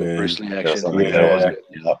Yeah. Bruce Lee action. That was Yeah. good.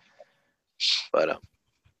 Yep. But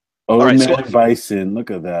Oh, right, man, so- Bison.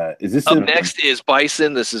 Look at that. Is this up a- next is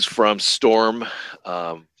Bison. This is from Storm.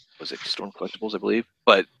 Was it Storm Collectibles, I believe?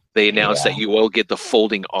 But they announced that you will get the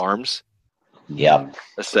folding arms Yep.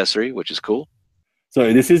 accessory, which is cool.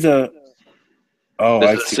 So this is a. Oh, This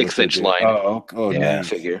I is a see 6-inch what they did. line. Oh, Yeah, nice.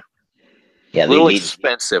 Figure. Yeah. A little They,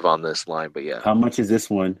 expensive on this line, but yeah. How much is this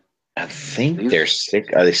one? I think they're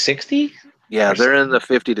sick. Are they 60? Yeah, they're in the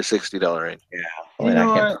 $50 to $60 range. I mean,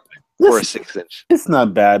 I can't. for a 6-inch. It's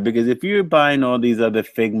not bad because if you're buying all these other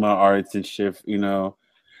Figma arts and shit,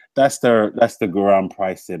 that's the ground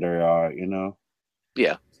price that they are,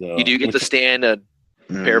 Yeah. So You do get to stand a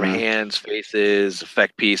pair of hands, faces,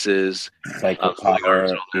 effect pieces, cycle power,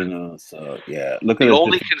 So yeah, look at the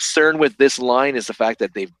only concern with this line is the fact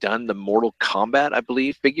that they've done the Mortal Kombat, I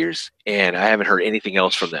believe, figures, and I haven't heard anything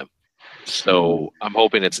else from them. So I'm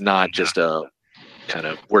hoping it's not just a kind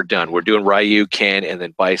of we're done. We're doing Ryu, Ken, and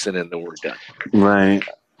then Bison, and then we're done. Right.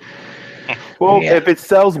 Well, if it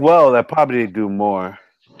sells well, they'll probably do more.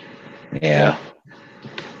 Yeah.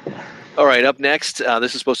 All right. Up next,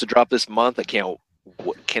 this is supposed to drop this month. I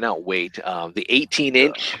cannot wait. The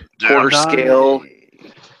 18-inch quarter scale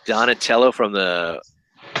Donatello from the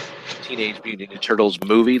Teenage Mutant Ninja Turtles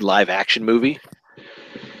movie, live action movie.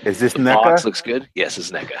 Is this NECA? Box looks good. Yes,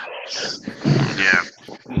 it's NECA. Yeah.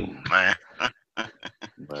 Man.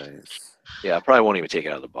 Nice. Yeah, I probably won't even take it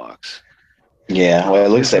out of the box. Yeah, well, it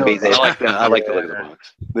looks like I like the look of the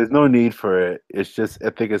box. There's no need for it. It's just, I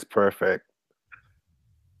think it's perfect.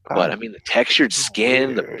 But I mean, the textured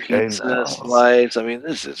skin, the pizza slice. I mean,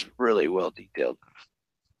 this is really well detailed.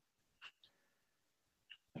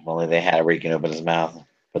 If only they had where you can open his mouth,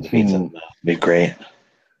 put the pizza in the mouth. It'd be great.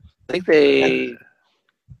 I think they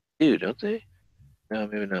do, don't they? No,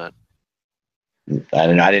 maybe not. I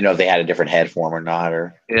didn't know if they had a different head form or not.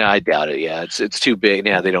 Or yeah, I doubt it. Yeah, it's too big.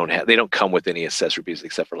 Yeah, they don't come with any accessory pieces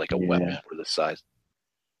except for like a weapon for this size.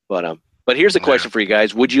 But here's a question for you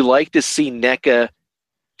guys: would you like to see NECA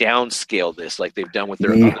downscale this like they've done with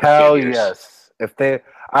their other hell figures? Yes.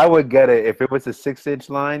 I would get it if it was a 6-inch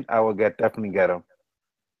line. I would definitely get them.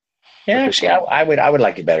 Yeah, actually, I would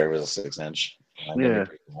like it better if it was a 6-inch. Yeah.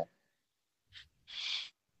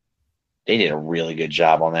 They did a really good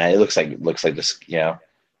job on that. It looks like this,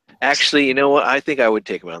 Actually, you know what? I think I would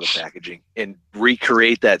take them out of the packaging and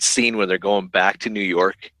recreate that scene when they're going back to New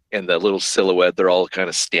York and the little silhouette. They're all kind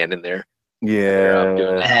of standing there. Yeah.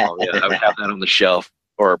 I would have that on the shelf,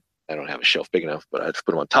 or I don't have a shelf big enough, but I'd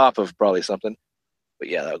put them on top of probably something. But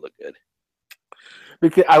yeah, that would look good.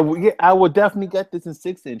 Because I would definitely get this in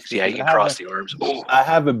 6-inch. Yeah, you can cross the arms. Ooh. I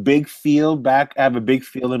have a big field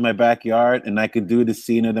in my backyard, and I could do the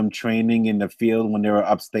scene of them training in the field when they were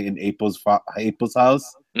upstate in April's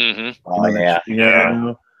house. Mm-hmm. Oh yeah.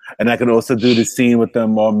 And I could also do the scene with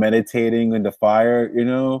them all meditating in the fire.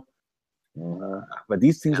 But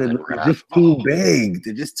these things are just too big.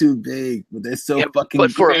 They're just too big. But they're so fucking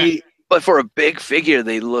great. But for a big figure,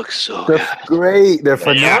 they look so good. Great. They're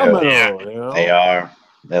phenomenal. They are.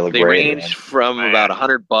 They look they great. They range from about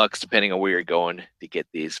 $100 depending on where you're going to get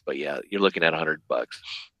these. But yeah, you're looking at $100.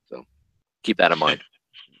 So keep that in mind.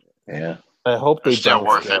 Yeah. I hope they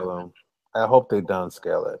downscale them. I hope they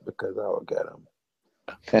downscale it because I will get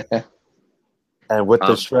them. And with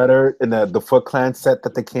the shredder and the Foot Clan set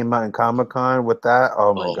that they came out in Comic-Con with that,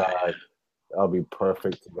 oh my god, that'll be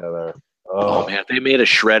perfect together. Oh man, if they made a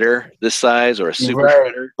shredder this size or a super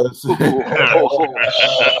shredder.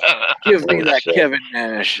 Give me that Kevin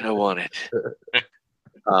Nash. I want it.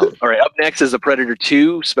 All right, up next is the Predator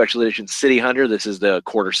 2 Special Edition City Hunter. This is the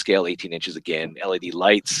quarter scale, 18 inches again, LED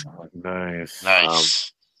lights.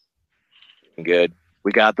 Nice. Good.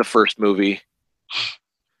 We got the first movie.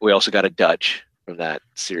 We also got a Dutch from that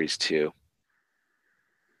series 2.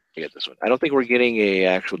 I get this one. I don't think we're getting a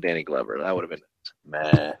actual Danny Glover. That would have been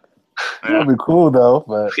man. That'd be cool though,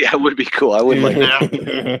 but yeah, it would be cool. I would like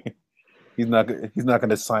that. He's not going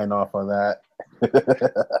to sign off on that.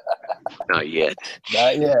 Not yet.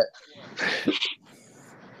 Not yet.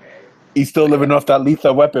 He's still living off that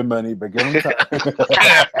Lethal Weapon money, but give him time.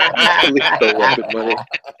 Lethal Weapon money.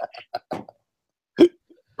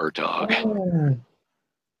 Murtaugh.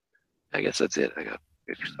 I guess that's it. I got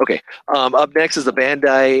pictures. Okay. Up next is the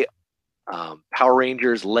Bandai Power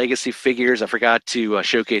Rangers Legacy figures. I forgot to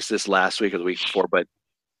showcase this last week or the week before, but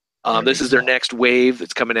this is their next wave.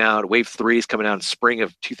 It's coming out. Wave 3 is coming out in spring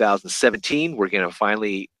of 2017. We're going to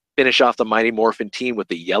finally finish off the Mighty Morphin team with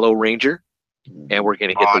the Yellow Ranger, and we're going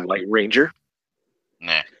to get the White Ranger.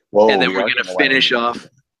 Nah. Whoa, and then we're going to finish off.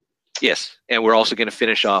 Yes, and we're also going to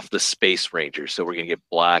finish off the Space Ranger. So we're going to get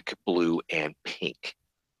black, blue, and pink.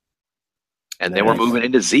 And then we're moving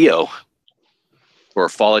into Zeo for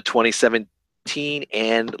fall of 2017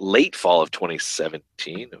 and late fall of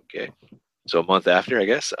 2017. Okay. So a month after, I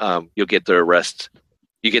guess, you'll get the rest.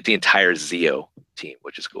 You get the entire Zeo team,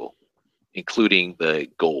 which is cool, including the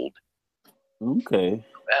gold. Okay.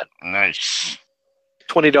 Nice.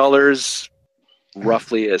 $20,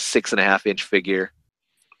 roughly a 6.5-inch figure.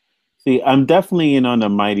 See, I'm definitely in on the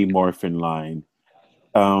Mighty Morphin line.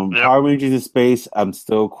 Power Rangers in Space, I'm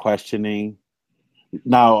still questioning.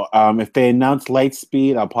 Now, if they announce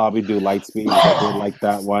Lightspeed, I'll probably do Lightspeed. I did like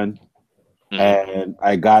that one. And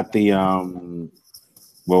I got the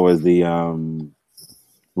was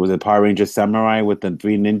it Power Ranger Samurai with the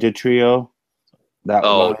 3 ninja trio? That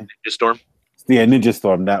one. Ninja Storm. Yeah, Ninja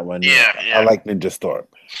Storm. That one. Yeah. I like Ninja Storm.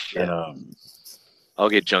 Yeah. And, I'll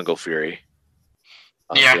get Jungle Fury.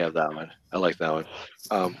 Yeah. Yeah, that one. I like that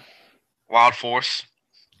one. Wild Force.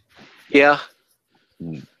 Yeah.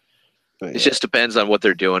 but It just depends on what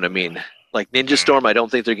they're doing. I mean, like Ninja Storm, I don't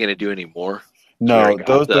think they're going to do any more. no, Like,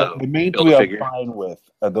 those the the main build three I'm figure. fine with.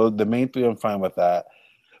 The main three I'm fine with that.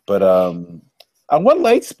 But I want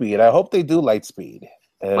Lightspeed. I hope they do Lightspeed.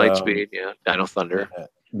 And, Lightspeed, yeah. Dino Thunder. Yeah.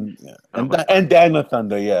 And Dino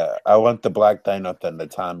Thunder, yeah. I want the Black Dino Thunder,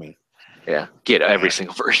 Tommy. Yeah. Get every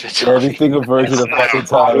single version of Every Tommy. single version of fucking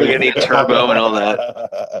Tommy. We're gonna need Turbo and all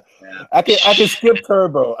that. I can skip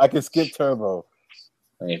Turbo. I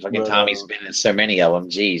mean, fucking Tommy's been in so many of them.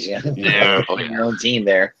 Jeez, Yeah. Your own team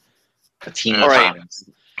there. A team of All right. Tommies.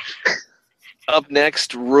 Up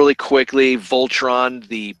next, really quickly, Voltron.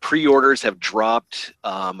 The pre-orders have dropped,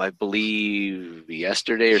 I believe,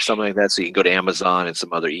 yesterday or something like that. So you can go to Amazon and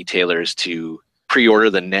some other e-tailers to pre-order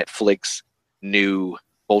the Netflix new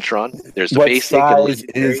Voltron. There's the What basic and size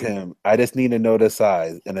legendary. is him? I just need to know the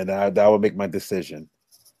size, and then that will make my decision.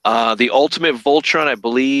 The Ultimate Voltron, I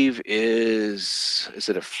believe, is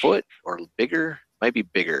it a foot or bigger? Might be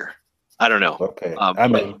bigger. I don't know. Okay,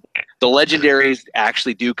 But the legendaries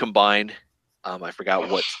actually do combine. I forgot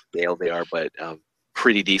what scale they are, but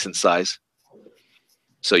pretty decent size.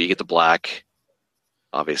 So you get the black,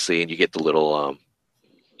 obviously, and you get the little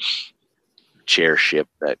chair ship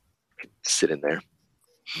that can sit in there.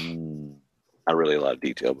 Not really a lot of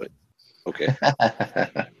detail, but okay.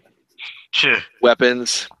 Sure.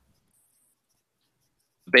 Weapons.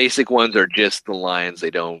 Basic ones are just the lions.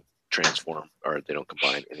 They don't transform or they don't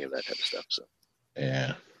combine any of that type of stuff. So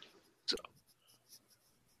Yeah.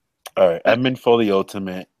 All right, I'm in for the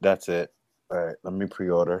Ultimate. That's it. All right, let me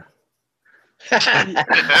pre-order. And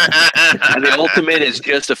the Ultimate is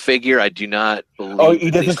just a figure. I do not believe. Oh, he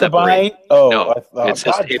doesn't combine? Oh, No, it's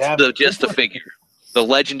just the figure. The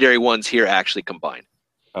legendary ones here actually combine,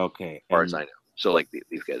 Okay. as far as I know. So like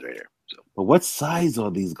these guys right here. So But what size are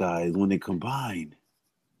these guys when they combine?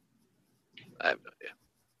 I have no idea.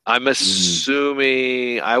 I'm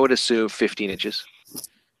assuming. I would assume 15 inches.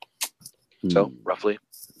 So roughly,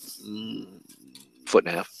 foot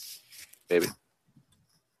and a half, maybe.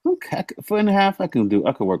 Okay, 1.5. I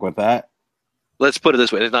can work with that. Let's put it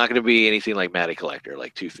this way: it's not going to be anything like Matty Collector,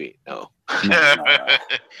 like 2 feet. No.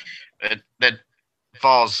 that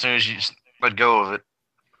falls as soon as you let go of it.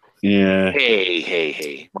 Yeah.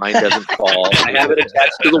 Hey! Mine doesn't fall. I have it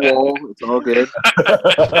attached to the wall. It's all good.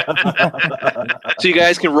 So you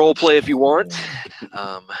guys can role play if you want.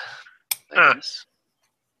 I guess.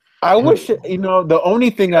 I wish, the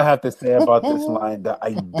only thing I have to say about this line that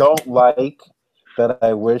I don't like, that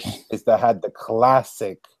I wish, is that I had the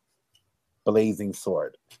classic blazing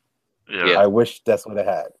sword. Yeah. I wish that's what it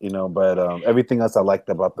had, but everything else I liked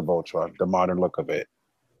about the Voltron, the modern look of it.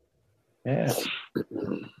 Yeah.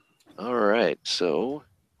 All right. So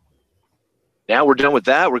now we're done with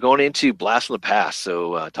that. We're going into Blast from the Past.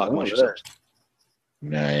 So talk amongst yourselves.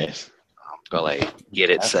 Nice. Go like get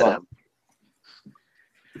it set up.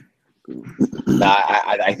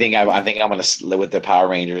 I think I'm gonna live with the Power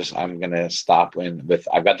Rangers. I'm gonna stop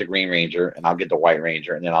I've got the Green Ranger and I'll get the White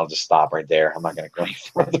Ranger and then I'll just stop right there. I'm not gonna go any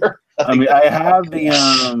further. I mean, I have the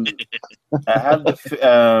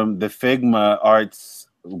Figma Arts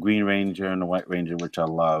Green Ranger and the White Ranger, which I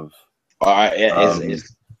love. I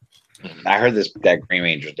heard that Green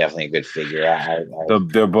Ranger is definitely a good figure.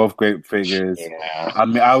 They're both great figures. Yeah. I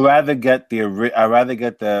mean, I'd rather get the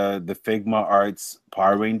Figma Arts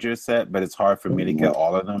Power Ranger set, but it's hard for me to get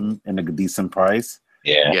all of them in a decent price.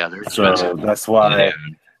 Yeah. They're So expensive. that's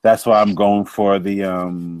why I'm going for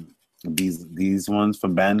the these ones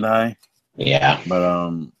from Bandai. Yeah.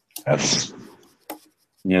 But That's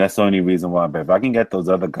that's the only reason why. But if I can get those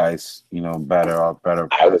other guys, better.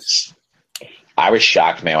 I was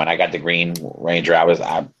shocked, man, when I got the Green Ranger.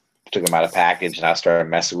 I took him out of package and I started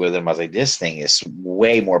messing with him. I was like, this thing is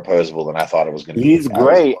way more posable than I thought it was going to be. He's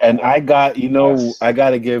great, and I got I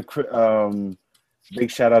got to give big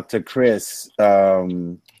shout out to Chris.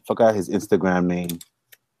 Forgot his Instagram name.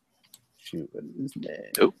 Shoot, what is his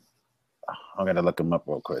name? Who? I'm gonna look him up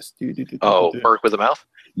real quick. Merc with a mouth.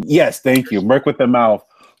 Yes, thank you. Merc with the mouth.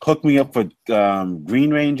 Hook me up for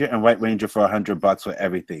Green Ranger and White Ranger for $100 for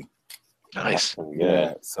everything. Nice.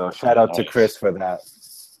 Yeah. So shout out to Chris for that.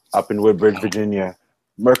 Up in Woodbridge, Virginia.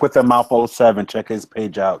 Merc with the Mouth 07. Check his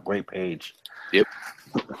page out. Great page. Yep.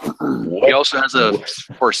 He also has a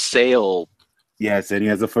for sale. Yes, and he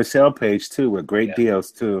has a for sale page too with great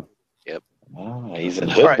deals too. Yep. Oh, he's in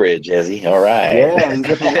Hoodbridge, is he? All right. Yeah, he's in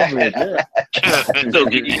Hoodbridge. Yeah. So,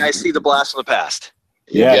 did you guys see the Blast from the Past?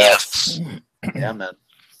 Yes. Yeah, man.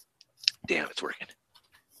 Damn, it's working.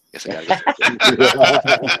 Guess I gotta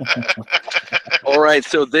go. All right,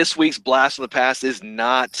 so this week's Blast from the Past is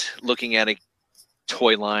not looking at a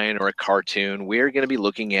toy line or a cartoon. We're going to be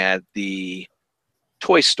looking at the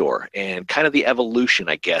toy store and kind of the evolution,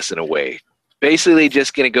 I guess, in a way. Basically,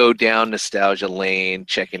 just going to go down nostalgia lane,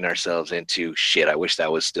 checking ourselves into shit. I wish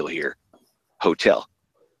that was still here. Hotel.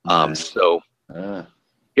 So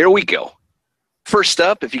here we go. First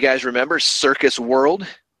up, if you guys remember, Circus World.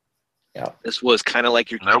 Yeah. This was kind of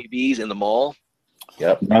like your KBs in the mall.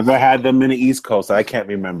 Yep. Never had them in the East Coast. I can't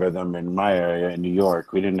remember them in my area in New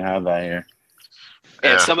York. We didn't have that here.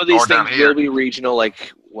 And some of these things will be regional,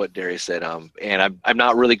 like what Darius said. And I'm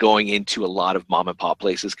not really going into a lot of mom and pop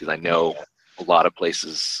places because I know a lot of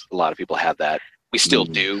places, a lot of people have that. We still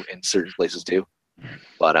do, and certain places do.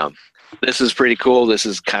 But this is pretty cool. This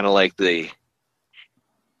is kind of like the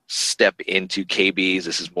step into KBs.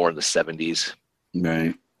 This is more in the 70s,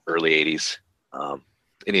 right, early 80s.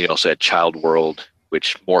 And he also had Child World,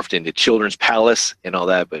 which morphed into Children's Palace and all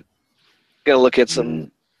that. But gonna look at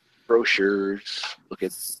some brochures. Look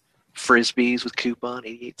at Frisbees with coupon,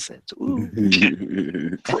 88 cents. Ooh,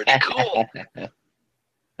 pretty cool.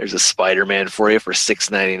 There's a Spider-Man for you for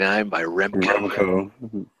 $6.99 by Remco.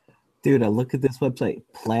 Dude, I look at this website,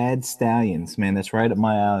 Plaid Stallions. Man, that's right up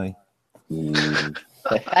my alley.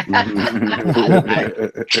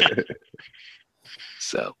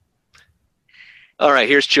 So, all right,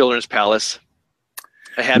 here's Children's Palace.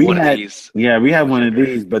 I had one of these. Yeah, we had one of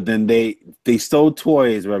these, but then they stole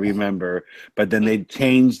toys, I remember. But then they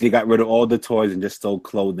changed, they got rid of all the toys and just stole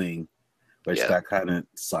clothing, which that kind of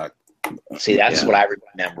sucked. See, that's what I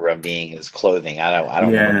remember of being is clothing. I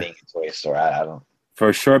don't remember being in a toy store. I don't. For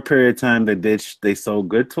a short period of time, they sold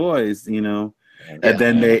good toys, you know. And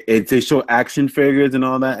then they show action figures and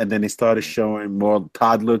all that, and then they started showing more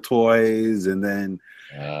toddler toys, and then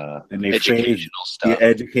they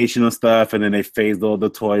educational stuff, and then they phased all the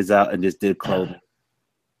toys out and just did clothing.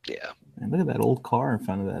 Yeah, and look at that old car in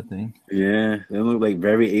front of that thing. Yeah, they look like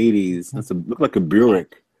very 80s. Look like a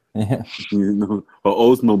Buick. Yeah, you know, or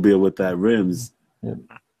Oldsmobile with that rims. Yep.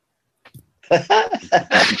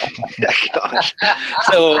 Gosh.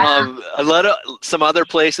 So some other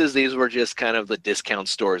places, these were just kind of the discount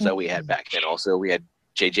stores that we had back then. Also, we had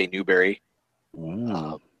J.J. Newberry.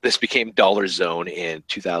 This became Dollar Zone in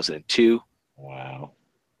 2002. Wow.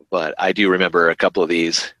 But I do remember a couple of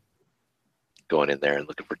these going in there and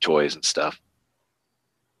looking for toys and stuff.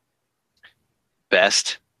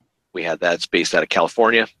 Best, we had that. It's based out of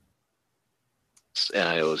California.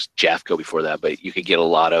 And it was Jafco before that, but you could get a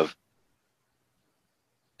lot of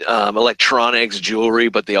electronics, jewelry,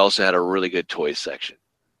 but they also had a really good toys section.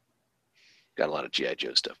 Got a lot of G.I.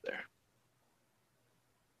 Joe stuff there.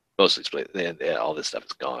 Mostly split, and all this stuff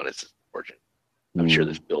is gone. It's unfortunate. I'm sure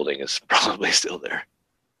this building is probably still there.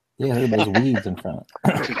 Yeah, look at those weeds in front.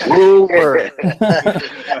 Woolworth.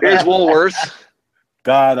 Here's Woolworth.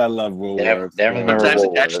 God, I love Woolworth. Sometimes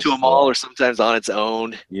attached to a mall or sometimes on its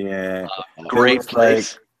own. Yeah. Great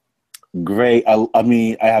place. Great. I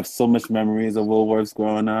mean, I have so much memories of Woolworths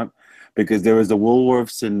growing up because there was a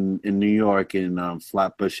Woolworths in New York in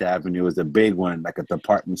Flatbush Avenue. It was a big one, like a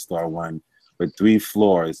department store one with 3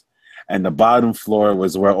 floors. And the bottom floor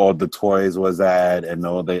was where all the toys was at and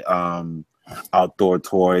all the outdoor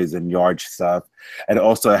toys and yard stuff. And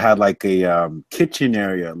also it had like a kitchen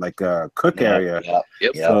area, like a cook area.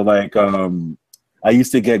 Yep. So like I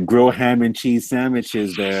used to get grilled ham and cheese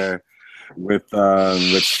sandwiches there with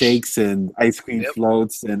shakes and ice cream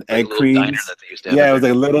floats and egg creams. Yeah, it was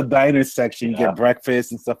like a little diner section. You get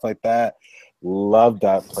breakfast and stuff like that. Love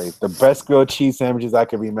that place. The best grilled cheese sandwiches I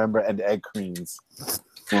can remember and egg creams.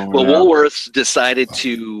 Well, Woolworths decided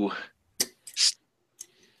to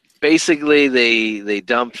basically they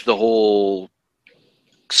dumped the whole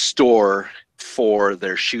store for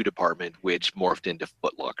their shoe department, which morphed into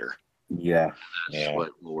Foot Locker. Yeah, that's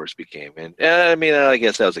what Woolworths became. And I mean, I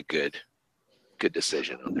guess that was a good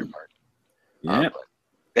decision on their part. Yeah,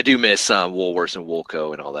 I do miss Woolworths and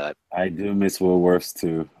Woolco and all that. I do miss Woolworths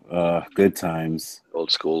too. Good times.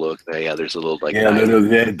 Old school look. Yeah, there's a little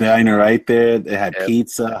little diner right there. They had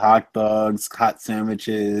pizza, hot dogs, hot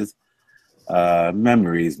sandwiches.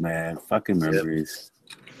 Memories, man. Fucking memories.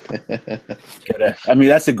 I mean,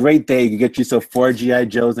 that's a great day. You get yourself 4 GI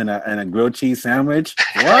Joes and a grilled cheese sandwich.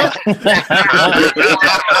 What?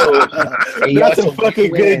 That's a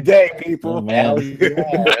fucking good day, people. Oh, man.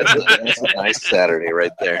 That's a nice Saturday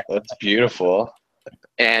right there. That's beautiful.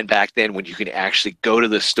 And back then, when you could actually go to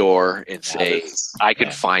the store and say, I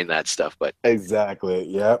can find that stuff. But Exactly.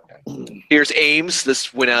 Yep. here's Ames.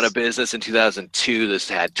 This went out of business in 2002. This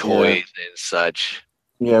had toys and such.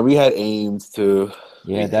 Yeah, we had Ames too.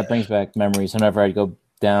 Yeah, that brings back memories. Whenever I'd go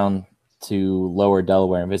down to Lower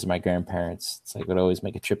Delaware and visit my grandparents, it's like I would always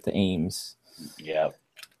make a trip to Ames. Yeah.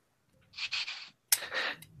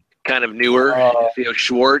 Kind of newer. Theo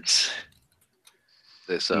Schwartz.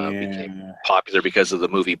 This became popular because of the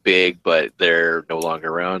movie Big, but they're no longer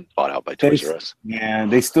around. Bought out by Toys R Us. Yeah,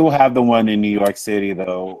 they still have the one in New York City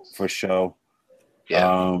though, for sure.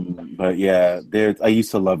 Yeah. But yeah, I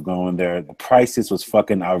used to love going there. The prices was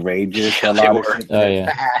fucking outrageous. Yeah, a they lot of were. shit Oh,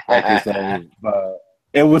 yeah. like you said, but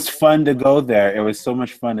it was fun to go there. It was so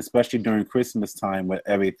much fun, especially during Christmas time with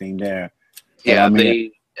everything there. Yeah, I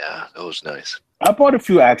mean, that was nice. I bought a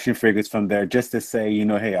few action figures from there just to say,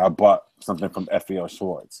 hey, I bought something from Theo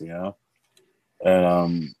Schwartz,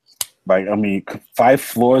 And like, I mean, 5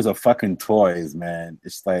 floors of fucking toys, man.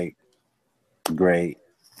 It's like great.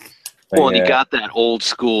 But Well, and you got that old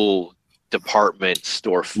school department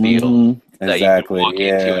store feel that exactly, you can walk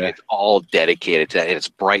into, and it's all dedicated to that. And it's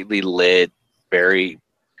brightly lit, very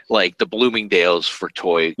like the Bloomingdale's for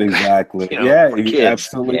toy. Exactly. For you're kids.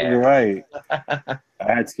 absolutely right. I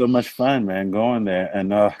had so much fun, man, going there.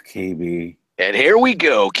 And KB. And here we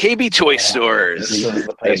go, KB Toy Stores. This is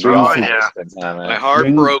the place Oh, where all yeah. this time, My man.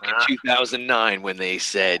 heart broke in 2009 when they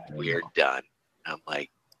said we're done. I'm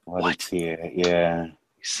like, What a tear. Yeah. you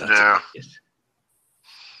sons Yeah. of bitches.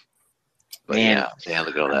 But Man. yeah,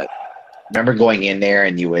 look at all that. Remember going in there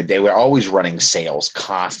and they were always running sales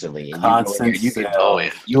constantly. And Constant you could, sales. Oh yeah.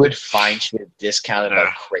 you would find shit discounted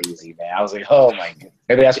like crazy, man. I was like, oh my god.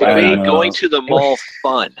 Maybe that's It what I made mean. going to the mall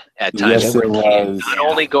fun at times. Yes, for it kids. was. Not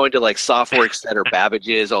only going to like Software Except or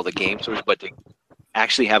Babbage's, all the game stores, but to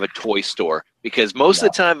actually have a toy store. Because most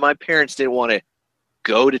of the time, my parents didn't want to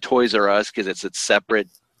go to Toys R Us because it's a separate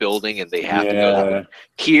building and they have to go there.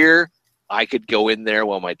 Here, I could go in there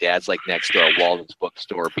while my dad's like next to a Walden's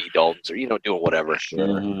bookstore, B. Dalton's, or doing whatever,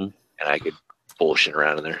 Mhm. and I could bullshit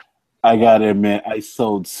around in there. I gotta admit, I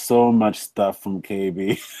sold so much stuff from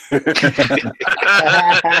KB.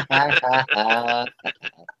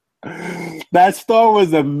 That store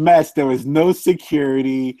was a mess. There was no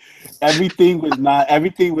security. Everything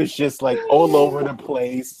was just like all over the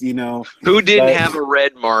place, Who didn't Like- have a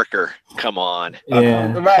red marker? Come on.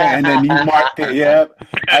 Yeah. Right, and then you marked it. Yep.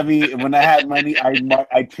 I mean, when I had money,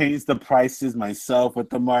 I changed the prices myself with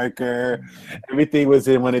the marker. Everything was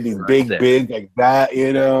in one of these big there. bins like that.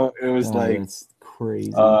 It was Oh, like it's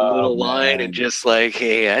crazy. Little line man. and just like,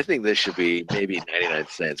 hey, I think this should be maybe 99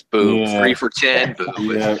 cents. Boom. Yeah. 3 for 10.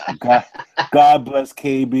 Boom. Yeah, God bless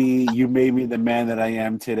KB. You made me the man that I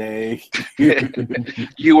am today.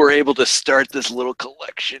 You were able to start this little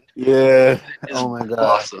collection. Yeah. It's Oh my God.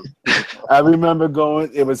 awesome. I remember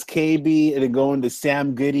it was KB and then going to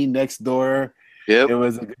Sam Goody next door. Yep. It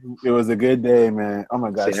was a good day, man. Oh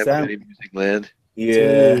my God. Sam Goody Music Land.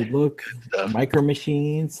 Yeah. Dude, look, Micro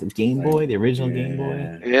Machines, the Game Boy, the original Game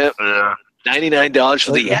Boy. Yep. Yeah. $99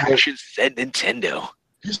 for the action set Nintendo.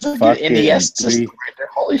 Just look at Fucking NES system right there.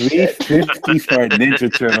 Holy shit. $350 for a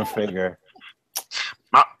Ninja Turtle figure.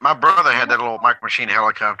 My brother had that little Micro Machine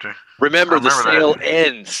helicopter. Remember, the I sale remember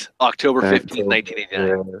ends October 15th,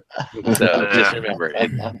 1989. So just remember,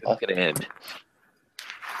 it's going to end.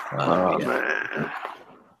 Oh, Yeah. man.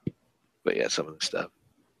 But yeah, some of the stuff.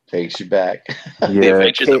 Takes you back. The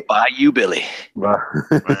Adventures of Bayou Billy. Man.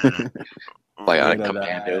 Bionic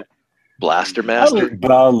Commando. Blaster Master.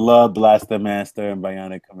 But I love Blaster Master and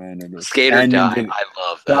Bionic Commando. Skater And Die. Ninja- I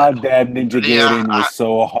love that. Goddamn Ninja Yeah, Gaiden was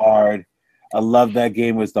so hard. I love that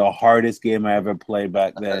game. It was the hardest game I ever played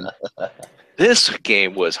back then. This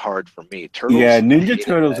game was hard for me. Turtles. Yeah, Ninja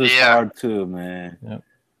Turtles was Yeah. hard too, man.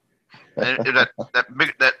 And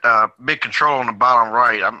that big control on the bottom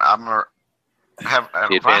right. The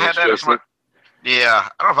If I had advantage that, joystick. yeah.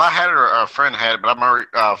 I don't know if I had it or a friend had it, but I'm already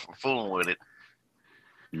fooling with it.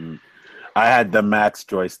 I had the Max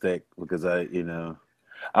joystick because I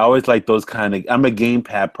always like those kind of. I'm a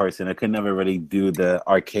gamepad person. I could never really do the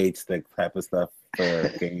arcade stick type of stuff for a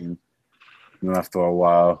game. After a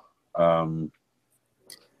while, I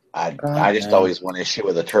just always wanted shit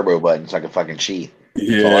with a turbo button so I could fucking cheat.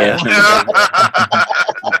 yeah.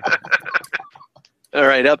 All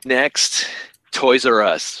right, up next, Toys R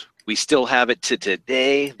Us. We still have it to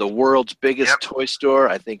today. The world's biggest toy store.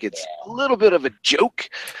 I think it's a little bit of a joke.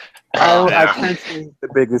 I can't say the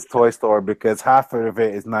biggest toy store because half of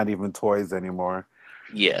it is not even toys anymore.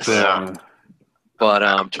 Yes.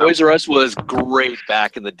 But Toys R Us was great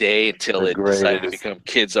back in the day until it decided to become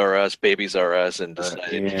Kids R Us, Babies R Us, and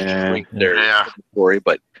decided to shrink their inventory.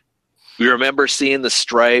 But we remember seeing the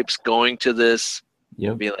stripes, going to this,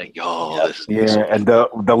 and being like, "Yo, this is awesome." And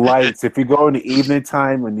the lights. If you go in the evening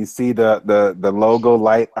time when you see the logo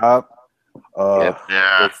light up, good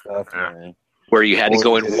stuff, man. Where you had to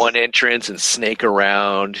go in one entrance and snake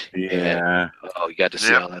around. Yeah. And, you got to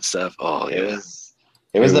see all that stuff. Oh,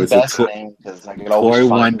 It was the best thing because I could always Toy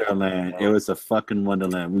find Wonderland. It was a fucking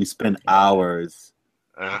wonderland. We spent hours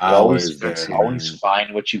always there. Always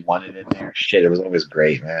find what you wanted in there. Shit, it was always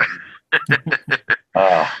great, man.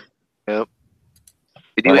 Yep.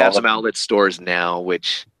 They do have some outlet stores now,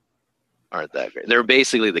 which aren't that great. They're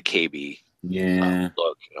basically the KB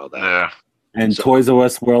look and all that. Yeah. And Toys R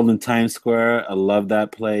Us World in Times Square. I love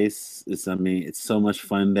that place. It's so much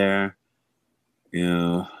fun there. You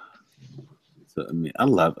know. So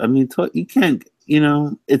you can't.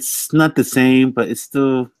 It's not the same, but it's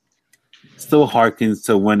still harkens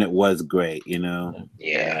to when it was great.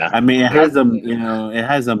 Yeah. I mean, it has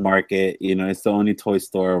a market. It's the only toy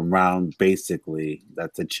store around. Basically,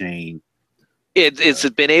 that's a chain. It's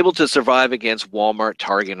been able to survive against Walmart,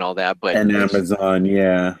 Target, and all that, but Amazon.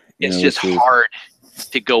 Yeah. It's just hard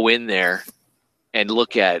to go in there and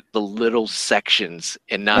look at the little sections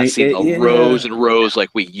and not see the rows and rows like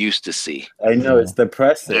we used to see. I know, it's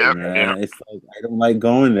depressing, man. Yeah. It's like I don't like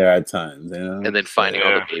going there at times, And then finding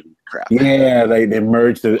all the baby crap. Yeah, like they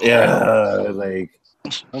merged it. Yeah, like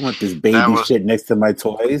I want this baby shit next to my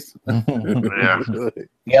toys.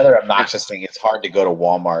 The other obnoxious thing, it's hard to go to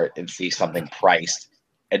Walmart and see something priced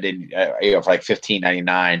and then for like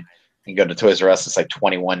 $15.99. You go to Toys R Us, it's like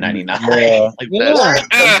 $21.99.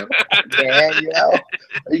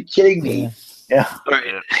 Are you kidding me? Yeah. All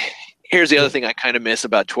right. Here's the other thing I kind of miss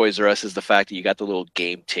about Toys R Us is the fact that you got the little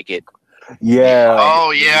game ticket. Yeah. Oh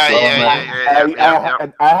yeah.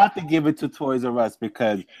 I have to give it to Toys R Us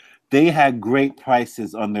because they had great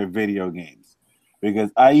prices on their video games. Because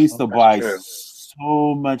I used to buy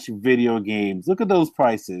so much video games. Look at those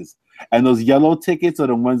prices. And those yellow tickets are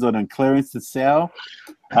the ones on clearance to sell.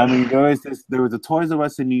 I mean, there was a Toys R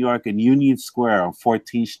Us in New York in Union Square on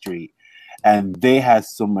 14th Street, and they had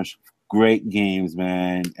so much great games,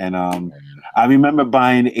 man. And I remember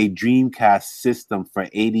buying a Dreamcast system for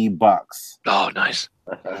 $80. Oh, nice!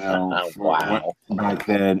 Wow! Back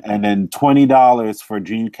then, and then $20 for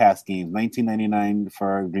Dreamcast games, $19.99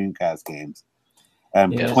 for Dreamcast games,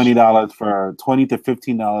 and $20 to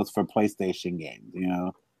 $15 for PlayStation games.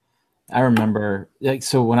 I remember,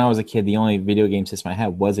 so when I was a kid, the only video game system I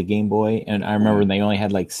had was a Game Boy, and I remember they only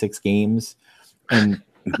had like 6 games, and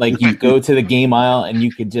you go to the game aisle and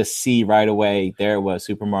you could just see right away there was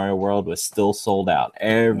Super Mario World was still sold out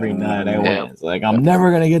every night I went. It's like I'm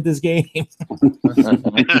never gonna get this game.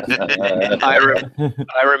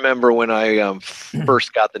 I remember when I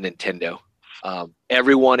first got the Nintendo.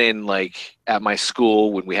 Everyone in at my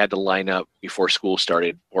school when we had to line up before school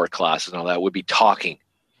started or classes and all that would be talking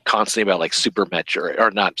constantly about Super Metroid, or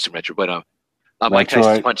not Super Metroid, but Mike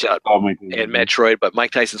Tyson's Punch Out and Metroid, but Mike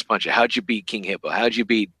Tyson's Punch Out. How'd you beat King Hippo? How'd you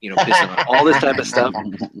beat Piston? All this type of stuff.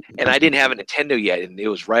 And I didn't have a Nintendo yet, and it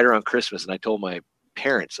was right around Christmas, and I told my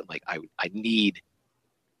parents, I'm like, I need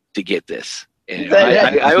to get this. And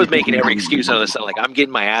I was making every excuse on this. Like, I'm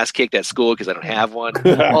getting my ass kicked at school because I don't have one.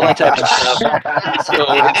 All that type of stuff. So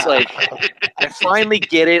it's like, I finally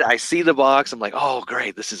get it. I see the box. I'm like, oh,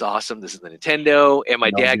 great. This is awesome. This is the Nintendo. And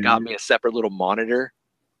my dad got me a separate little monitor.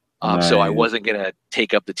 So I wasn't going to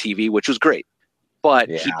take up the TV, which was great. But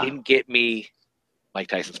he didn't get me Mike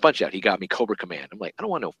Tyson's Punch Out. He got me Cobra Command. I'm like, I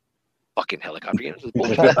don't want no fucking helicopter game.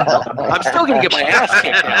 I'm still going to get my ass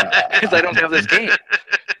kicked because I don't have this game.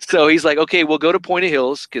 So he's like, okay, we'll go to Point of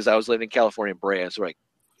Hills because I was living in California in Brea. So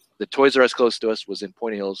the Toys R Us close to us was in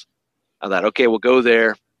Point of Hills. I thought, okay, we'll go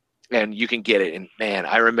there and you can get it. And man,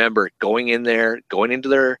 I remember going in there, going into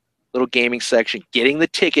their little gaming section, getting the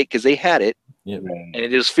ticket because they had it. Yeah, and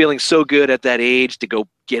it was feeling so good at that age to go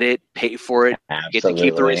get it, pay for it, get to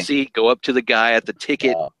keep the receipt, go up to the guy at the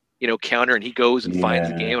ticket, counter, and he goes and finds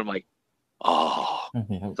the game. I'm like, oh,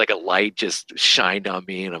 it's like a light just shined on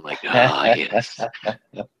me, and I'm like, yes.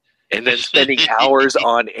 And then spending hours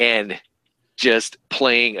on end just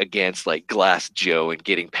playing against Glass Joe and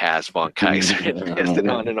getting past Von Kaiser and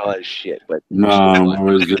on and all that shit. But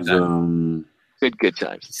good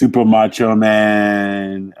times. Super Macho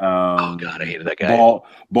Man. Oh God, I hated that guy.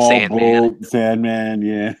 Sandman,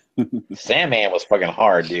 yeah. Sandman was fucking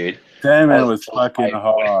hard, dude. Sandman was fucking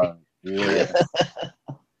hard. Yeah.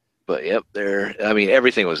 But yep,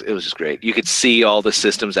 everything was just great. You could see all the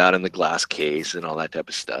systems out in the glass case and all that type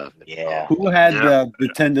of stuff. Yeah. Who had the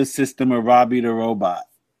Nintendo system of Robbie the Robot?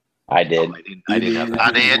 I did. Oh, I didn't have that.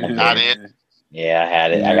 I did. Yeah, I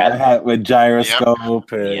had it. Yeah, I had with gyroscope.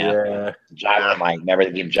 And, yeah. Gyromite. Remember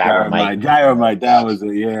the game Gyromite? Gyromite. That was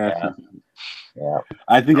it. Yeah.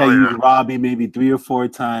 I think I used Robbie maybe 3 or 4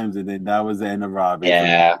 times, and then that was the end of Robbie.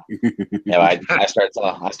 Yeah. I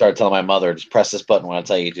started telling my mother, just press this button when I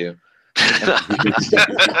tell you to.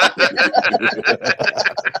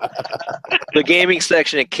 The gaming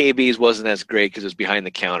section at KB's wasn't as great because it was behind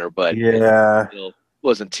the counter, but yeah, it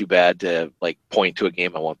wasn't too bad to like point to a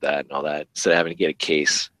game. I want that and all that instead of having to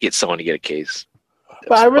get someone to get a case.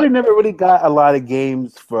 But I never really got a lot of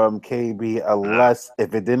games from KB unless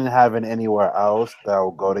if it didn't have it anywhere else that I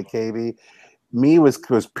would go to KB. Me was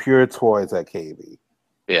pure toys at KB.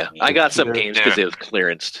 Yeah, I got some games because it was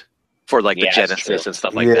clearanced for like the Genesis and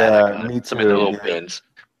stuff like that. I got some of the little bins.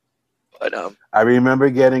 But I remember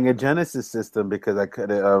getting a Genesis system because I could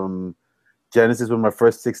Genesis was my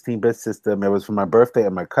first 16-bit system. It was for my birthday,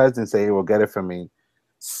 and my cousin said he will get it for me.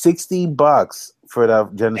 $60 for the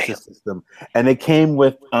Genesis system, and it came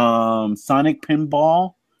with Sonic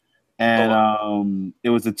Pinball, and it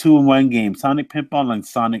was a 2-in-1 game: Sonic Pinball and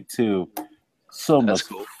Sonic 2. So much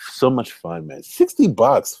fun, man.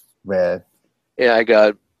 $60, man. Yeah,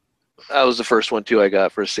 that was the first one too. I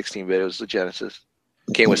got for a 16-bit. It was the Genesis.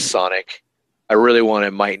 It came with Sonic. I really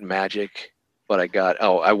wanted Might and Magic, but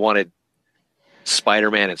I wanted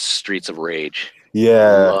Spider-Man and Streets of Rage.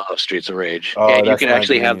 Yeah, love Streets of Rage. And you can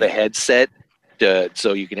actually have the headset,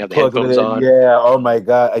 so you can have the headphones on. Yeah. Oh my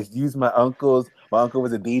god, I used my uncle's. My uncle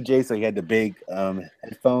was a DJ, so he had the big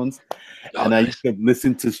headphones, and I used to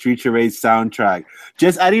listen to Streets of Rage soundtrack. I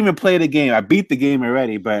didn't even play the game. I beat the game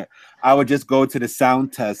already, but I would just go to the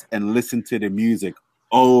sound test and listen to the music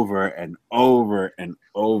over and over and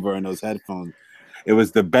over in those headphones. It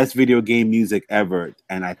was the best video game music ever,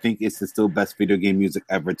 and I think it's the still best video game music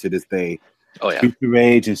ever to this day. Oh yeah, Streets of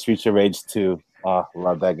Rage and Streets of Rage 2. Oh,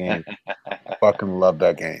 love that game. Fucking love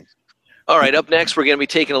that game. All right, up next, we're going to be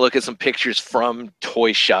taking a look at some pictures from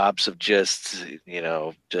toy shops of just,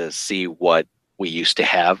 to see what we used to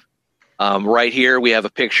have. Right here, we have a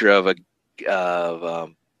picture of a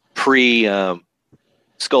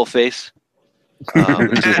pre-Skullface.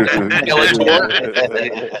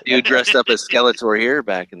 Skeletor. Dude dressed up as Skeletor here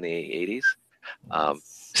back in the 80s,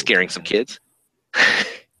 scaring some kids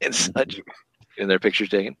and such. In their pictures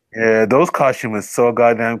taken. Yeah, those costumes were so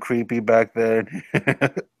goddamn creepy back then. Yeah,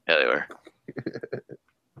 they were.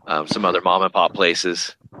 Some other mom and pop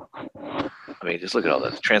places. I mean, just look at all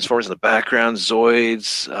the Transformers in the background,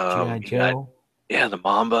 Zoids. The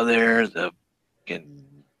Mamba there.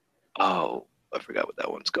 I forgot what that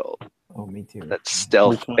one's called. Oh, me too. That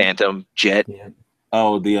Stealth Phantom Jet. Yeah.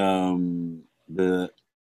 Oh, no,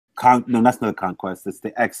 that's not the Conquest. It's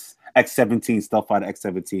the X-17 Stealth Fighter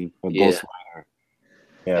X-17 or Ghost Rider.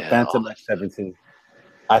 Yeah, Phantom X-17.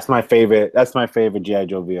 That's my favorite. That's my favorite G.I.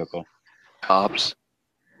 Joe vehicle. Cops.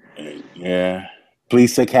 Yeah.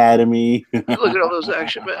 Police Academy. Look at all those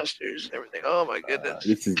Action Masters and everything. Oh my goodness.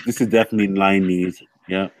 This is definitely 90s.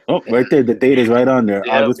 Yeah. Oh, right there. The date is right on there.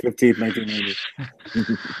 Yep. August 15th,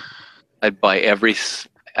 1990. I'd buy every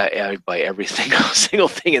single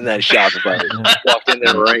thing in that shop if I walked in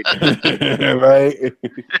there right. Right.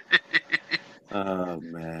 Oh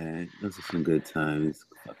man, those are some good times.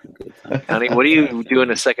 Fucking good times. Honey, what are you doing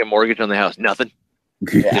a second mortgage on the house? Nothing.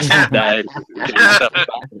 Some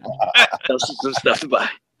stuff to buy.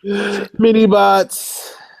 Mini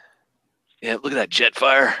bots. Yeah, look at that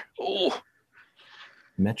Jetfire. Oh,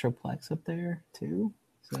 Metroplex up there too.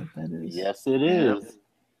 Is that what that is? Yes, it is.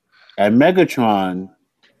 And Megatron.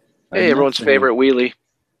 Hey, everyone's favorite wheelie.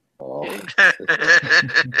 Oh.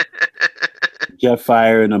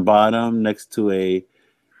 Jetfire in the bottom next to a.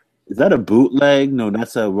 Is that a bootleg? No,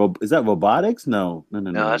 that's is that robotics? No,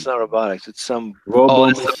 that's not robotics. It's some.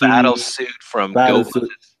 It's the battle suit from GoBot.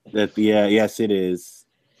 Yes, it is.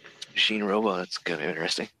 Machine Robot. That's kind of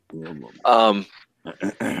interesting.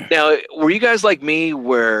 Now, were you guys like me,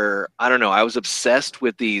 where I don't know? I was obsessed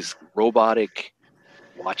with these robotic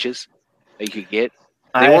watches that you could get.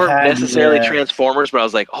 They weren't necessarily Transformers, but I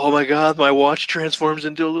was like, "Oh my god, my watch transforms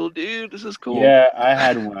into a little dude! This is cool." Yeah, I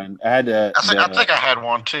had one. I had I think I had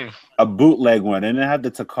one too. A bootleg one, and I had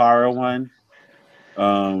the Takara one.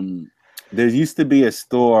 There used to be a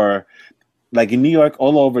store, like in New York,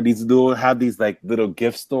 all over. These have these like little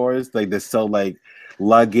gift stores, like they sell like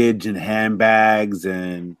luggage and handbags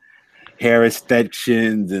and hair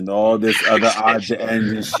extensions and all this other odds and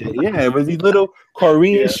ends and shit. Yeah, it was these little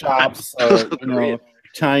Korean shops,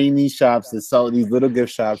 Chinese shops that sell these little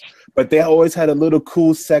gift shops, but they always had a little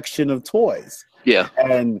cool section of toys. Yeah,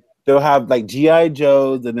 and they'll have like GI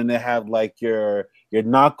Joes, and then they have like your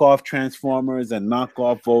knockoff Transformers and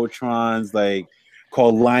knockoff Voltrons, like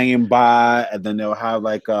called Lion Bot, and then they'll have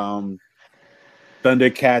like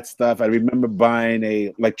Thundercat stuff. I remember buying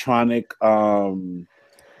a electronic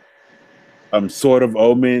Sword of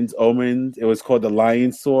Omens. It was called the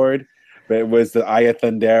Lion Sword, but it was the Eye of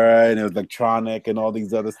Thundera, and it was electronic and all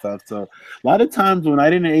these other stuff. So a lot of times when I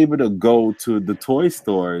didn't able to go to the toy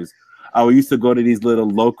stores, I used to go to these little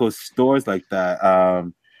local stores like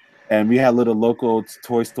that. And we had little local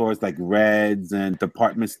toy stores like Reds and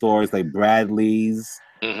department stores like Bradley's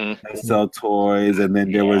that sell toys. And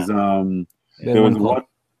then there was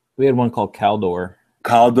we had one called Caldor.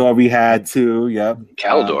 Caldor we had too. Yep.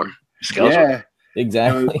 Caldor. Yeah,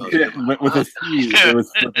 exactly. With a C. It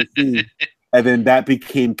was with a C. And then that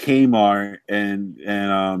became Kmart, and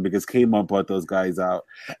because Kmart bought those guys out.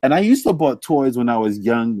 And I used to bought toys when I was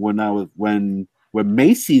young. When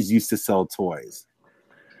Macy's used to sell toys,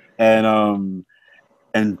 and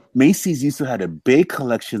Macy's used to have a big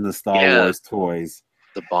collection of Star Wars toys.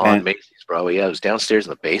 The Bond Macy's, bro. Yeah, it was downstairs in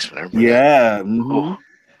the basement.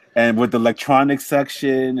 And with the electronics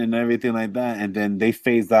section and everything like that, and then they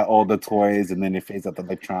phased out all the toys, and then they phased out the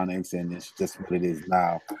electronics, and it's just what it is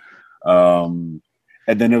now. And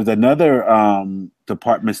then there was another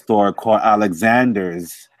department store called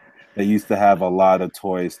Alexander's that used to have a lot of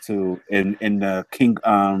toys too in the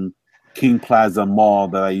King Plaza Mall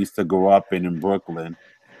that I used to grow up in Brooklyn.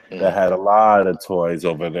 That had a lot of toys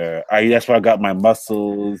over there. That's where I got my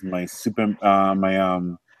Muscles, my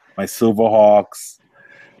my Silverhawks.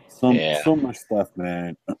 So much stuff,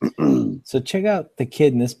 man. So check out the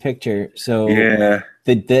kid in this picture. So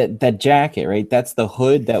that jacket, right? That's the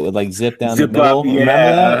hood that would like zip down the middle. Up, yeah.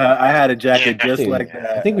 Remember that? I had a jacket just like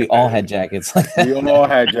that. I think we all had jackets like that. We all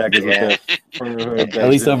had jackets like that. At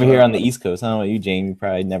least over here on the East Coast. I don't know about you, Jane. You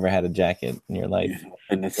probably never had a jacket in your life.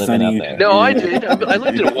 In the sunny, out there. No, I did. I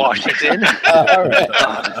lived in Washington. All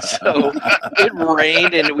right. So it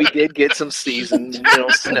rained, and we did get some seasoned,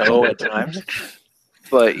 snow at times.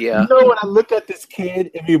 But yeah, when I look at this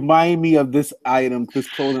kid, it reminds me of this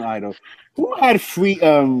clothing item. Who had was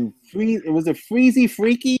it Freezy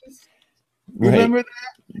Freakies? Remember that?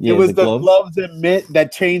 Yeah, it was the gloves and mitt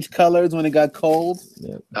that changed colors when it got cold.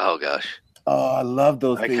 Yeah. Oh gosh. Oh, I love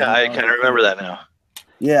those things. I kind of remember that now.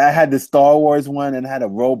 Yeah, I had the Star Wars one and had a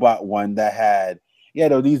robot one that had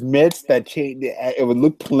these mitts that changed. It would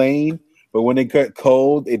look plain, but when it got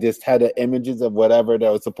cold, it just had the images of whatever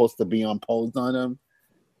that was supposed to be imposed on them.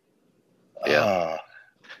 Yeah.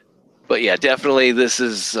 But yeah, definitely this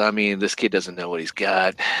kid doesn't know what he's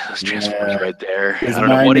got. Those Transformers right there. I don't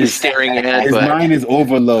know what he's staring at. His mind is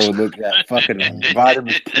overload. Look at that fucking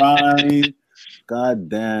Optimus Prime. God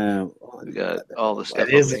damn. We got all the stuff.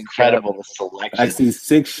 It is incredible, the selection. I see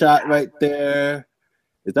Six Shot right there.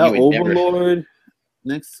 Is that Overlord?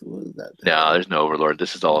 Next, what is that? No, there's no Overlord.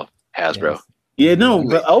 This is all Hasbro. Yeah, no,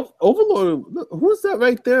 but Overlord, who's that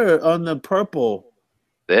right there on the purple?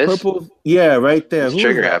 This? Purple, yeah, right there. That's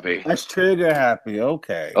Trigger Happy. That's Trigger Happy.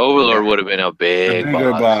 Okay. Overlord would have been a big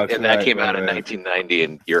box, and that right, came out in 1990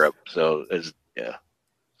 in Europe. So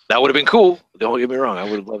that would have been cool. Don't get me wrong. I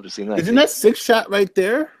would have loved to see that. Isn't that Six Shot right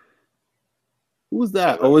there? Who's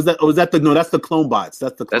that? Or was that the that's the Clone Bots.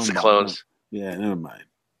 That's the clones. Yeah, never mind.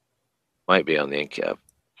 Might be on the end cap.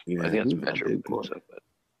 Yeah, I think that's Metro.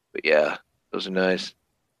 But yeah, those are nice.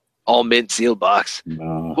 All mint sealed box.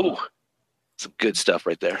 No. Ooh. Some good stuff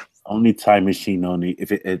right there. Only Time Machine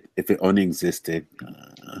if it only existed.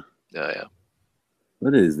 Yeah.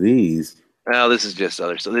 What is these? Well, this is just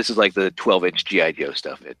other. So this is like the 12-inch GI Joe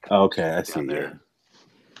stuff. Okay, I see. There.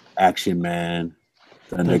 Action Man,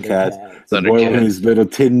 Thundercats. His little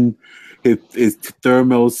tin, his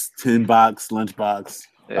thermos tin box, lunchbox.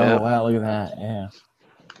 Yeah. Oh wow! Look at that. Yeah.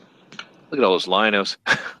 Look at all those Linos.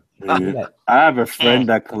 I have a friend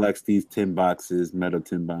that collects these metal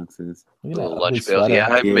tin boxes. Little lunch pails. Yeah,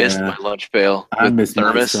 I missed my lunch pail. I missed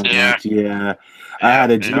thermos. So much. Yeah. I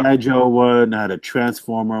had a G.I. Joe one. I had a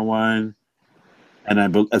Transformer one,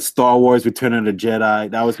 and a Star Wars Return of the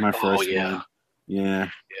Jedi. That was my first one. Yeah.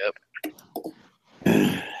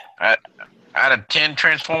 Yep. I had a tin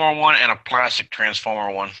Transformer one and a plastic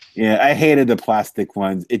Transformer one. Yeah, I hated the plastic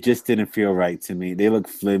ones. It just didn't feel right to me. They look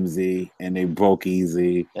flimsy and they broke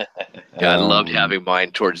easy. Yeah, I loved having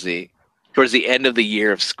mine towards the towards the end of the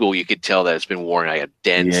year of school, you could tell that it's been worn. I got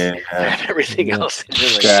dents and everything else.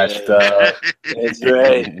 Scratched up. That's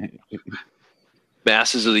right.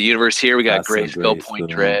 Masters of the Universe here. We got That's so Grayskull, great, Point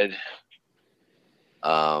so. Dread,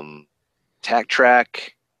 Tack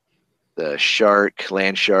Track, the Shark,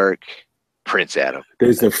 Land Shark, Prince Adam.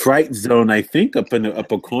 There's a Fright Zone, I think, up in the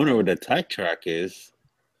upper corner where the Tack Track is.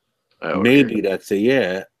 Oh, Maybe that's it,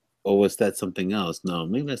 yeah. Or was that something else? No,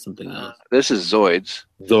 maybe that's something else. This is Zoids.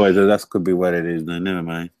 Zoids, that could be what it is. No, never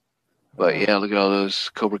mind. But yeah, look at all those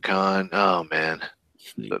Cobra Khan. Oh man,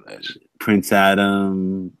 so nice. Prince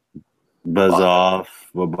Adam, Buzz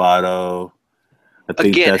Off, Roboto.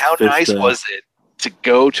 Again, how nice was it to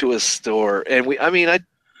go to a store and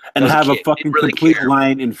and have a fucking really complete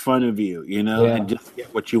line in front of you, you know, and just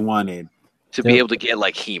get what you wanted. To be able to get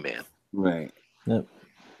like He-Man. Right. Yep.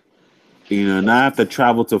 You know, not have to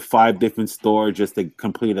travel to 5 different stores just to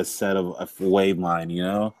complete a set of a wave line, you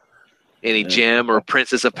know? Any gem or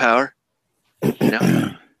Princess of Power?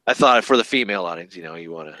 No. I thought for the female audience, you know,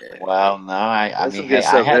 you want to. Well, no, I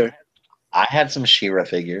had some She-Ra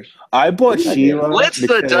figures. I bought She-Ra. Let's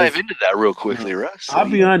dive into that real quickly, Russ. I'll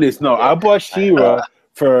be honest. No, I bought She-Ra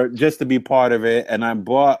for just to be part of it, and I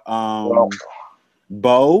bought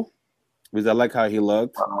Bo because I like how he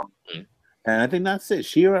looked, and I think that's it.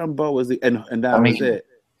 She-Ra and Bo was and that was it.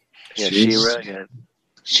 Yeah, She-Ra. Yeah.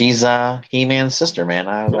 She's He-Man's sister, man.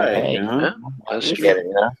 I was like, hey, that's true. Get it,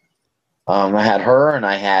 you know? I had her, and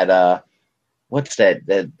I had what's that?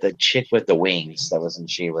 The chick with the wings that was in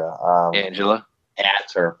She-Ra. Angela.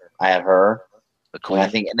 That's her. I had her. The queen. I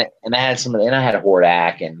think, and I had some, and I had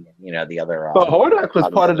Hordak, and you know the other. But Hordak was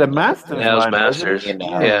part of the Masters. That was Masters. You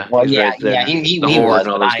know? Yeah. Well, He was. And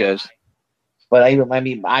all those guys. But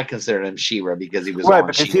I considered him She-Ra because he was right on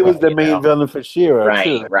because She-Ra, he was the main villain for She-Ra. Right,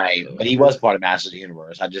 too. right. But he was part of Masters of the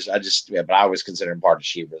Universe. But I always consider him part of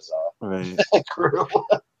She-Ra's crew.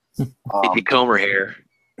 Did you comb her hair?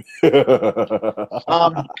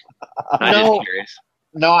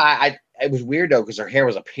 No, it was weird though because her hair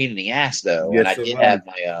was a pain in the ass though, Yes, and I did have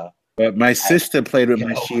my. But my sister played with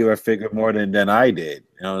my She-Ra figure more than I did.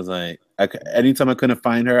 And I was like, anytime I couldn't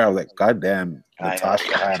find her, I was like, God damn,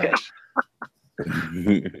 Natasha had her.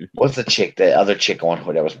 What's the other chick on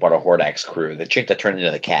that was part of Hordak's crew? The chick that turned into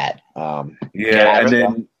the cat. And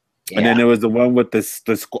then there was the one with the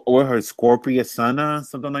Scorpio Sana,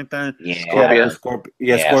 something like that. Yeah,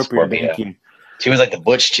 Scorpio. Thank you. She was like the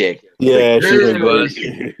butch chick. Yeah, she was.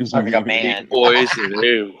 Like a man. Boys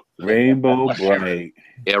and Rainbow Bright.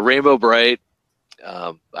 Yeah, Rainbow Bright.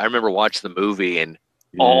 I remember watching the movie and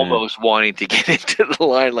almost wanting to get into the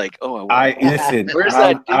line, like, where's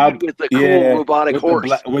that dude with the cool robotic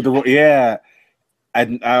horse?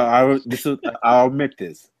 I'll admit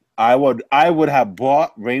this. I would have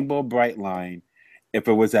bought Rainbow Bright line if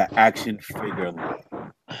it was an action figure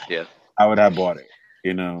line. Yeah, I would have bought it.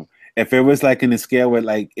 You know, if it was like in the scale with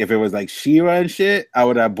like if it was like She-Ra and shit, I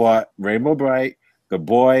would have bought Rainbow Bright, the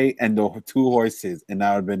boy, and the 2 horses, and that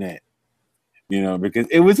would have been it. You know, because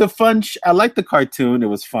it was a fun. I liked the cartoon; it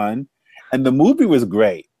was fun, and the movie was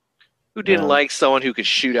great. Who didn't like someone who could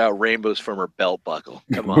shoot out rainbows from her belt buckle?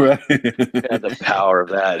 Come on, right. The power of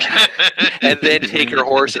that, and then take her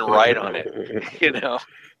horse and ride on it. You know,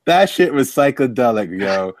 that shit was psychedelic,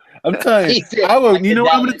 yo. I'm telling you, you know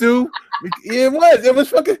what I'm gonna do? It was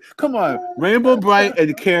fucking. Come on, Rainbow Bright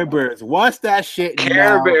and Care Bears. Watch that shit.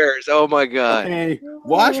 Care Bears. Oh my god. Okay.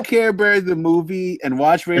 Watch Care Bears the movie and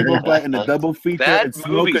watch Rainbow Bright in the double feature and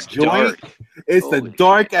smoke a joint. Dark. It's the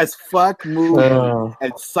dark as fuck movie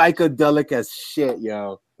and psychedelic as shit,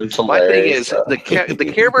 yo. My thing is the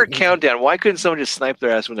Care Bear countdown. Why couldn't someone just snipe their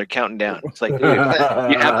ass when they're counting down? It's like, dude,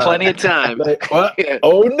 you have plenty of time. Like, what? Yeah.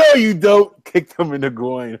 Oh no, you don't. Kick them in the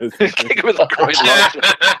groin. Kick them in the groin.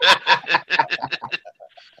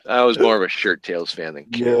 I was more of a Shirt Tails fan than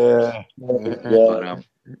Care.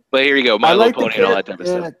 But here you go, My Little Pony and all that type of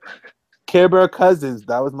stuff. Care Bear Cousins,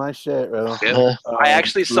 that was my shit, bro. Yeah. I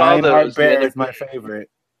actually saw those. Bear is my favorite.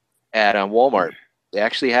 At Walmart, they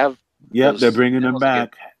actually have. Yep, they're bringing them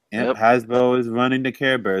back. Yep. Hasbro is running the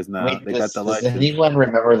Care Bears now. Wait, they got the does anyone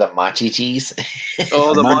remember the Machi cheese?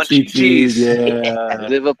 Oh, the Machi cheese. Yeah.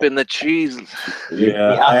 Live up in the cheese.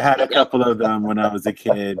 Yeah, I had a couple of them when I was a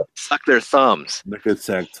kid. Suck their thumbs. Look at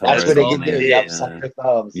Sector. That's what they can do. Yep, suck their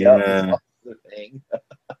thumbs. Yeah.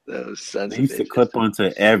 Those sons they used to clip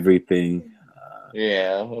onto everything.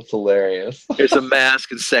 Yeah, that's hilarious. Here's a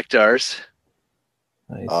mask and Sectars.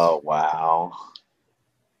 Nice. Oh, wow.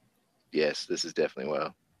 Yes, this is definitely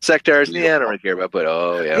wow. Sectars, I don't really care about, but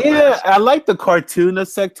I like the cartoon of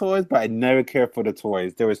Sectors, but I never cared for the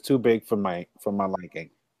toys. They was too big for my liking.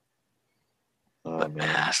 The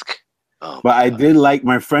mask. But I did like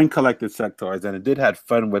my friend collected Sectaurs, and it did have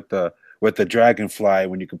fun with the dragonfly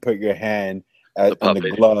when you could put your hand in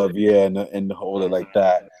the glove, and hold it like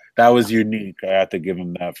that. That was unique. I have to give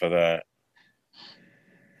him that for that.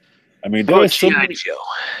 I mean, there's so many.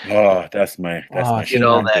 Oh, that's my shit.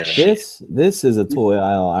 All that shit. This is a toy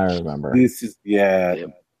aisle I remember. This is I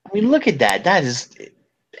mean, look at that. That is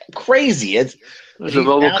crazy. There's a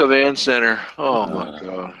mobile command center. Oh my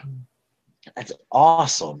god, that's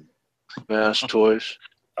awesome. Mass toys.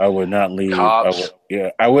 I would not leave.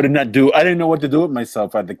 I would not do. I didn't know what to do with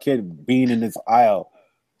myself as a kid, being in this aisle.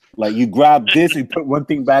 Like you grab this, you put one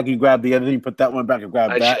thing back, you grab the other thing, you put that one back, and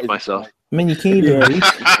grab that. Shit myself. I mean, you can't even reach.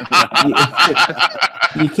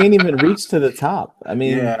 You can't even reach to the top. I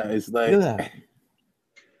mean, it's like. Look at that.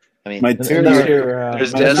 I mean, my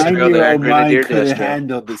 9-year-old mind couldn't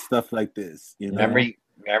handle this stuff like this. You know?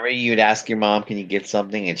 Remember, you'd ask your mom, "Can you get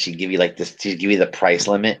something?" and she'd give you like this. She'd give you the price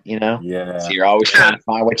limit. You know. Yeah. So you're always trying to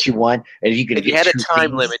find what you want, and if you had a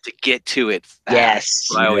time limit to get to it. Yes.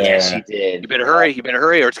 Yes, you did. You better hurry. You better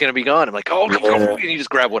hurry, or it's gonna be gone. I'm like, and you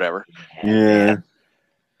just grab whatever. Yeah.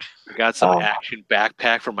 I got some action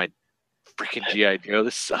backpack from my freaking G.I. Joe.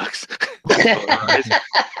 This sucks.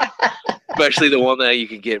 Especially the one that you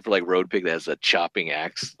can get for like Road Pig that has a chopping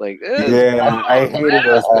axe. Like, I hated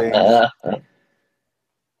those things.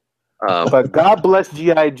 But God bless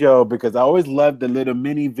G.I. Joe, because I always loved the little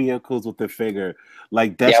mini vehicles with the figure,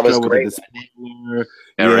 like Destro with the spoiler,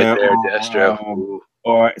 right there, Destro,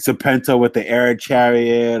 or Serpento with the air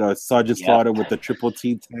chariot, or Sergeant Slaughter with the triple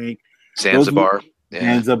T tank, Zanzibar,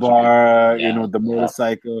 the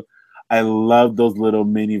motorcycle. I love those little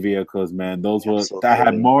mini vehicles, man. Those were I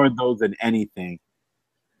had more of those than anything.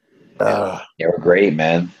 They were great,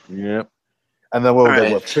 man. Yep. And then what were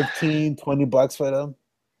they? What, $15-$20 for them?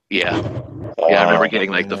 Yeah. I remember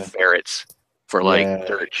getting like the ferrets for like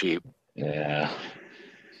dirt cheap. Yeah.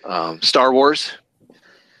 Star Wars,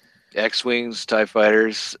 X-Wings, TIE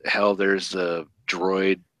Fighters. Hell, there's a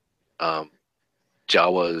droid.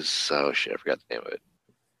 Jawa's. Oh shit, I forgot the name of it.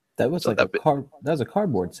 That was like that was a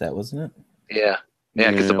cardboard set, wasn't it? Yeah,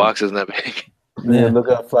 because the box isn't that big. Man, look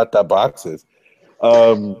how flat that box is.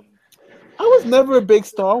 I was never a big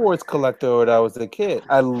Star Wars collector when I was a kid.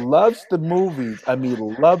 I loved the movies. I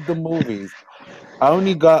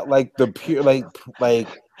only got like the pure, like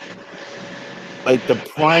the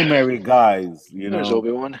primary guys. You know, there's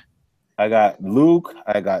Obi-Wan. I got Luke.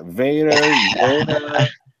 I got Vader, Yoda,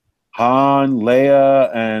 Han, Leia,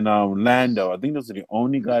 and Lando. I think those are the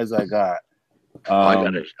only guys I got. I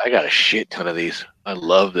got a shit ton of these. I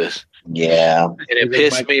love this. Yeah. And it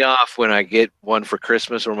pissed me off when I get one for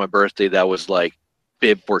Christmas or my birthday that was like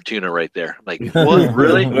Bib Fortuna right there. Like, what?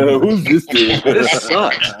 Really? Who's this dude? This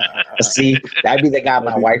sucks. See, that'd be the guy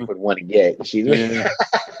my wife would want to get. It's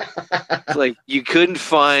like you couldn't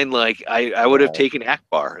find like I would have taken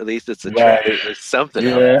Akbar. At least it's a or something.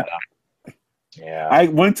 Yeah. Yeah.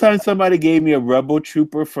 One time somebody gave me a Rebel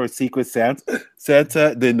Trooper for Secret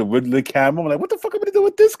Santa, then the Ridley Camel. I'm like, what the fuck am I gonna do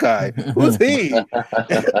with this guy? Who's he?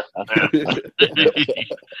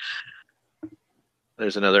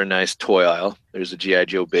 There's another nice toy aisle. There's a G.I.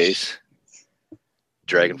 Joe base,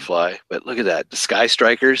 Dragonfly. But look at that, the Sky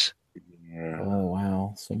Strikers. Yeah. Oh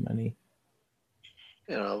wow, so many.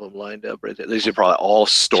 All of them lined up right there. These are probably all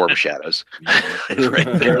Storm Shadows.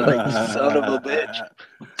 Right there, like son of a bitch.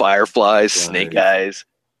 Fireflies, Snake Eyes.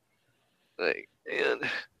 Like, man,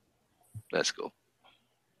 that's cool.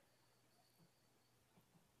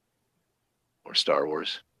 Or Star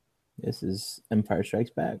Wars. This is Empire Strikes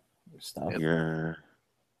Back stuff. Yep. Yeah.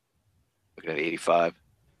 Looking at 85.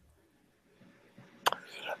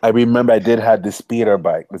 I remember I did have the speeder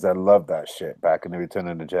bike because I loved that shit back in the Return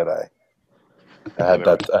of the Jedi. I had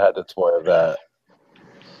the toy of that.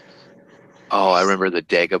 Oh, I remember the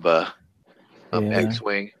Dagobah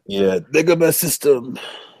X-Wing. Yeah, Dagobah system.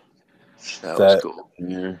 That was cool.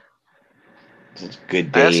 Yeah.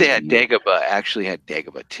 Good day. I actually had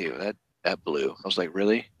Dagobah too. That blew. I was like,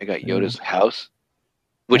 really? I got Yoda's house?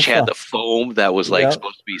 Which had the foam that was like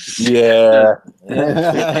supposed to be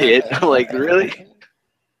I'm like, really?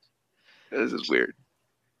 This is weird.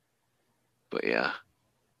 But yeah.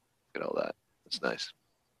 Look at all that. It's nice.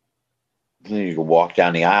 You can walk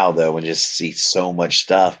down the aisle though and just see so much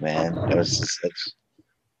stuff, man. It was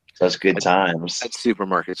such good times. I'd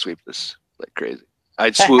supermarket sweep this like crazy.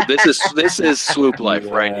 I'd swoop. This is swoop life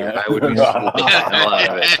right here. I would be swooping the hell out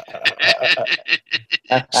of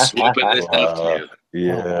it. Swooping this stuff too.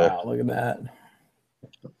 Yeah. Oh, wow, look at that.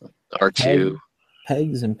 R2.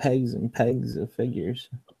 Pegs and pegs and pegs of figures.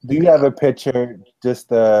 Do you have a picture, just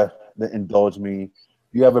the indulge me,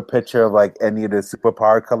 You have a picture of like any of the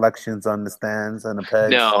superpower collections on the stands and the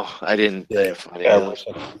pegs? No, I didn't. Yeah.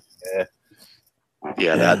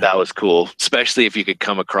 Yeah, that was cool. Especially if you could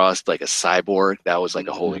come across like a cyborg. That was like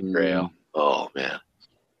a holy grail. Oh man.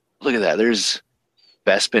 Look at that. There's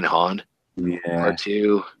Bespin Han. Yeah.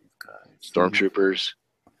 R2, Stormtroopers.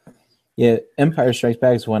 Yeah, Empire Strikes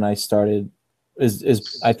Back is when I started.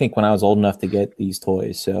 Is I think when I was old enough to get these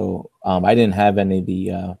toys. So I didn't have any of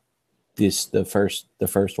the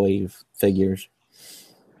first wave figures.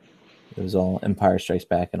 It was all Empire Strikes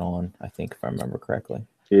Back and on, I think, if I remember correctly.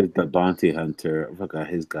 Here's the bounty hunter. I forgot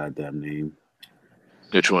his goddamn name.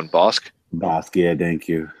 Which one? Bosk? Bosk, yeah, thank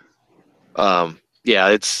you.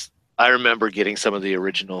 Yeah, I remember getting some of the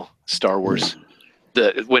original Star Wars,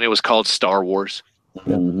 when it was called Star Wars,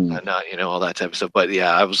 and all that type of stuff. But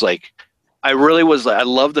yeah, I was like, I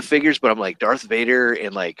love the figures, but I'm like Darth Vader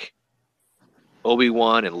and like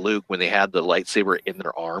Obi-Wan and Luke when they had the lightsaber in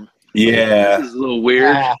their arm. Yeah, this is a little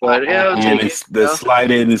weird, but the slide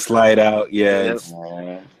in and slide out. Yeah,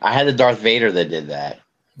 I had the Darth Vader that did that.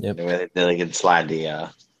 Yep, they could slide the.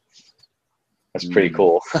 That's pretty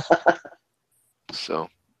cool. So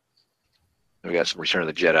we got some Return of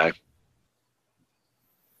the Jedi,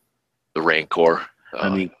 the Rancor. I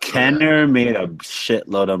mean, Kenner made a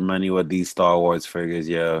shitload of money with these Star Wars figures,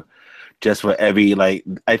 yo. Just for every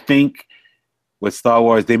I think. With Star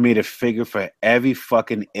Wars, they made a figure for every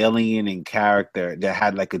fucking alien and character that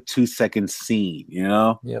had like a 2-second scene, you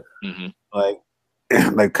know? Yep. Mm-hmm.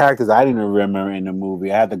 Like characters I didn't remember in the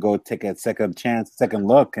movie. I had to go take a second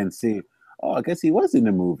look and see, oh, I guess he was in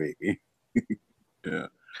the movie. Yeah.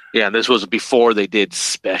 Yeah, and this was before they did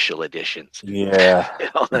special editions. Yeah.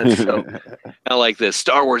 So, I like this.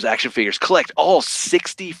 Star Wars action figures. Collect all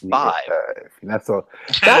 65. Yeah.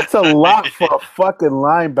 That's a lot for a fucking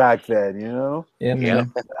line back then, you know? Yeah,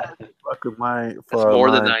 man. Fucking line for that's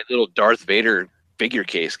more than that little Darth Vader figure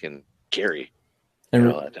case can carry.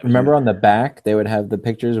 And remember on the back, they would have the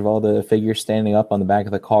pictures of all the figures standing up on the back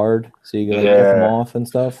of the card, so you could rip them off and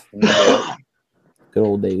stuff. Good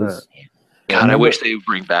old days. God, I wish they would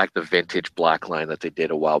bring back the vintage black line that they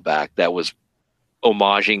did a while back. That was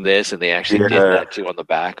homaging this, and they actually did that too on the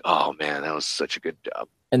back. Oh man, that was such a good job.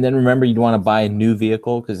 And then remember, you'd want to buy a new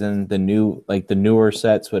vehicle because then the newer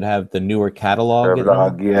sets would have the newer catalog.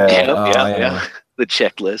 Yeah. The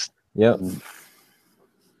checklist. Yep.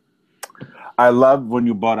 I love when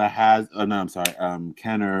you bought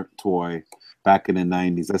Kenner toy back in the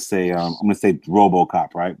 90s. Let's say I'm gonna say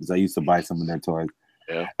RoboCop, right? Because I used to buy some of their toys.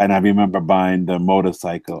 Yeah. And I remember buying the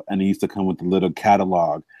motorcycle, and it used to come with a little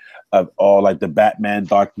catalog of all like the Batman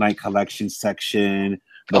Dark Knight collection section.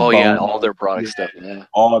 All their product stuff. Yeah.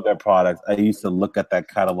 All of their products. I used to look at that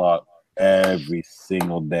catalog every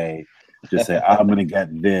single day. Just say, I'm gonna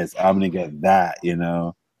get this, I'm gonna get that, you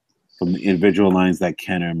know, from the individual lines that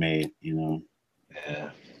Kenner made, you know.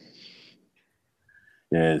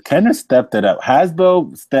 Yeah, Kenner stepped it up.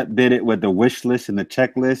 Hasbro did it with the wish list and the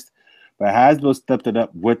checklist. But Hasbro stepped it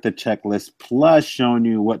up with the checklist, plus showing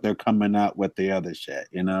you what they're coming out with the other shit,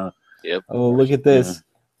 you know? Yep. Oh, look at this. Yeah.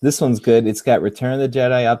 This one's good. It's got Return of the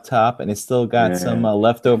Jedi up top, and it's still got some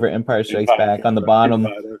leftover Empire Strikes Back on the bottom.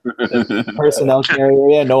 The personnel carrier.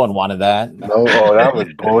 Yeah, no one wanted that. No, that was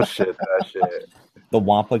bullshit, that shit. The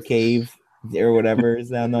Wampa Cave or whatever is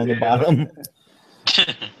down on the bottom.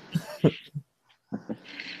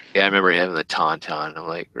 Yeah, I remember having the Tauntaun. I'm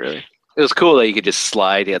like, really? It was cool that you could just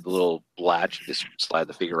slide. He had the little latch and just slide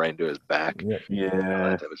the figure right into his back. Yeah,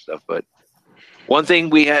 that type of stuff. But one thing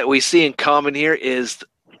we see in common here is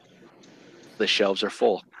the shelves are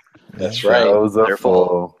full. That's right. They're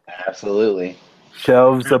full. Absolutely.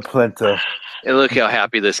 Shelves are plenty. And look how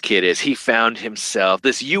happy this kid is. He found himself.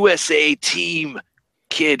 This USA team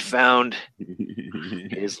kid found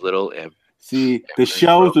his little. See, the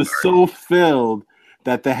shelves were so filled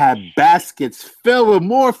that they had baskets filled with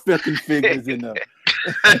more fucking figures in them.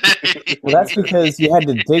 Well, that's because you had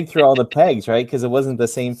to dig through all the pegs, right? Because it wasn't the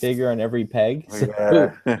same figure on every peg. So,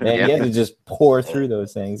 you had to just pour through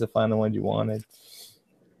those things to find the ones you wanted.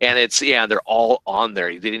 And they're all on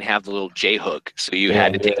there. They didn't have the little J hook, so you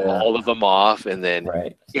had to take all of them off, and then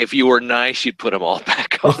if you were nice, you'd put them all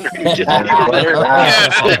back on.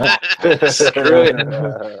 Screw it.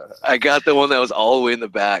 I got the one that was all the way in the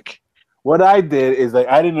back. What I did is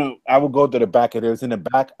I didn't know. I would go to the back, and it was in the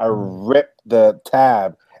back. I ripped the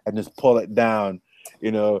tab and just pull it down.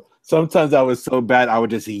 You know, sometimes I was so bad I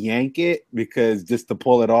would just yank it just to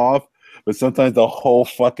pull it off. but sometimes the whole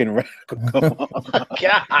fucking rack will come on.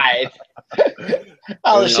 God.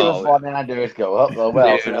 All the shit will fall down. Do is go up. Oh,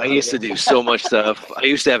 well. Dude, I used to do so much stuff. I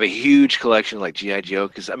used to have a huge collection like G.I. Joe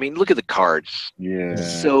because, I mean, look at the cards. Yeah.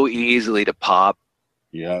 So easily to pop.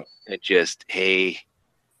 Yep. And just, hey,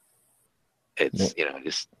 it's,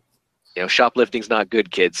 shoplifting's not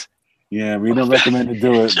good, kids. Yeah, we don't recommend to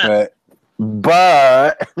do it,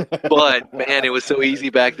 But man, it was so easy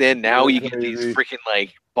back then. Now you get these freaking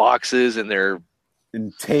like boxes and they're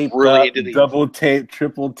tape really up, double tape,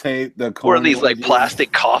 triple tape. Or these like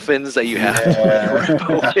plastic coffins that you have.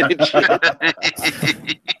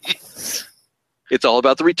 It's all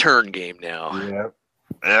about the return game now.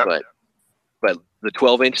 Yeah. But the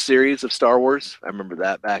 12-inch series of Star Wars, I remember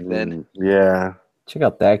that back then. Yeah. Check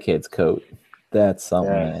out that kid's coat. That's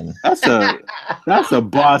something, man. That's a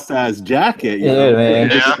boss ass jacket.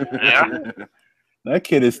 Man. Yeah. That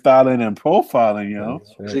kid is styling and profiling,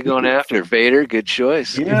 Who's he going after? Vader? Good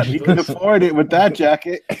choice. Yeah, he can afford it with that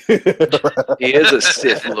jacket. He is a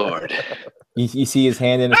Sith Lord. You see his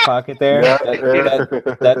hand in his pocket there?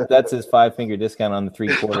 Yeah. That's his 5-finger discount on the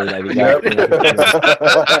 3/4 that he got.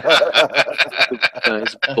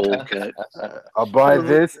 Nice bowl cut. I'll buy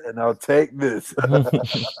this and I'll take this.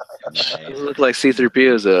 Doesn't look like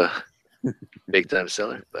C-3PO is a big time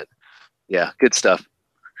seller, but yeah, good stuff.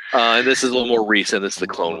 And this is a little more recent. This is the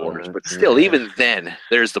Clone Wars, but still, even then,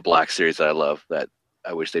 there's the Black Series that I love. That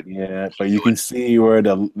I wish they'd. Yeah, but you can see where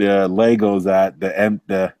the Legos at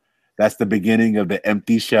that's the beginning of the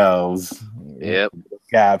empty shelves. Yep.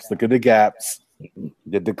 Gaps. Look at the gaps.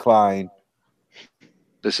 The decline.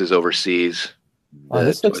 This is overseas. Oh,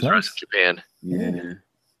 this looks Toys R Us nice. in Japan. Yeah.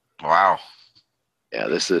 Wow. Yeah,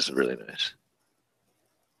 this is really nice.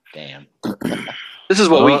 Damn. This is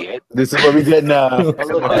what we get. This is what we get now.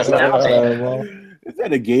 Is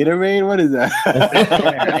that a Gatorade? What is that?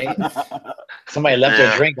 Somebody left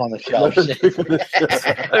their drink on the shelf.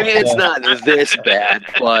 I mean, it's not this bad,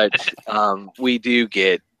 but we do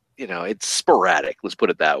get, it's sporadic. Let's put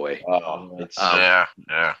it that way. Yeah.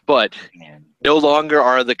 But no longer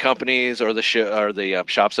are the companies or the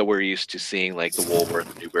shops that we're used to seeing, like the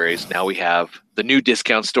Woolworth, Newberry's. Now we have the new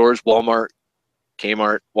discount stores: Walmart,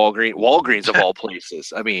 Kmart, Walgreens of all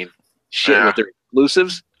places. I mean, with their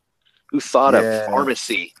exclusives. Who thought a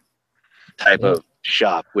pharmacy type of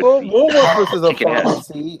shop would be Woolworth is a kicking ass?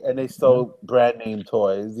 pharmacy, and they sold brand name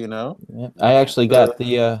toys. Yeah. I actually got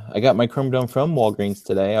I got my Chrome Dome from Walgreens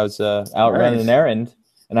today. I was out running an errand,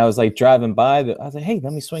 and I was like driving by. I was like, "Hey,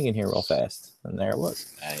 let me swing in here real fast," and there it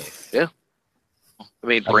was. Nice. Yeah. I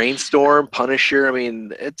mean, Brainstorm, Punisher. I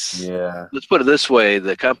mean, it's. Yeah. Let's put it this way: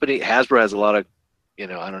 the company Hasbro has a lot of, I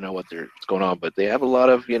don't know what's going on, but they have a lot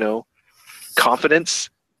of, confidence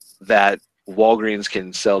that Walgreens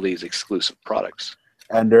can sell these exclusive products.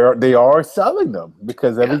 And they are selling them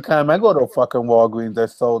because every time I go to fucking Walgreens, they're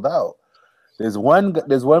sold out. There's one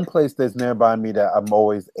place that's nearby me that I'm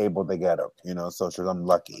always able to get them. So I'm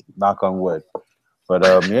lucky. Knock on wood. But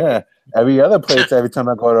every other place, every time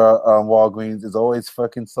I go to Walgreens, is always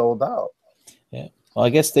fucking sold out. Yeah. Well,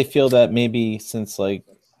 I guess they feel that maybe since like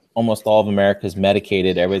almost all of America is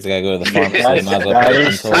medicated, everybody's got to go to the pharmacy.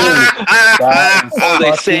 Are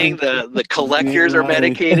they saying the collectors are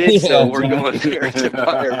medicated, so we're going there to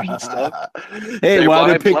buy our stuff? Hey, while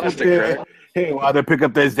they pick up their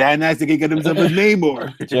Xanax, they can get themselves a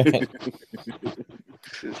Namor.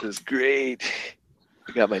 This is great.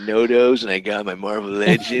 I got my No-Dos, and I got my Marvel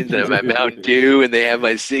Legends, and I have my Mountain Dew, and they have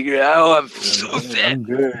my cigarette. Oh, I'm so sad. I'm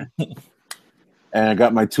good. And I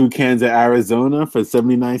got my 2 cans of Arizona for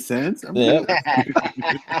 79 cents. I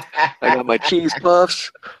got my cheese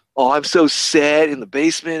puffs. Oh, I'm so sad in the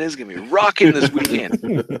basement. It's going to be rocking this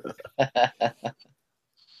weekend.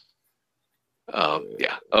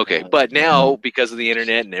 Yeah. Okay. But now, because of the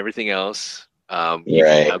internet and everything else, you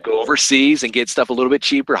can now go overseas and get stuff a little bit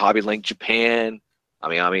cheaper. Hobby Link Japan,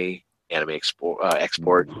 Ami, Anime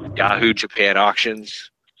Export, Yahoo Japan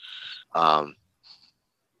Auctions.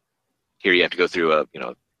 Here you have to go through a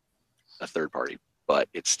third party, but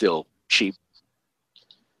it's still cheap.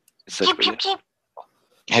 It's such cheap.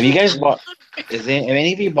 Have you guys bought? Have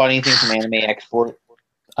any of you bought anything from Anime Export?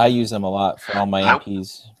 I use them a lot for all my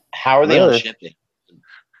MPs. How are they on shipping?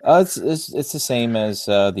 It's the same as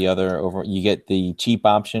the other. You get the cheap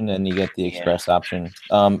option and you get the express option.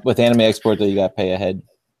 With Anime Export, though, you got to pay ahead.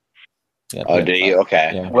 Oh, do you?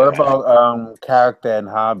 Okay. Yeah. What about Character and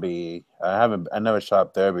Hobby? I never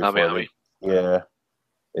shopped there before. Hobby. Yeah.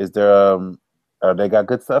 Is there they got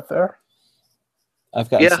good stuff there? I've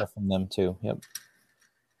got stuff from them too. Yep.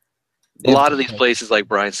 A lot of these places, like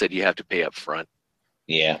Brian said, you have to pay up front.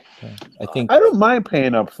 Yeah. I think I don't mind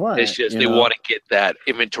paying up front. It's just they want to get that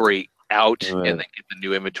inventory out and then get the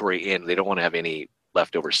new inventory in. They don't want to have any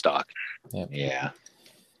leftover stock. Yeah.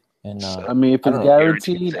 And I mean, if it's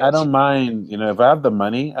guaranteed, I don't mind. If I have the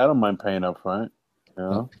money, I don't mind paying up front.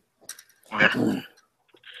 Oh, I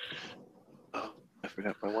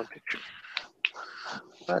forgot my one picture.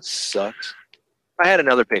 That sucks. I had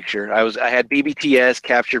another picture. I had BBTS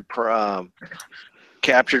captured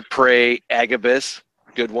prey Agabus,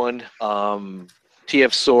 good one.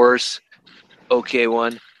 TF Source, okay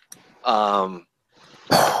one.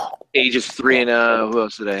 Ages 3 and who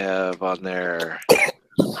else did I have on there?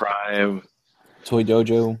 Prime. Toy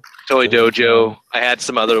Dojo. I had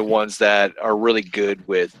some other ones that are really good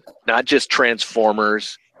with not just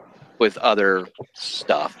Transformers, with other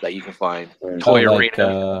stuff that you can find. Toy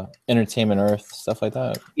Arena. Entertainment Earth, stuff like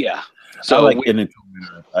that. Yeah. So I like Entertainment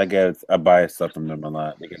Earth. I buy stuff from them a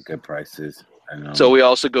lot. They get good prices. So we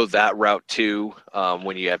also go that route too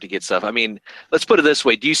when you have to get stuff. I mean, let's put it this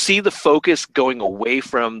way. Do you see the focus going away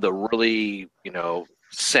from the really,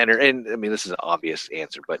 center? And I mean, this is an obvious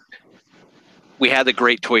answer, but we had the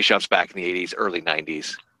great toy shops back in the 80s, early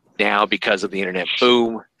 90s. Now, because of the internet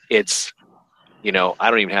boom, it's, I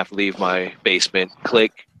don't even have to leave my basement.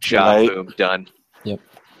 Click, shop, boom, done. Yep.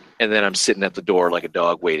 And then I'm sitting at the door like a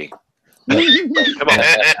dog waiting. Come on.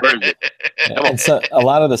 And so a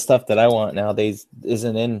lot of the stuff that I want nowadays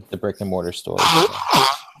isn't in the brick and mortar stores.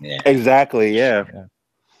 Yeah. Exactly. Yeah.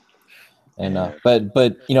 And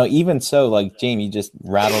but even so, like Jamie just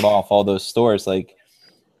rattled off all those stores. Like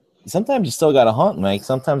sometimes you still got to hunt, Mike.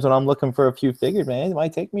 Sometimes when I'm looking for a few figures, man, it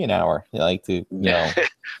might take me an hour. To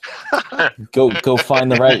go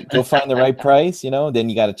find the right price. Then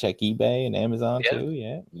you got to check eBay and Amazon too.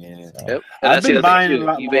 Yeah. So. Yep. And that's the other thing too.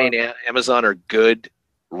 eBay and Amazon are good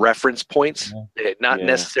reference points. Not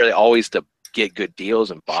necessarily always to get good deals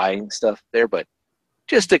and buying stuff there, but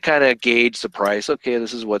just to kind of gauge the price. Okay,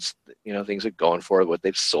 this is what's things are going for, what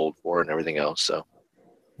they've sold for, and everything else. So.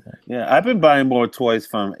 Yeah, I've been buying more toys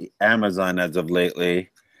from Amazon as of lately,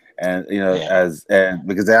 and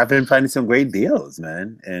because I've been finding some great deals,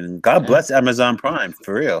 man. And God bless Amazon Prime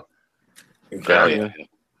for real. Exactly.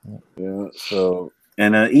 Yeah. So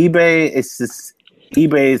eBay,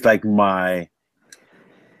 eBay is like my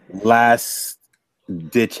last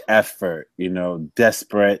ditch effort.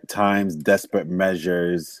 Desperate times, desperate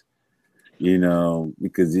measures.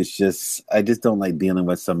 Because I just don't like dealing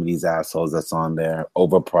with some of these assholes that's on there,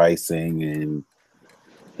 overpricing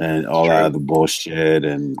and all that other bullshit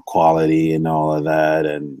and quality and all of that,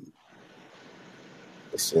 and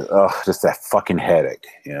it's just that fucking headache,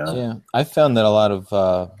 Yeah, I found that a lot of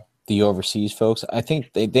the overseas folks, I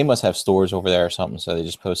think they must have stores over there or something, so they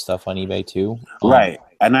just post stuff on eBay too. Right,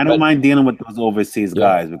 and I don't mind dealing with those overseas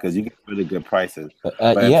guys because you get really good prices.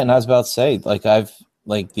 And I was about to say, like I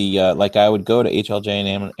would go to HLJ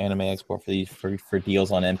and Anime Export for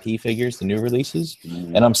deals on MP figures, the new releases,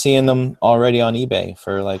 and I'm seeing them already on eBay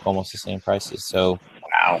for like almost the same prices. So,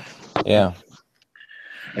 wow, yeah,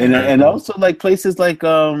 and also like places like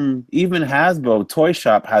even Hasbro Toy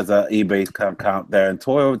Shop has a eBay account there, and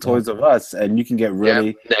Toys of Us, and you can get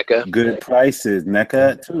really good prices.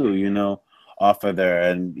 NECA too, off of there,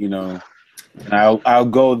 and I'll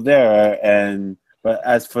go there . But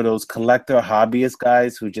as for those collector hobbyist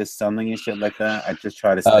guys who just selling and shit like that, I just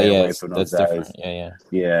try to stay away from those guys.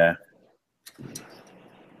 Yeah.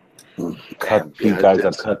 These guys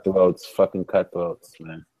are cutthroats, fucking cutthroats,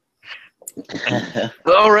 man.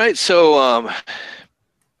 All right, so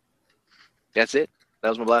that's it. That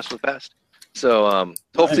was my blast from the past. So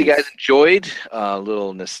hopefully you guys enjoyed a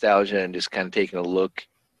little nostalgia and just kind of taking a look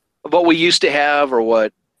at what we used to have or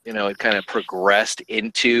what it kind of progressed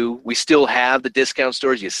into. We still have the discount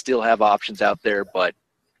stores. You still have options out there, but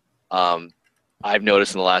I've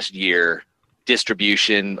noticed in the last year,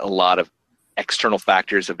 distribution, a lot of external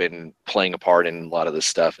factors have been playing a part in a lot of this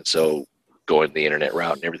stuff, and so going the internet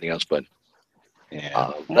route and everything else. But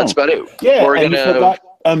that's about it. Yeah, you forgot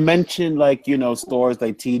I mentioned stores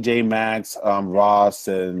like TJ Maxx, Ross,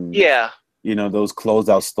 and those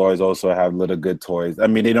closeout stores also have little good toys. I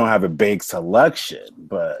mean, they don't have a big selection,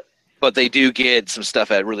 but they do get some stuff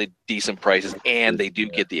at really decent prices, and they do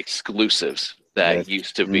get the exclusives that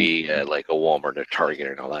used to be at like a Walmart or Target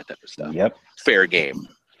and all that type of stuff. Yep. Fair game,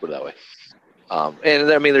 put it that way.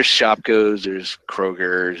 And I mean, there's Shopko's, there's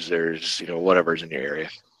Kroger's, there's whatever's in your area.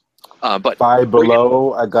 But Five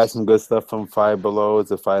Below, I got some good stuff from Five Below. It's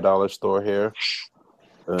a $5 store here.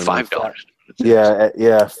 $5. Yeah.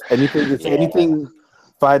 Anything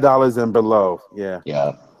 $5 and below. Yeah.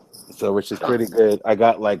 So, which is pretty good. I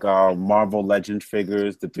got like Marvel Legend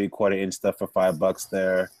figures, the 3/4 inch stuff for $5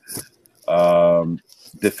 there.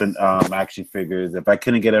 Different action figures. If I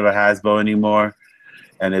couldn't get it at Hasbro anymore,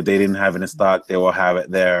 and if they didn't have it in stock, they will have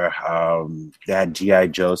it there. They had G.I.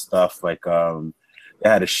 Joe stuff. Like they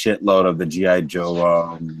had a shitload of the G.I.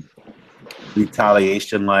 Joe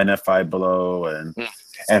Retaliation line at Five Below,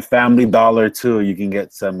 and Family Dollar too. You can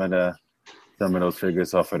get some of those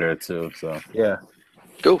figures off of there too. So yeah,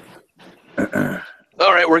 cool.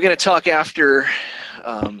 All right, we're gonna talk after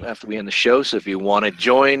we end the show. So if you want to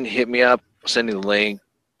join, hit me up. I'll send you the link.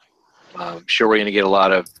 I'm sure we're gonna get a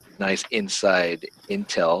lot of nice inside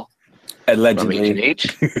intel. Allegedly. From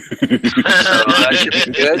H&H. So that should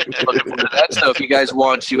be good. Looking forward to that. So if you guys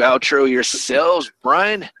want to outro yourselves,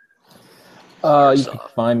 Brian. You can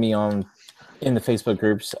find me in the Facebook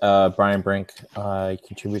groups, Brian Brink. I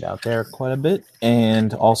contribute out there quite a bit,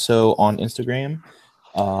 and also on Instagram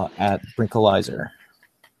at Brinkalizer.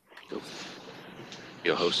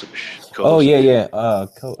 Your host of Oh yeah.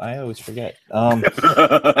 I always forget.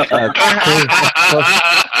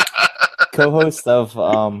 Co-host of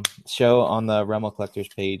show on the Remo Collectors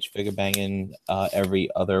page, Figure Banging, every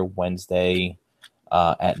other Wednesday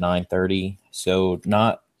at 9:30. So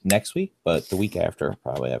not next week, but the week after, I'll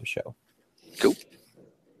probably have a show. Cool.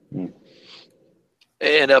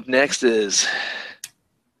 And up next is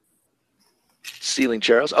Ceiling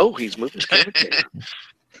Charles. Oh, he's moving his camera.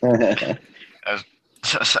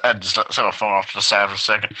 I just set my phone off to the side for a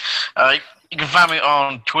second. You can find me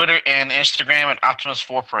on Twitter and Instagram at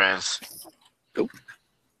Optimus4Prez. Cool.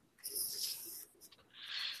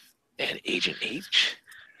 And Agent H.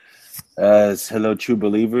 Hello, True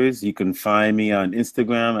Believers. You can find me on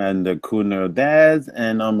Instagram under Cool Nerd Dads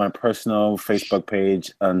and on my personal Facebook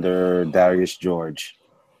page under Darius George.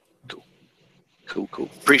 Cool.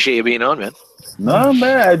 Appreciate you being on, man. No,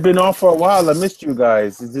 man, I've been on for a while. I missed you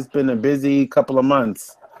guys. It's just been a busy couple of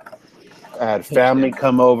months. I had family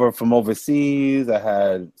come over from overseas. I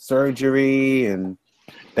had surgery and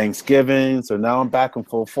Thanksgiving. So now I'm back in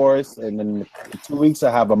full force. And then in 2 weeks,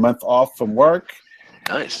 I have a month off from work.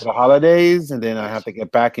 Nice. For the holidays. And then I have to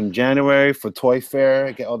get back in January for Toy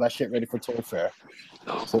Fair. Get all that shit ready for Toy Fair.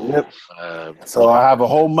 Oh, so, yep. So I have a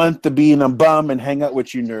whole month to be in a bum and hang out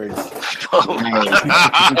with you nerds.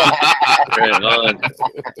 Right on.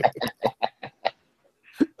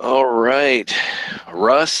 All right.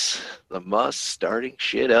 Russ, the Must, starting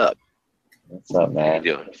shit up. What's up, man? How you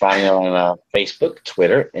doing? Find me on Facebook,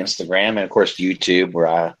 Twitter, Instagram, and of course YouTube, where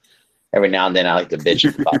I every now and then I like to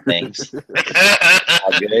bitch about things.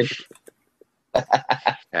 All good.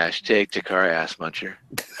 Hashtag Takara Ass Muncher.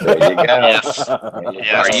 There you go. Yes.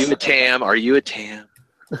 Are you a Tam? Are you a Tam?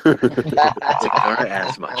 Takara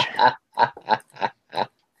Ass Muncher.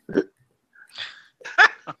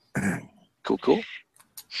 Cool.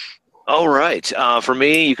 All right. For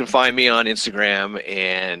me, you can find me on Instagram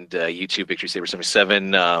and YouTube, Victory Saber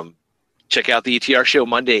 77. Check out the ETR show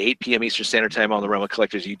Monday, 8 p.m. Eastern Standard Time on the Remo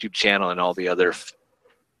Collectors YouTube channel and all the other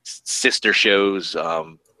sister shows.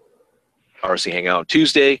 RC Hangout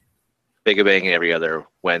Tuesday, Big Bang every other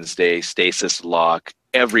Wednesday, Stasis Lock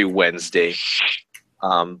every Wednesday.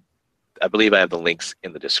 I believe I have the links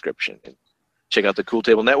in the description. Check out the Cool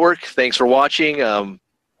Table Network. Thanks for watching.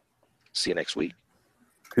 See you next week.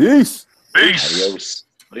 Peace. Peace.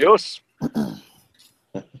 Adios.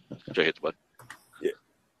 Should I hit the button?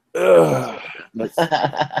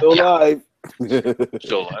 Still live.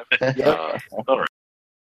 Still alive? All right.